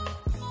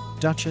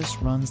 Duchess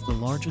runs the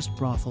largest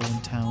brothel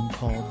in town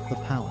called The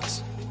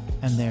Palace,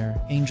 and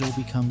there, Angel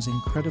becomes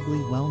incredibly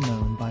well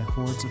known by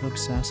hordes of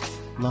obsessed,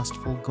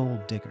 lustful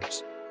gold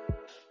diggers.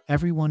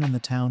 Everyone in the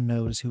town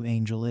knows who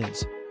Angel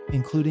is,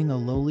 including a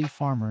lowly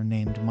farmer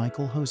named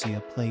Michael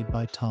Hosea, played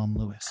by Tom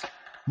Lewis.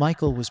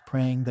 Michael was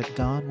praying that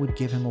God would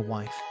give him a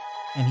wife,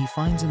 and he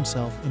finds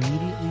himself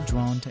immediately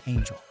drawn to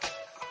Angel.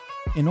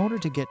 In order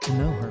to get to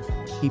know her,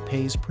 he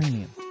pays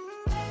premium,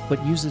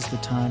 but uses the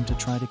time to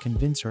try to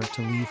convince her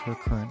to leave her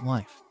current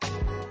life.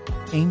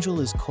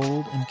 Angel is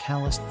cold and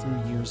calloused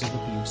through years of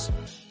abuse,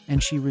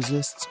 and she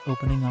resists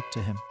opening up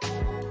to him.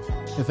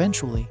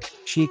 Eventually,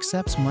 she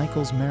accepts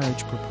Michael's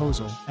marriage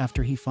proposal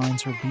after he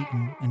finds her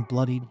beaten and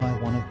bloodied by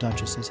one of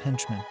Duchess's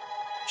henchmen.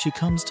 She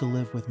comes to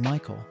live with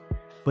Michael,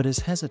 but is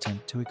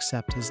hesitant to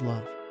accept his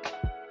love.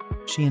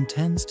 She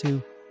intends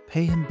to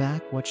pay him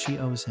back what she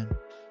owes him,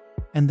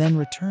 and then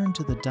return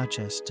to the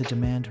Duchess to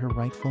demand her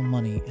rightful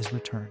money is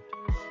returned.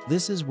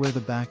 This is where the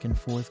back and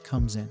forth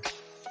comes in.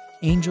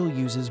 Angel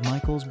uses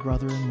Michael's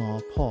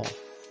brother-in-law, Paul,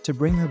 to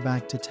bring her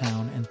back to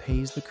town and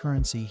pays the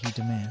currency he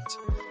demands: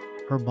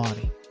 her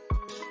body.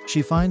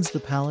 She finds the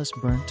palace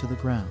burnt to the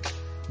ground,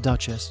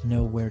 Duchess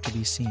nowhere to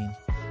be seen,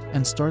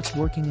 and starts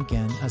working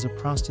again as a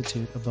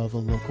prostitute above a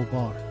local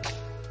bar.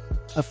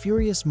 A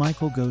furious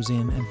Michael goes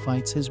in and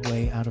fights his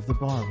way out of the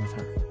bar with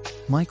her.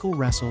 Michael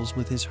wrestles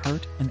with his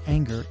hurt and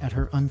anger at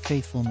her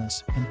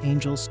unfaithfulness, and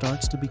Angel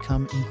starts to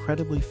become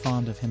incredibly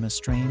fond of him, a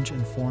strange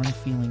and foreign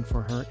feeling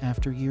for her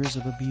after years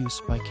of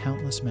abuse by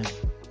countless men.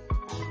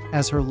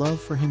 As her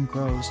love for him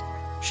grows,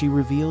 she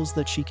reveals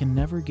that she can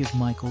never give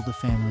Michael the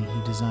family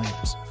he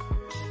desires.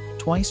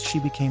 Twice she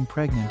became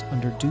pregnant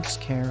under Duke's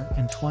care,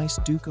 and twice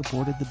Duke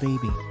aborted the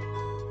baby,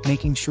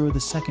 making sure the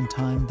second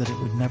time that it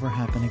would never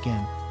happen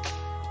again.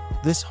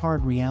 This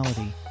hard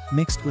reality,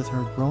 mixed with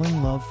her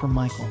growing love for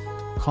Michael,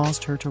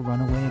 caused her to run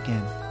away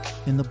again.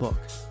 In the book,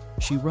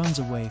 she runs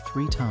away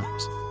 3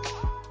 times.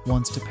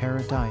 Once to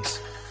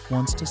Paradise,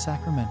 once to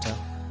Sacramento,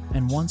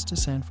 and once to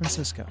San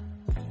Francisco.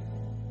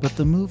 But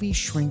the movie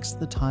shrinks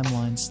the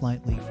timeline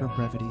slightly for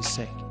brevity's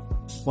sake.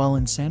 While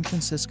in San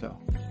Francisco,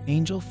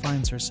 Angel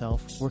finds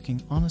herself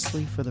working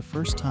honestly for the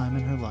first time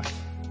in her life.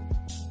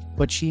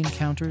 But she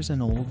encounters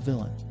an old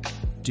villain,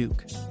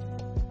 Duke.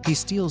 He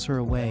steals her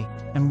away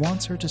and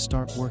wants her to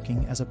start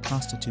working as a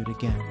prostitute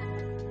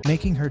again,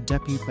 making her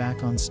debut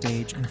back on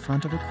stage in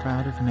front of a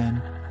crowd of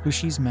men who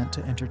she's meant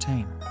to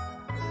entertain.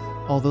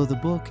 Although the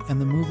book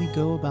and the movie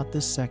go about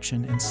this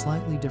section in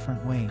slightly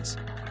different ways,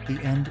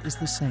 the end is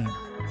the same.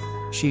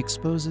 She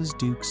exposes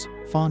Duke's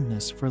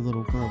fondness for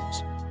little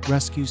girls,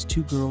 rescues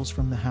 2 girls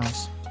from the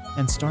house,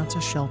 and starts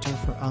a shelter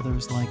for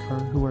others like her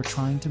who are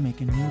trying to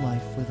make a new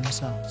life for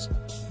themselves.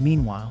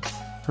 Meanwhile,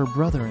 her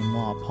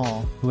brother-in-law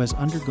Paul, who has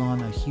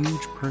undergone a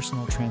huge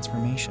personal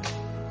transformation,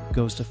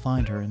 goes to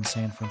find her in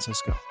San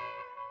Francisco.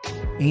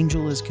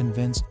 Angel is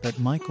convinced that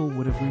Michael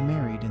would have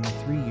remarried in the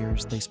 3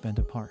 years they spent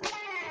apart.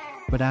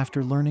 But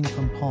after learning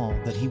from Paul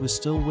that he was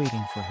still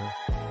waiting for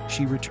her,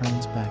 she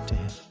returns back to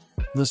him.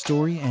 The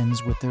story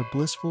ends with their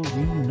blissful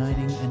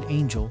reuniting and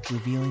Angel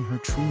revealing her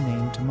true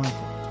name to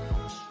Michael.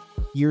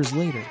 Years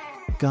later,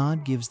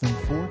 God gives them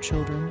 4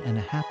 children and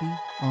a happy,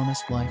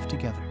 honest life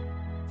together.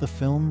 The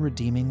film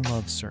redeeming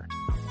love cert.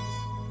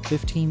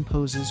 15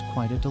 poses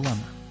quite a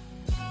dilemma.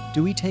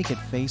 Do we take at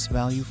face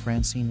value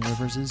Francine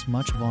Rivers'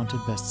 much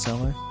vaunted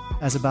bestseller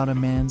as about a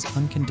man's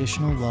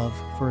unconditional love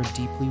for a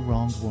deeply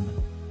wronged woman?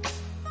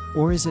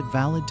 Or is it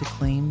valid to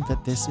claim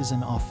that this is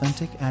an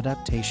authentic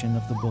adaptation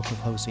of the Book of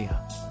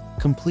Hosea,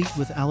 complete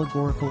with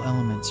allegorical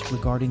elements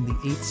regarding the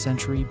 8th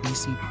century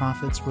BC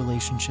prophet's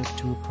relationship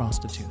to a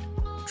prostitute?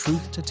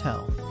 Truth to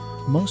tell,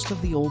 most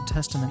of the Old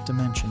Testament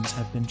dimensions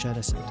have been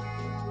jettisoned.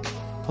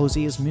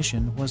 Hosea's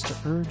mission was to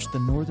urge the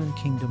northern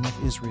kingdom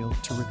of Israel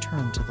to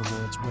return to the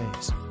Lord's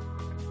ways.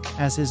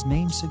 As his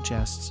name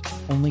suggests,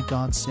 only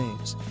God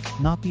saves,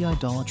 not the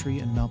idolatry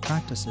and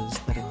malpractices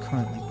that it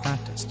currently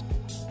practiced.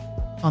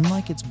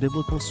 Unlike its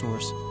biblical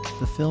source,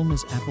 the film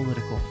is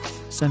apolitical,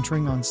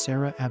 centering on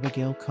Sarah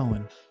Abigail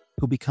Cowen,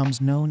 who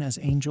becomes known as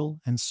Angel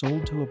and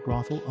sold to a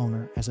brothel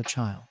owner as a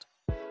child.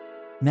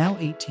 Now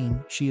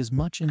 18, she is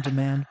much in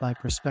demand by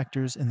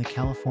prospectors in the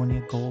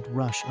California gold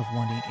rush of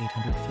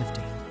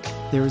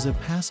 1-850. There is a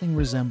passing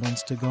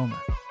resemblance to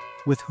Gomer,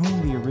 with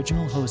whom the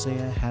original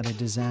Hosea had a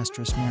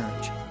disastrous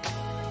marriage.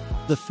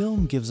 The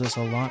film gives us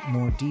a lot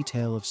more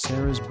detail of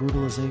Sarah's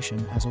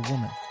brutalization as a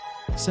woman,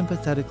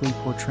 sympathetically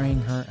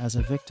portraying her as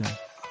a victim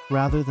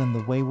rather than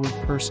the wayward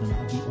person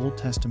of the Old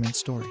Testament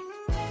story.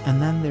 And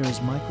then there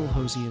is Michael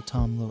Hosea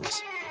Tom Lewis,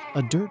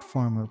 a dirt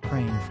farmer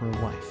praying for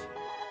a wife.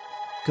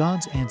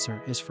 God's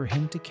answer is for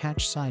him to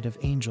catch sight of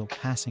Angel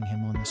passing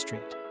him on the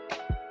street.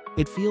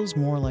 It feels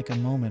more like a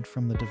moment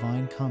from the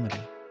Divine Comedy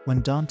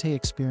when Dante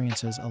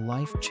experiences a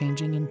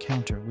life-changing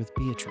encounter with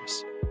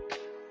Beatrice.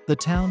 The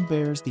town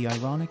bears the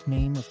ironic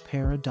name of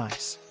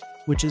Paradise,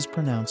 which is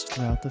pronounced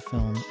throughout the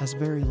film as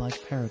very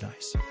like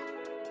paradise.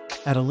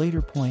 At a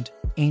later point,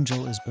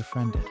 Angel is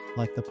befriended,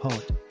 like the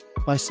poet,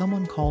 by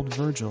someone called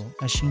Virgil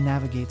as she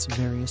navigates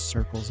various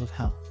circles of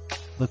hell.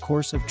 The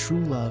course of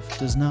true love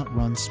does not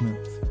run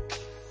smooth.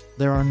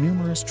 There are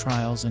numerous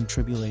trials and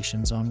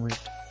tribulations en route.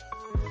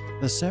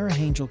 The Sarah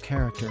Angel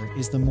character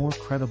is the more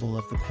credible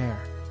of the pair,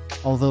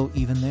 although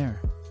even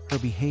there, her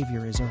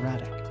behavior is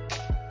erratic.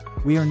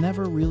 We are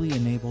never really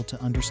enabled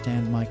to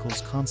understand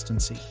Michael's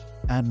constancy,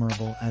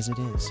 admirable as it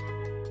is.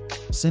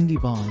 Cindy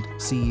Bond,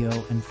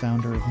 CEO and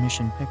founder of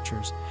Mission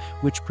Pictures,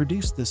 which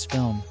produced this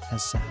film,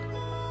 has said,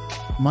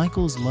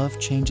 "Michael's love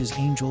changes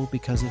Angel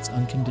because it's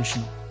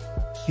unconditional.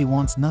 He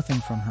wants nothing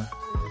from her.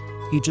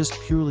 He just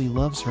purely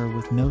loves her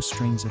with no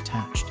strings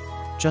attached,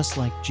 just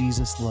like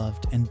Jesus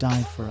loved and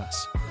died for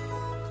us."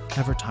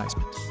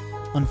 Advertisement.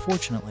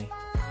 Unfortunately,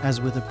 as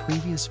with a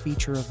previous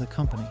feature of the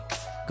company,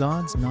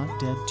 God's Not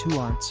Dead 2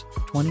 Arts,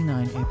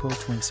 29 April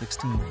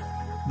 2016,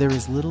 there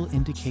is little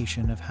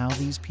indication of how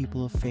these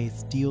people of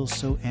faith deal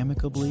so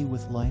amicably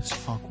with life's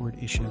awkward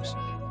issues.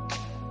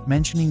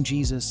 Mentioning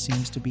Jesus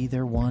seems to be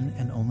their one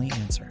and only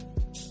answer.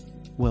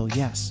 Well,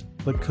 yes,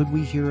 but could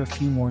we hear a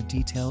few more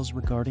details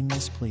regarding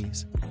this,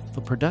 please?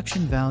 The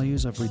production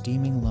values of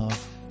Redeeming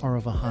Love are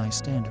of a high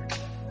standard.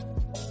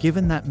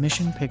 Given that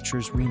Mission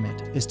Pictures'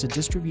 remit is to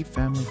distribute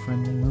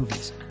family-friendly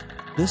movies,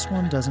 this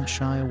one doesn't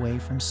shy away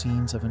from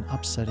scenes of an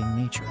upsetting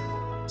nature,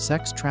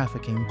 sex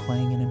trafficking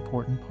playing an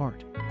important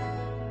part.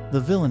 The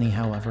villainy,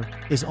 however,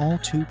 is all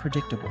too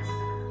predictable.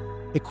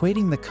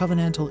 Equating the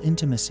covenantal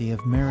intimacy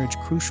of marriage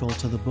crucial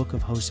to the Book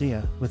of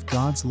Hosea with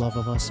God's love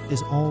of us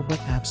is all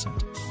but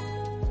absent.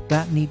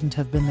 That needn't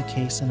have been the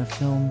case in a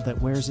film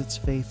that wears its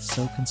faith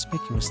so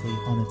conspicuously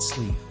on its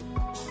sleeve.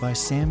 By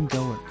Sam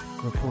Goerk,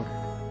 reporter.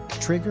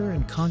 Trigger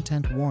and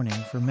content warning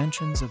for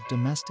mentions of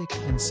domestic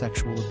and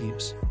sexual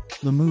abuse.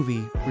 The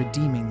movie,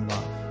 Redeeming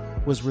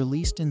Love, was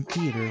released in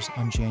theaters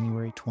on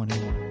January 21,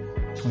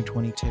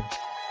 2022.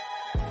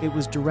 It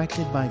was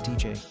directed by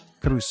DJ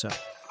Caruso,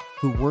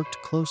 who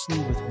worked closely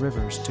with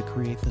Rivers to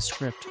create the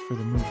script for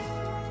the movie.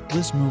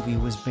 This movie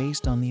was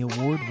based on the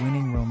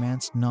award-winning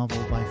romance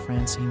novel by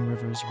Francine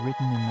Rivers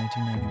written in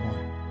 1991.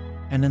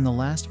 And in the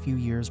last few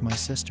years, my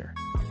sister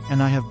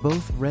and I have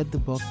both read the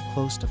book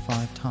close to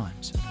 5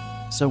 times.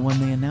 So when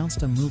they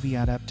announced a movie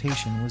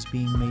adaptation was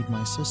being made,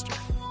 my sister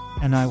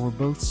and I were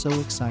both so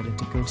excited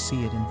to go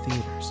see it in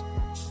theaters.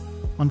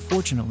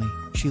 Unfortunately,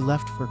 she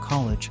left for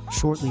college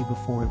shortly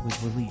before it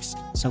was released,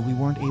 so we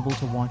weren't able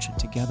to watch it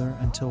together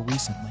until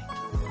recently.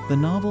 The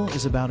novel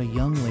is about a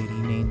young lady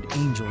named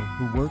Angel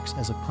who works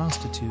as a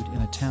prostitute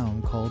in a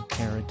town called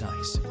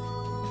Paradise.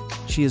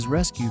 She is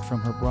rescued from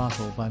her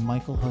brothel by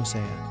Michael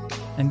Hosea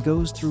and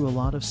goes through a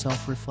lot of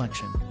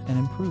self-reflection and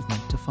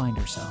improvement to find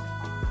herself.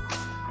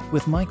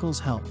 With Michael's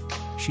help,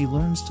 she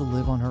learns to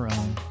live on her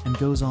own and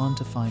goes on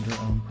to find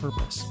her own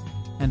purpose,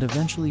 and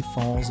eventually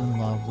falls in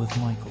love with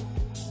Michael.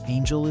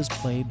 Angel is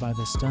played by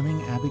the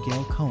stunning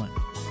Abigail Cowen,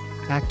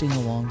 acting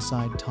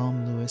alongside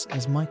Tom Lewis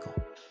as Michael.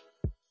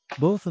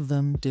 Both of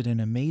them did an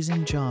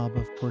amazing job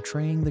of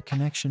portraying the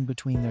connection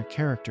between their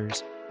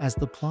characters as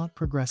the plot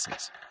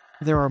progresses.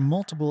 There are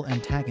multiple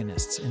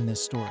antagonists in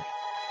this story,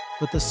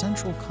 but the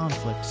central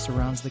conflict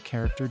surrounds the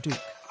character Duke,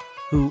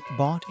 who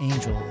bought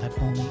Angel at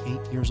only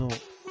 8 years old.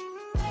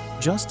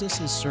 Justice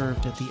is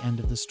served at the end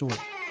of the story,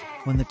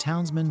 when the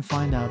townsmen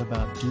find out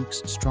about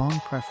Duke's strong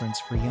preference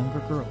for younger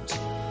girls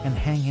and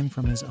hang him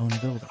from his own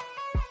building.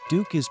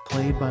 Duke is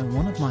played by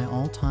one of my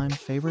all-time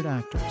favorite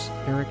actors,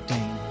 Eric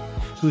Dane,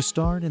 who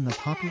starred in the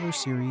popular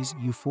series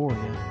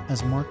Euphoria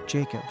as Mark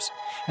Jacobs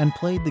and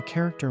played the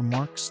character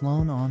Mark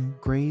Sloan on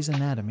Grey's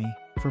Anatomy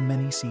for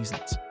many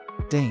seasons.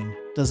 Dane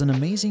does an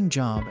amazing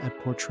job at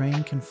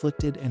portraying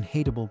conflicted and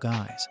hateable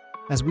guys,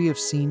 as we have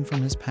seen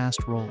from his past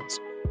roles,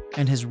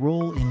 and his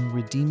role in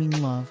Redeeming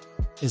Love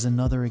is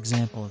another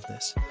example of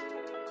this.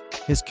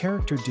 His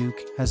character Duke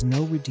has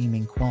no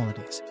redeeming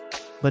qualities,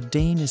 but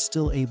Dane is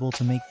still able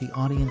to make the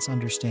audience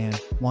understand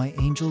why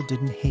Angel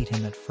didn't hate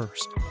him at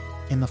first.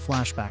 In the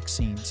flashback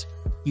scenes,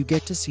 you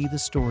get to see the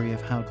story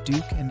of how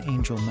Duke and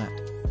Angel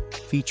met,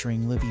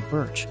 featuring Livy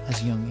Birch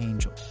as young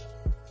Angel.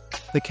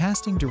 The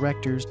casting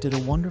directors did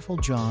a wonderful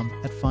job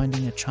at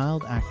finding a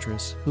child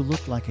actress who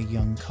looked like a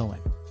young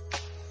Cowen.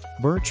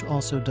 Birch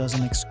also does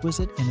an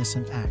exquisite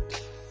innocent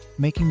act,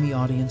 making the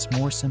audience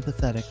more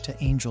sympathetic to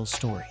Angel's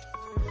story.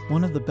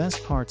 One of the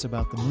best parts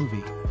about the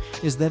movie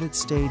is that it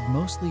stayed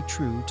mostly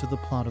true to the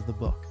plot of the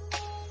book.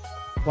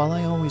 While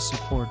I always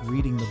support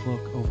reading the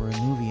book over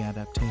a movie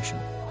adaptation,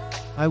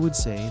 I would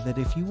say that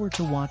if you were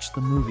to watch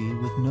the movie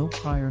with no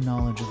prior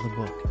knowledge of the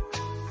book,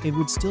 it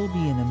would still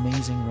be an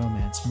amazing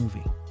romance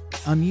movie.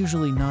 I'm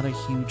usually not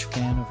a huge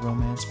fan of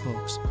romance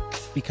books,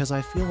 because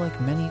I feel like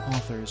many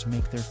authors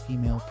make their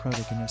female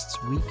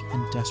protagonists weak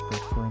and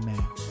desperate for a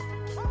man.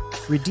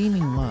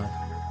 Redeeming Love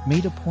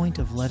made a point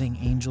of letting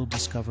Angel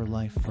discover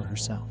life for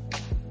herself.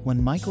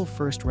 When Michael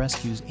first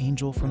rescues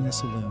Angel from the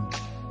saloon,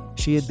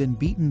 she had been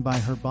beaten by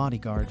her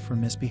bodyguard for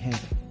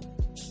misbehaving.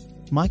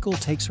 Michael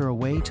takes her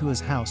away to his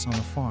house on a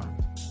farm,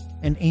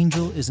 and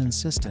Angel is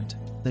insistent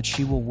that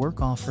she will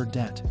work off her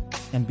debt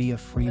and be a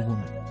free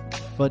woman.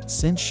 But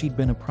since she'd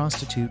been a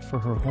prostitute for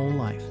her whole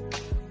life,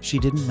 she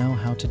didn't know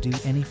how to do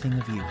anything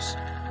of use.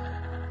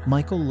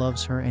 Michael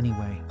loves her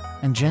anyway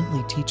and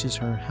gently teaches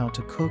her how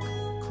to cook,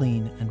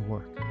 clean, and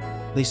work.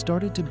 They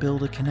started to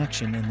build a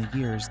connection in the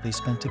years they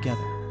spent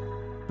together,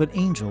 but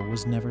Angel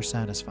was never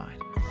satisfied.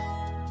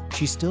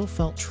 She still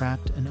felt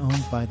trapped and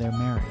owned by their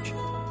marriage,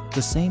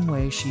 the same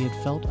way she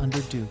had felt under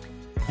Duke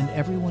and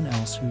everyone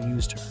else who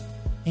used her.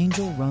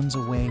 Angel runs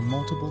away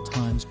multiple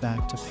times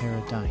back to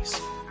Paradise,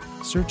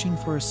 searching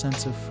for a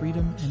sense of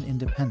freedom and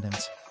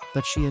independence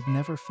that she had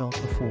never felt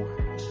before.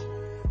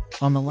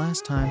 On the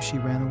last time she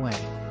ran away,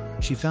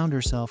 she found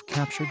herself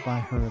captured by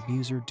her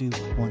abuser Duke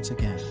once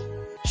again.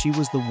 She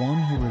was the one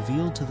who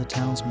revealed to the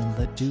townsmen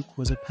that Duke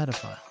was a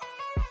pedophile,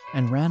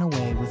 and ran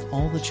away with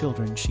all the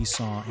children she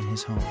saw in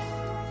his home.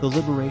 The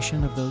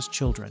liberation of those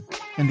children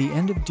and the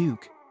end of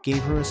Duke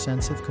gave her a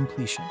sense of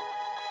completion,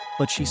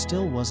 but she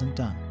still wasn't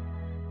done.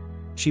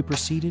 She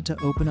proceeded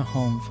to open a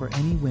home for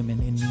any women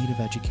in need of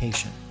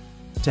education,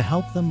 to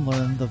help them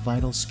learn the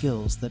vital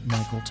skills that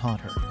Michael taught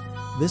her.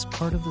 This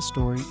part of the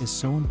story is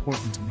so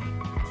important to me.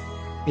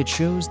 It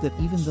shows that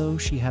even though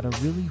she had a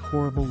really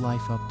horrible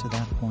life up to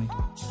that point,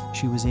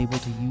 she was able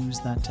to use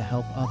that to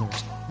help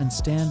others and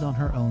stand on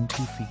her own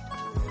 2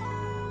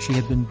 feet. She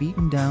had been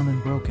beaten down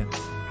and broken,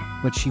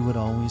 but she would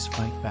always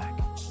fight back.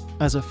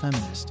 As a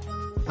feminist,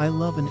 I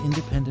love an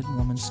independent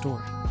woman's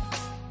story.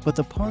 But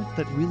the part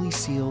that really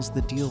seals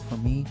the deal for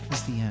me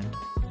is the end.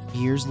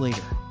 Years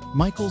later,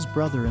 Michael's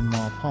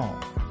brother-in-law Paul,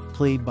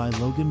 played by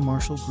Logan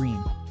Marshall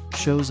Green,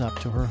 shows up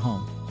to her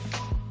home.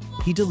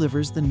 He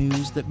delivers the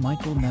news that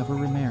Michael never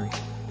remarried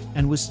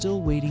and was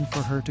still waiting for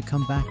her to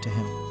come back to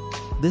him,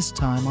 this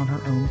time on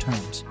her own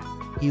terms.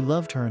 He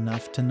loved her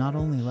enough to not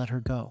only let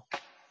her go,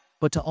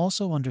 but to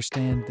also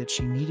understand that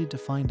she needed to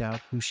find out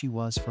who she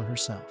was for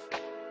herself.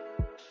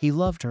 He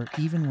loved her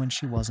even when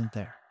she wasn't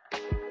there.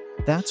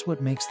 That's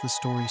what makes the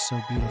story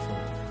so beautiful,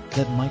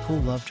 that Michael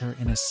loved her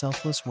in a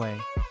selfless way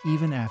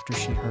even after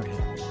she hurt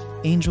him.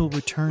 Angel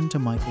returned to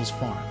Michael's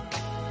farm.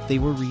 They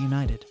were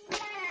reunited,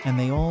 and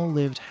they all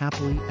lived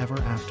happily ever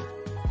after.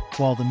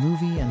 While the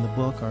movie and the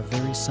book are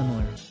very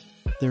similar,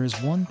 there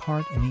is one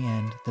part in the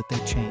end that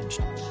they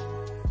changed.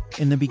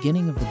 In the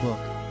beginning of the book,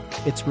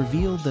 it's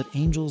revealed that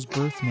Angel's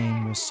birth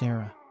name was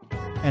Sarah,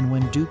 and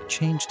when Duke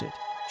changed it,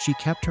 she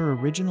kept her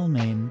original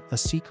name a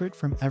secret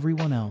from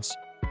everyone else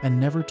and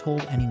never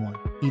told anyone,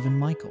 even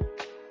Michael.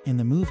 In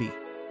the movie,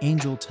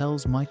 Angel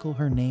tells Michael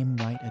her name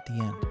right at the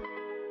end.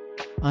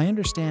 I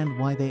understand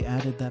why they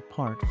added that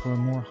part for a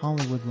more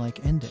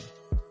Hollywood-like ending,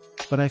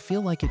 but I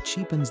feel like it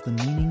cheapens the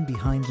meaning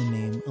behind the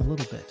name a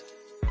little bit.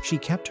 She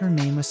kept her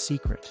name a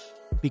secret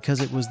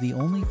because it was the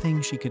only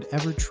thing she could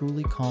ever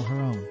truly call her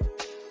own,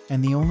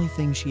 and the only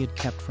thing she had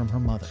kept from her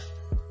mother.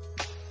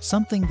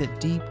 Something that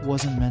deep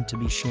wasn't meant to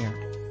be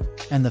shared,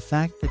 and the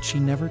fact that she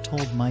never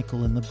told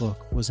Michael in the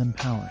book was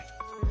empowering.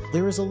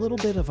 There is a little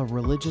bit of a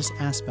religious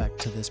aspect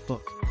to this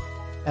book,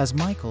 as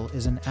Michael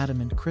is an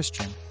adamant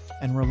Christian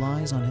and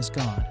relies on his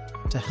God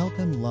to help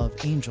him love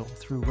Angel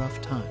through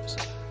rough times.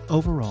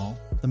 Overall,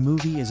 the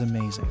movie is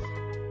amazing.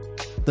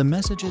 The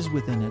messages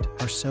within it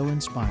are so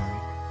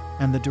inspiring,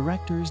 and the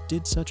directors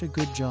did such a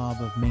good job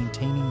of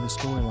maintaining the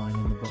storyline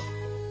in the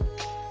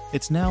book.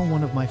 It's now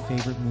one of my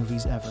favorite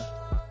movies ever,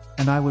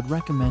 and I would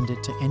recommend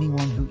it to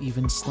anyone who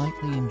even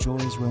slightly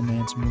enjoys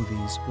romance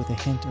movies with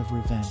a hint of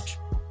revenge.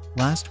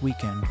 Last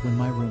weekend, when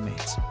my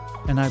roommates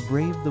and I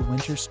braved the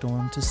winter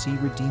storm to see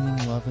Redeeming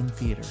Love in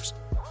theaters,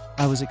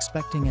 I was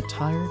expecting a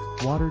tired,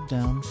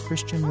 watered-down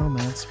Christian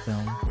romance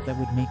film that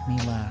would make me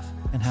laugh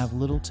and have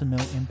little to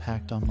no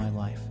impact on my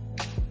life.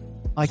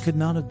 I could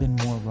not have been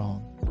more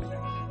wrong.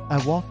 I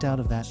walked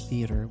out of that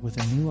theater with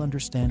a new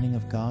understanding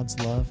of God's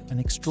love and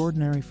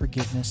extraordinary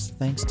forgiveness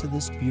thanks to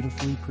this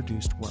beautifully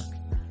produced work.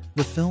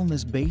 The film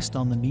is based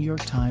on the New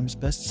York Times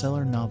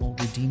bestseller novel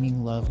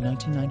Redeeming Love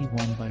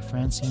 1991 by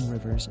Francine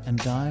Rivers and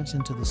dives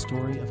into the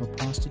story of a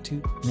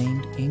prostitute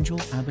named Angel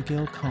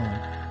Abigail Cowen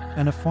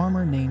and a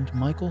farmer named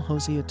Michael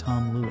Hosea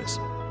Tom Lewis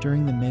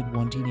during the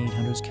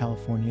mid-1800s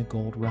California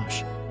gold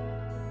rush.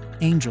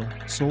 Angel,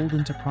 sold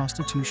into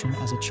prostitution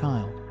as a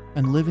child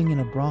and living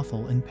in a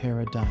brothel in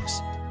Paradise,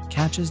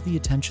 catches the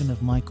attention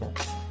of Michael,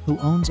 who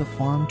owns a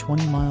farm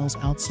 20 miles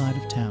outside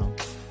of town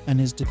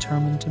and is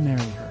determined to marry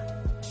her.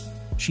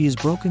 She is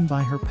broken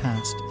by her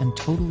past and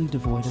totally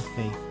devoid of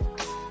faith,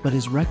 but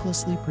is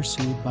recklessly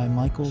pursued by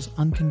Michael's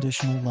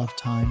unconditional love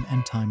time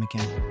and time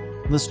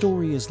again. The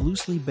story is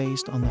loosely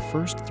based on the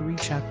first 3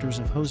 chapters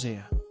of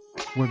Hosea,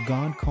 where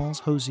God calls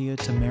Hosea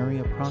to marry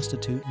a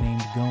prostitute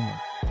named Gomer,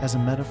 as a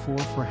metaphor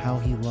for how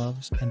he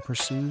loves and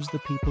pursues the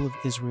people of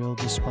Israel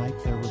despite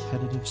their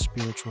repetitive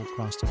spiritual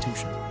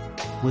prostitution.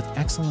 With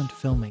excellent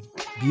filming,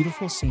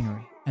 beautiful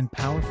scenery, and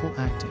powerful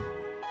acting,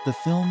 the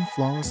film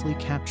flawlessly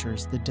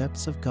captures the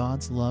depths of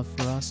God's love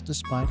for us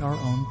despite our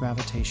own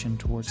gravitation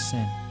towards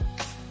sin.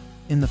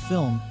 In the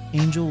film,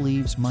 Angel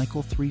leaves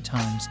Michael 3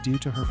 times due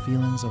to her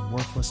feelings of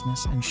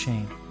worthlessness and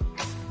shame.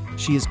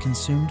 She is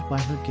consumed by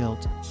her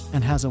guilt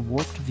and has a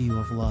warped view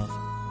of love,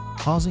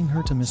 causing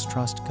her to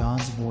mistrust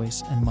God's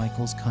voice and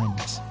Michael's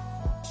kindness.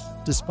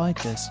 Despite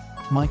this,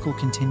 Michael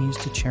continues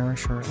to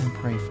cherish her and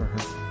pray for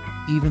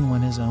her, even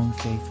when his own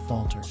faith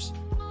falters.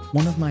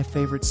 One of my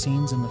favorite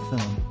scenes in the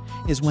film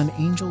is when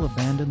Angel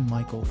abandoned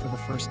Michael for the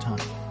first time.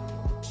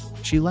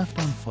 She left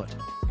on foot,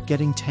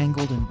 getting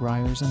tangled in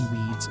briars and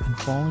weeds and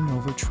falling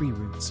over tree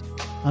roots,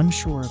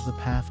 unsure of the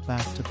path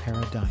back to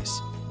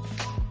Paradise.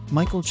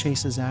 Michael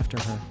chases after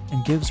her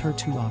and gives her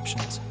 2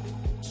 options: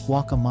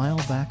 walk a mile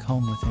back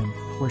home with him,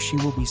 where she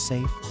will be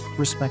safe,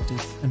 respected,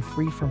 and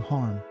free from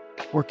harm,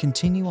 or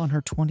continue on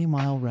her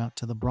 20-mile route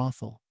to the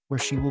brothel, where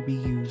she will be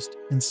used,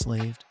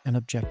 enslaved, and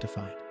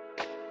objectified.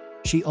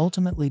 She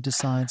ultimately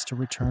decides to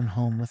return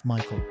home with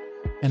Michael,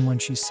 and when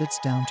she sits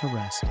down to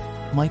rest,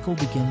 Michael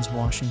begins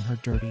washing her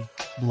dirty,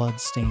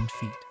 blood-stained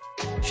feet.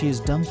 She is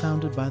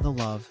dumbfounded by the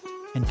love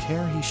and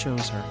care he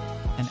shows her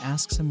and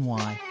asks him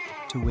why,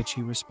 to which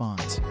he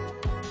responds,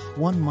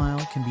 1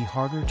 mile can be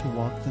harder to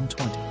walk than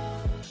 20.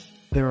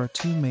 There are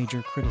 2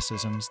 major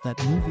criticisms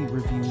that movie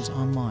reviews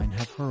online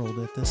have hurled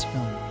at this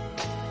film.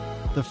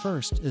 The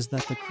first is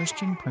that the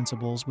Christian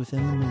principles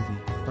within the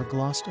movie are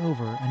glossed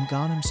over and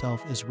God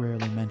himself is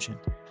rarely mentioned.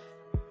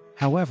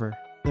 However,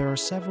 there are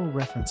several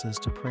references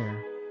to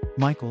prayer,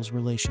 Michael's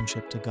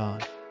relationship to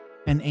God,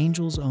 and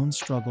Angel's own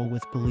struggle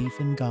with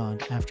belief in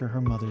God after her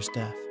mother's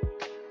death.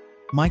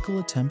 Michael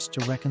attempts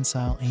to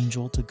reconcile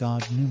Angel to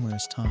God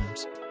numerous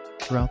times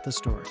throughout the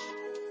story.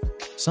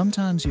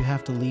 Sometimes you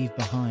have to leave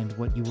behind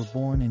what you were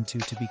born into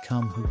to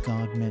become who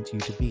God meant you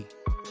to be.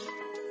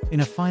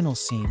 In a final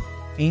scene,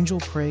 Angel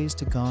prays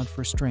to God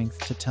for strength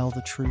to tell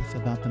the truth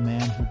about the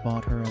man who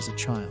bought her as a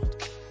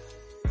child.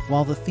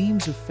 While the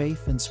themes of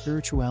faith and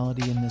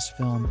spirituality in this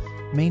film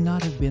may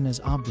not have been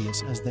as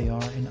obvious as they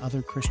are in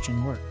other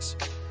Christian works,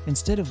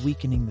 instead of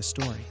weakening the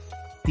story,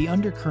 the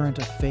undercurrent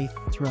of faith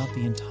throughout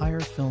the entire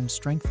film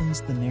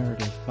strengthens the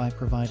narrative by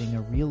providing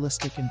a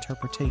realistic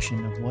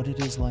interpretation of what it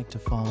is like to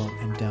follow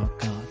and doubt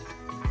God.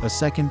 A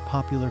second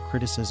popular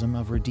criticism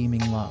of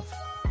Redeeming Love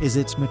is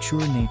its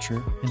mature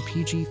nature and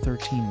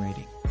PG-13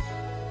 rating.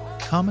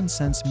 Common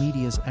Sense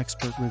Media's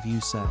expert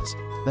review says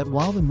that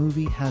while the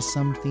movie has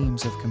some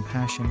themes of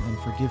compassion and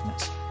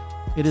forgiveness,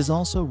 it is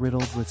also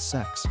riddled with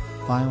sex,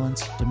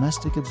 violence,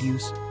 domestic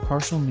abuse,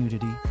 partial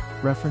nudity,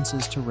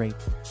 references to rape,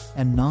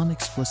 and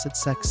non-explicit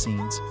sex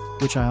scenes,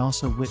 which I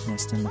also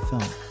witnessed in the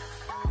film.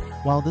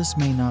 While this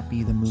may not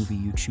be the movie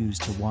you choose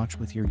to watch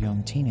with your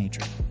young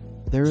teenager,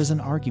 there is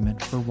an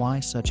argument for why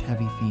such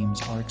heavy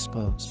themes are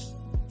exposed.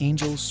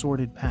 Angel's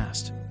sordid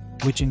past,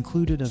 which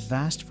included a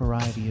vast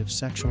variety of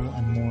sexual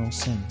and moral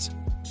sins,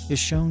 is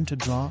shown to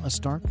draw a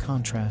stark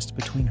contrast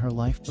between her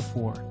life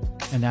before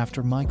and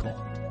after Michael,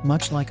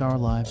 much like our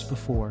lives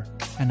before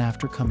and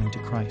after coming to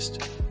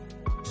Christ.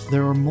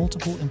 There are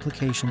multiple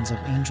implications of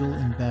Angel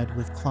in bed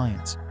with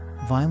clients,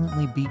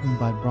 violently beaten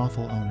by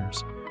brothel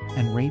owners,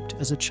 and raped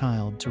as a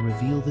child to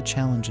reveal the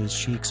challenges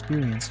she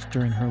experienced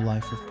during her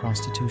life of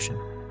prostitution.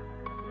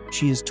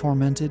 She is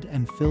tormented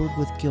and filled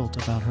with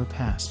guilt about her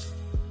past,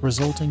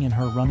 resulting in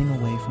her running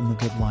away from the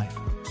good life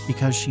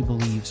because she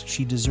believes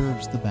she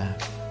deserves the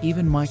bad.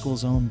 Even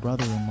Michael's own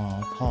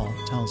brother-in-law, Paul,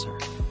 tells her,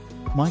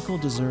 "Michael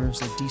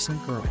deserves a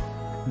decent girl,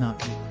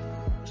 not you."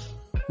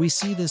 We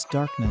see this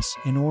darkness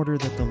in order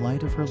that the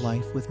light of her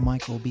life with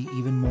Michael be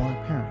even more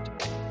apparent.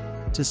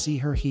 To see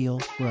her heal,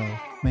 grow,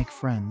 make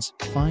friends,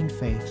 find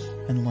faith,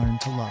 and learn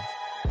to love.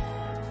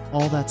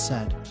 All that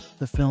said,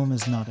 the film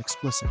is not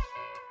explicit.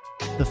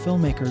 The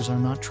filmmakers are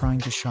not trying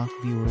to shock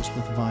viewers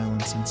with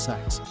violence and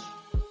sex,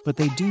 but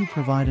they do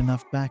provide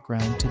enough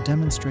background to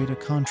demonstrate a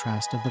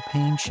contrast of the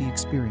pain she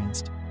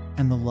experienced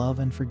and the love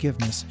and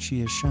forgiveness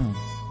she has shown.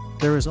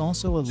 There is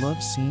also a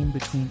love scene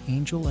between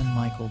Angel and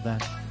Michael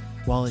that,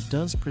 while it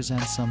does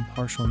present some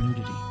partial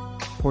nudity,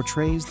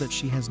 portrays that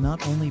she has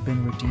not only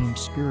been redeemed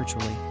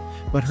spiritually,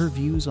 but her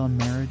views on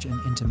marriage and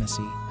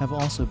intimacy have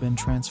also been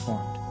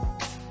transformed.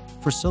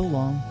 For so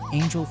long,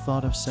 Angel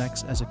thought of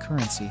sex as a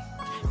currency,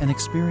 an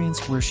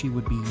experience where she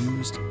would be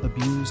used,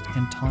 abused,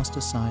 and tossed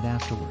aside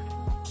afterward.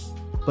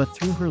 But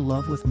through her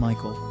love with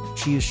Michael,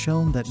 she has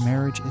shown that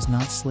marriage is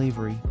not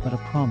slavery but a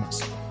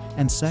promise,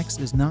 and sex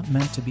is not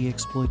meant to be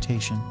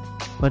exploitation,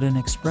 but an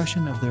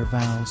expression of their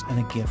vows and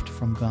a gift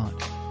from God.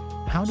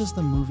 How does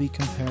the movie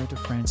compare to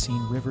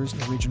Francine Rivers'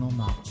 original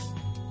novel?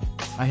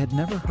 I had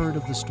never heard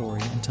of the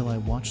story until I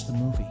watched the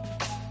movie,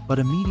 but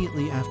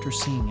immediately after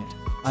seeing it,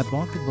 I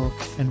bought the book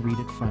and read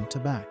it front to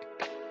back.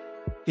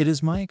 It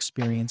is my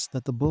experience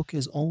that the book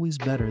is always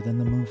better than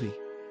the movie,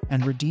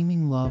 and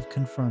Redeeming Love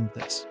confirmed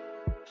this.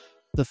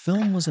 The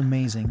film was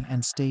amazing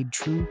and stayed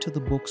true to the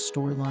book's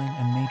storyline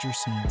and major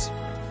scenes.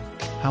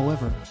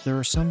 However, there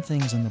are some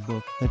things in the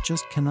book that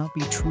just cannot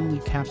be truly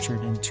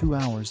captured in 2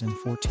 hours and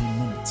 14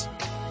 minutes,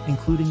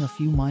 including a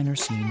few minor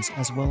scenes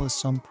as well as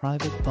some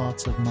private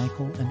thoughts of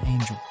Michael and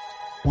Angel.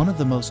 One of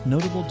the most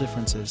notable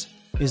differences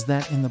is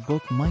that in the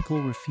book Michael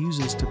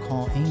refuses to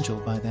call Angel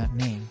by that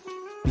name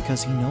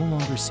because he no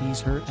longer sees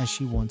her as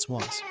she once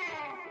was.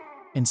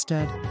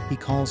 Instead, he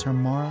calls her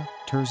Mara,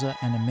 Terza,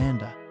 and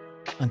Amanda,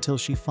 until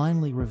she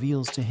finally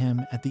reveals to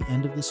him at the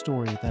end of the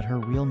story that her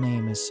real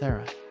name is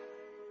Sarah.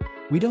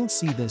 We don't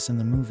see this in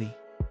the movie,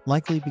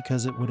 likely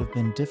because it would have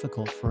been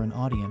difficult for an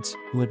audience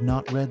who had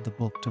not read the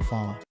book to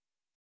follow.